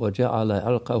يعرق وجعل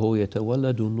عرقه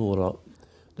يتولد نورا.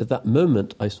 At that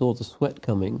moment I saw the sweat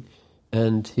coming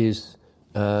and his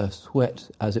sweat,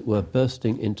 as it were,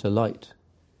 bursting into light.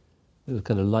 There was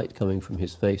kind of light coming from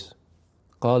his face.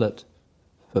 قالت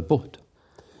فبهت.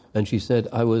 And she said,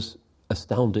 I was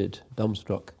astounded,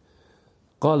 dumbstruck.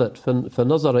 قالت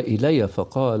فنظر إلي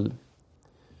فقال,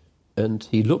 and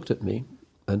he looked at me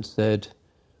and said,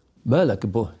 ما لك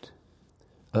بهت?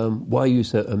 Why are you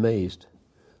so amazed?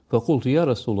 فقلت يا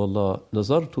رسول الله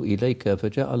نظرت إليك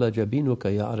فجعل جبينك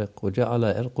يعرق وجعل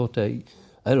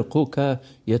عرقك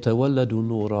يتولد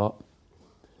نورا.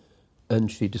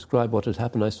 And she described what had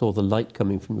happened. I saw the light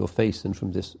coming from your face and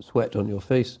from this sweat on your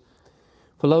face.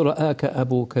 فلو رآك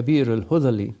أبو كبير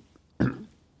الهذلي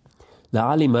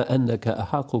لعلم أنك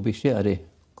أحق بشعره.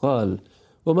 قال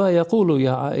وما يقول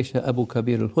يا عائشة أبو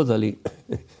كبير الهذلي.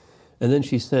 And then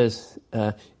she says,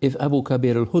 if Abu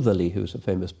Kabir al-Hudhali, who's a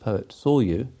famous poet, saw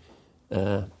you,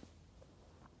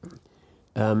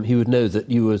 he would know that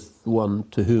you were the one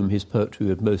to whom his poetry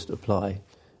would most apply.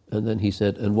 And then he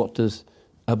said, and what does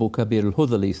Abu Kabir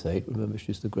al-Hudhali say? Remember,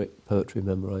 she's the great poetry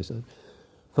memorizer.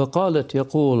 فقالت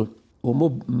يقول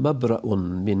ومبرأ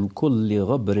من كل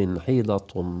غبر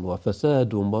حيضة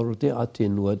وفساد مرضعة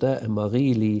وداء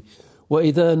مغيل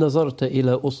وإذا نظرت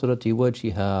إلى أسرة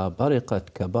وجهها برقت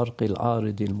كبرق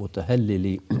العارض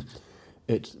المتهلل.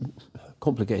 It's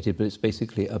complicated, but it's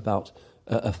basically about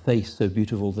a face so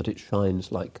beautiful that it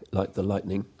shines like the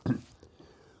lightning.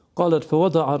 قالت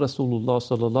فوضع رسول الله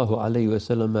صلى الله عليه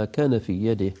وسلم ما كان في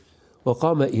يده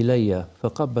وقام إلي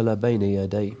فقبل بين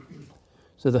يدي.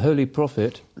 So the Holy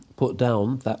Prophet put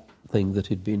down that thing that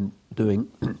he'd been doing,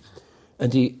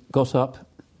 and he got up,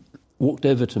 walked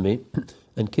over to me,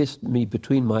 and kissed me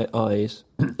between my eyes,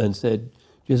 and said,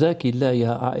 جزاك الله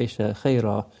يا عائشة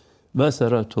خيرا ما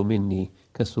سررت مني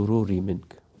كسروري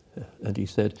منك. And he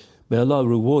said, may Allah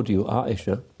reward you,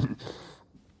 Aisha.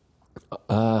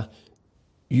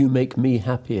 You make me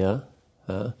happier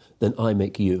than I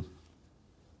make you.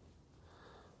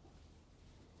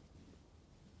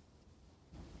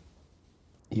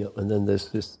 Yeah, and then there's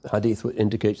this hadith which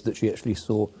indicates that she actually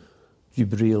saw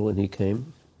Jibreel when he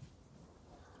came.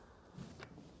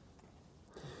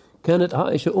 كانت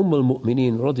عائشة أم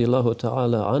المؤمنين رضي الله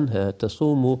تعالى عنها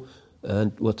تصوم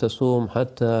وتصوم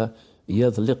حتى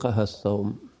يذلقها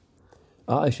الصوم.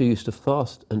 Aisha used to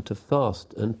fast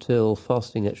until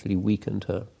fasting actually weakened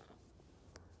her.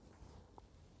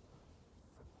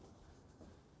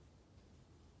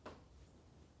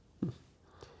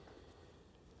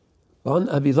 عن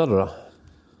أبي ذرة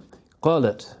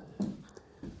قالت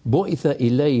بعث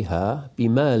إليها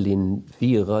بمال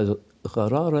في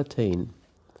غرارتين.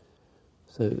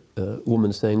 So a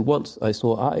woman saying, once I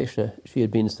saw Aisha, she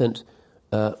had been sent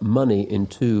money in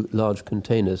 2 large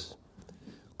containers.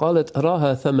 قالت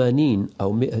أراها 80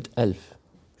 أو 100,000.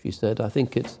 She said, I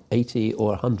think it's 80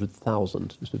 or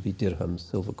 100,000. This would be dirhams,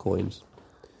 silver coins.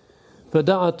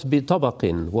 فدعت بطبق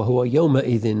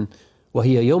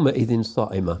وهي يومئذ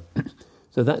صائمة.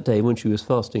 So that day when she was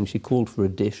fasting, she called for a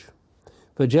dish.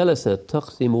 فجلست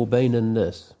تقسم بين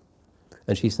الناس.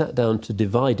 And she sat down to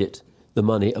divide it, the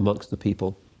money, amongst the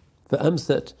people.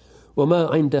 فأمست وما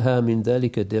عندها من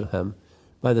ذلك درهم.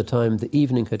 By the time the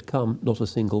evening had come, not a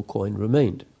single coin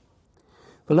remained.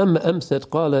 فلما أمست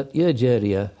قالت يا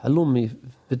جارية هلمي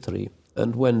فطري.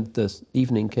 And when the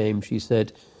evening came, she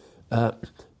said,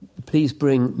 please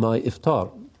bring my iftar.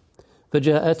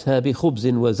 فجاءتها بخبز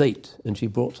وزيت. And she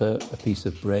brought her a piece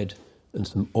of bread and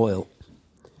some oil.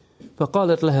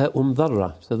 فقالت لها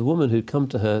ذرة. So the woman who'd come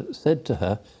to her said to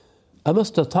her, أما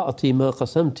استطعت ما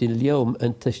قسمت اليوم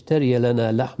أن تشتري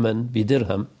لنا لحما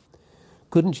بدرهم?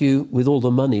 Couldn't you, with all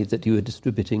the money that you were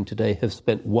distributing today, have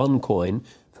spent 1 coin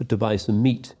to buy some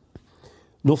meat?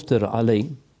 نفطر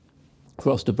علي,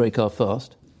 for us to break our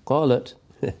fast. قالت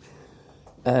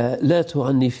لا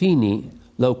تعنفيني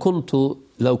لو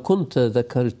كنت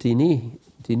ذكرتني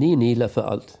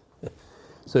لفعلت.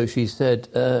 So she said,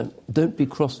 don't be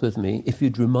cross with me. If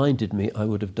you'd reminded me, I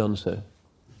would have done so.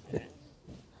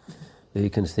 You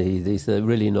can see these are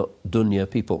really not dunya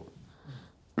people.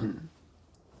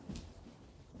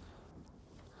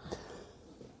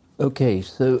 Okay,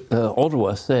 so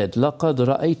Urwa said, لقد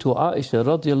رأيت عائشة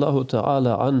رضي الله تعالى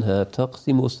عنها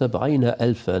تقسم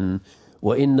 70,000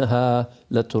 وإنها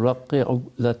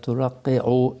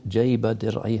لترقع جيب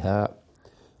درعها.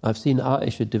 I've seen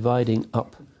Aisha dividing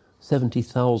up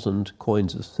 70,000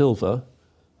 coins of silver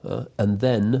and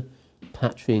then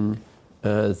patching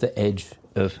the edge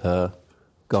of her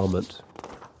garment.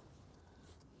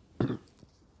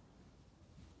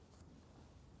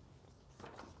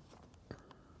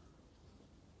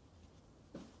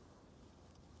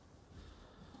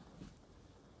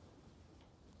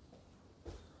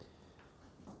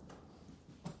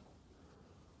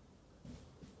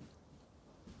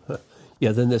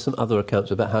 Yeah, then there's some other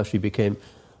accounts about how she became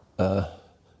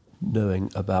knowing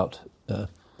about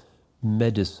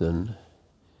medicine,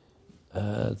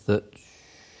 that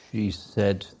she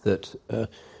said that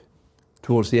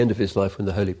towards the end of his life, when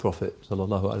the Holy Prophet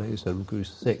ﷺ grew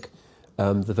sick,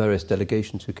 the various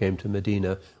delegations who came to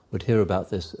Medina would hear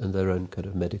about this, and their own kind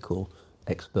of medical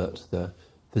experts, the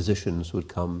physicians, would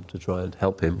come to try and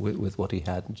help him with what he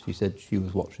had. And she said she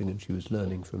was watching and she was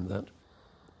learning from that.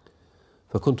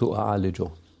 فَكُنْتُ أَعَالِجُهُ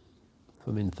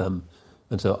فَمِنْ ثَمْ.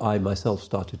 And so I myself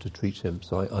started to treat him,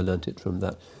 so I learnt it from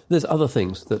that. There's other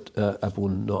things that Abu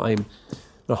Nu'aym,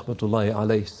 rahmatullahi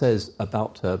alayh, says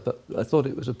about her, but I thought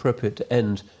it was appropriate to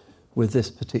end with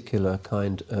this particular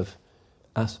kind of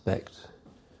aspect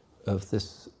of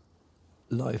this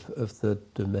life of the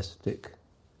domestic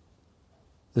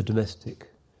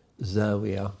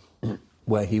zawiya,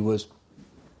 where he was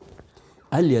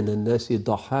أَلْيَنَ النَّاسِ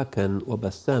ضَحَّاكًا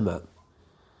وَبَسَّامًا.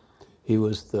 He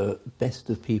was the best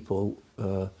of people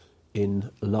in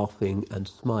laughing and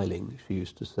smiling, she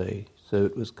used to say. So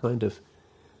it was kind of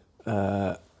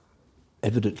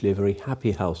evidently a very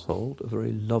happy household, a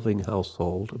very loving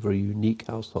household, a very unique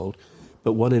household,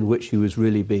 but one in which he was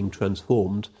really being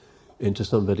transformed into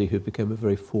somebody who became a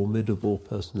very formidable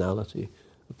personality,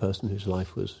 a person whose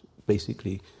life was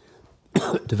basically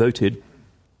devoted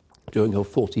during her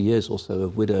 40 years or so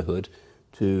of widowhood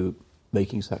to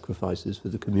making sacrifices for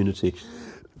the community,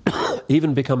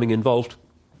 even becoming involved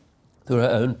through her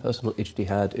own personal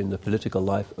ijtihad in the political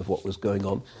life of what was going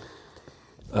on,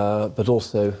 but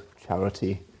also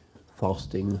charity,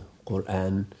 fasting,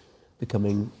 Qur'an,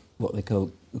 becoming what they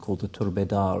call the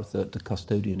turbedar, the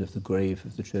custodian of the grave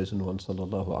of the chosen one,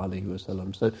 sallallahu alaihi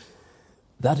wasallam. So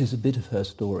that is a bit of her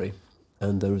story,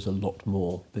 and there is a lot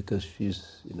more, because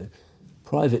she's,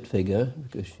 private figure,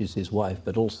 because she's his wife,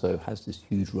 but also has this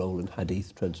huge role in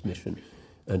hadith transmission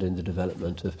and in the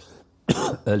development of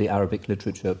early Arabic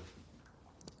literature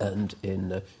and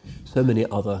in so many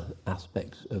other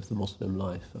aspects of the Muslim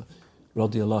life.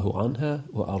 Radiyallahu anha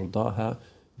wa ardaha.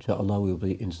 Inshallah, we'll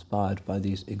be inspired by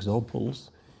these examples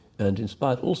and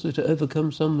inspired also to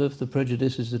overcome some of the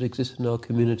prejudices that exist in our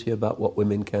community about what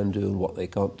women can do and what they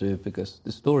can't do, because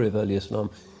the story of early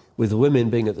Islam, with the women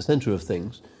being at the centre of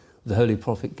things, the Holy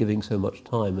Prophet giving so much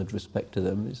time and respect to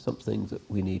them, is something that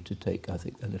we need to take, I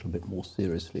think, a little bit more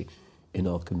seriously in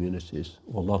our communities.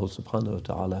 Wallahu subhanahu wa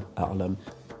ta'ala a'lam.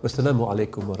 Wassalamu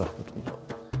alaikum wa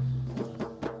rahmatullah.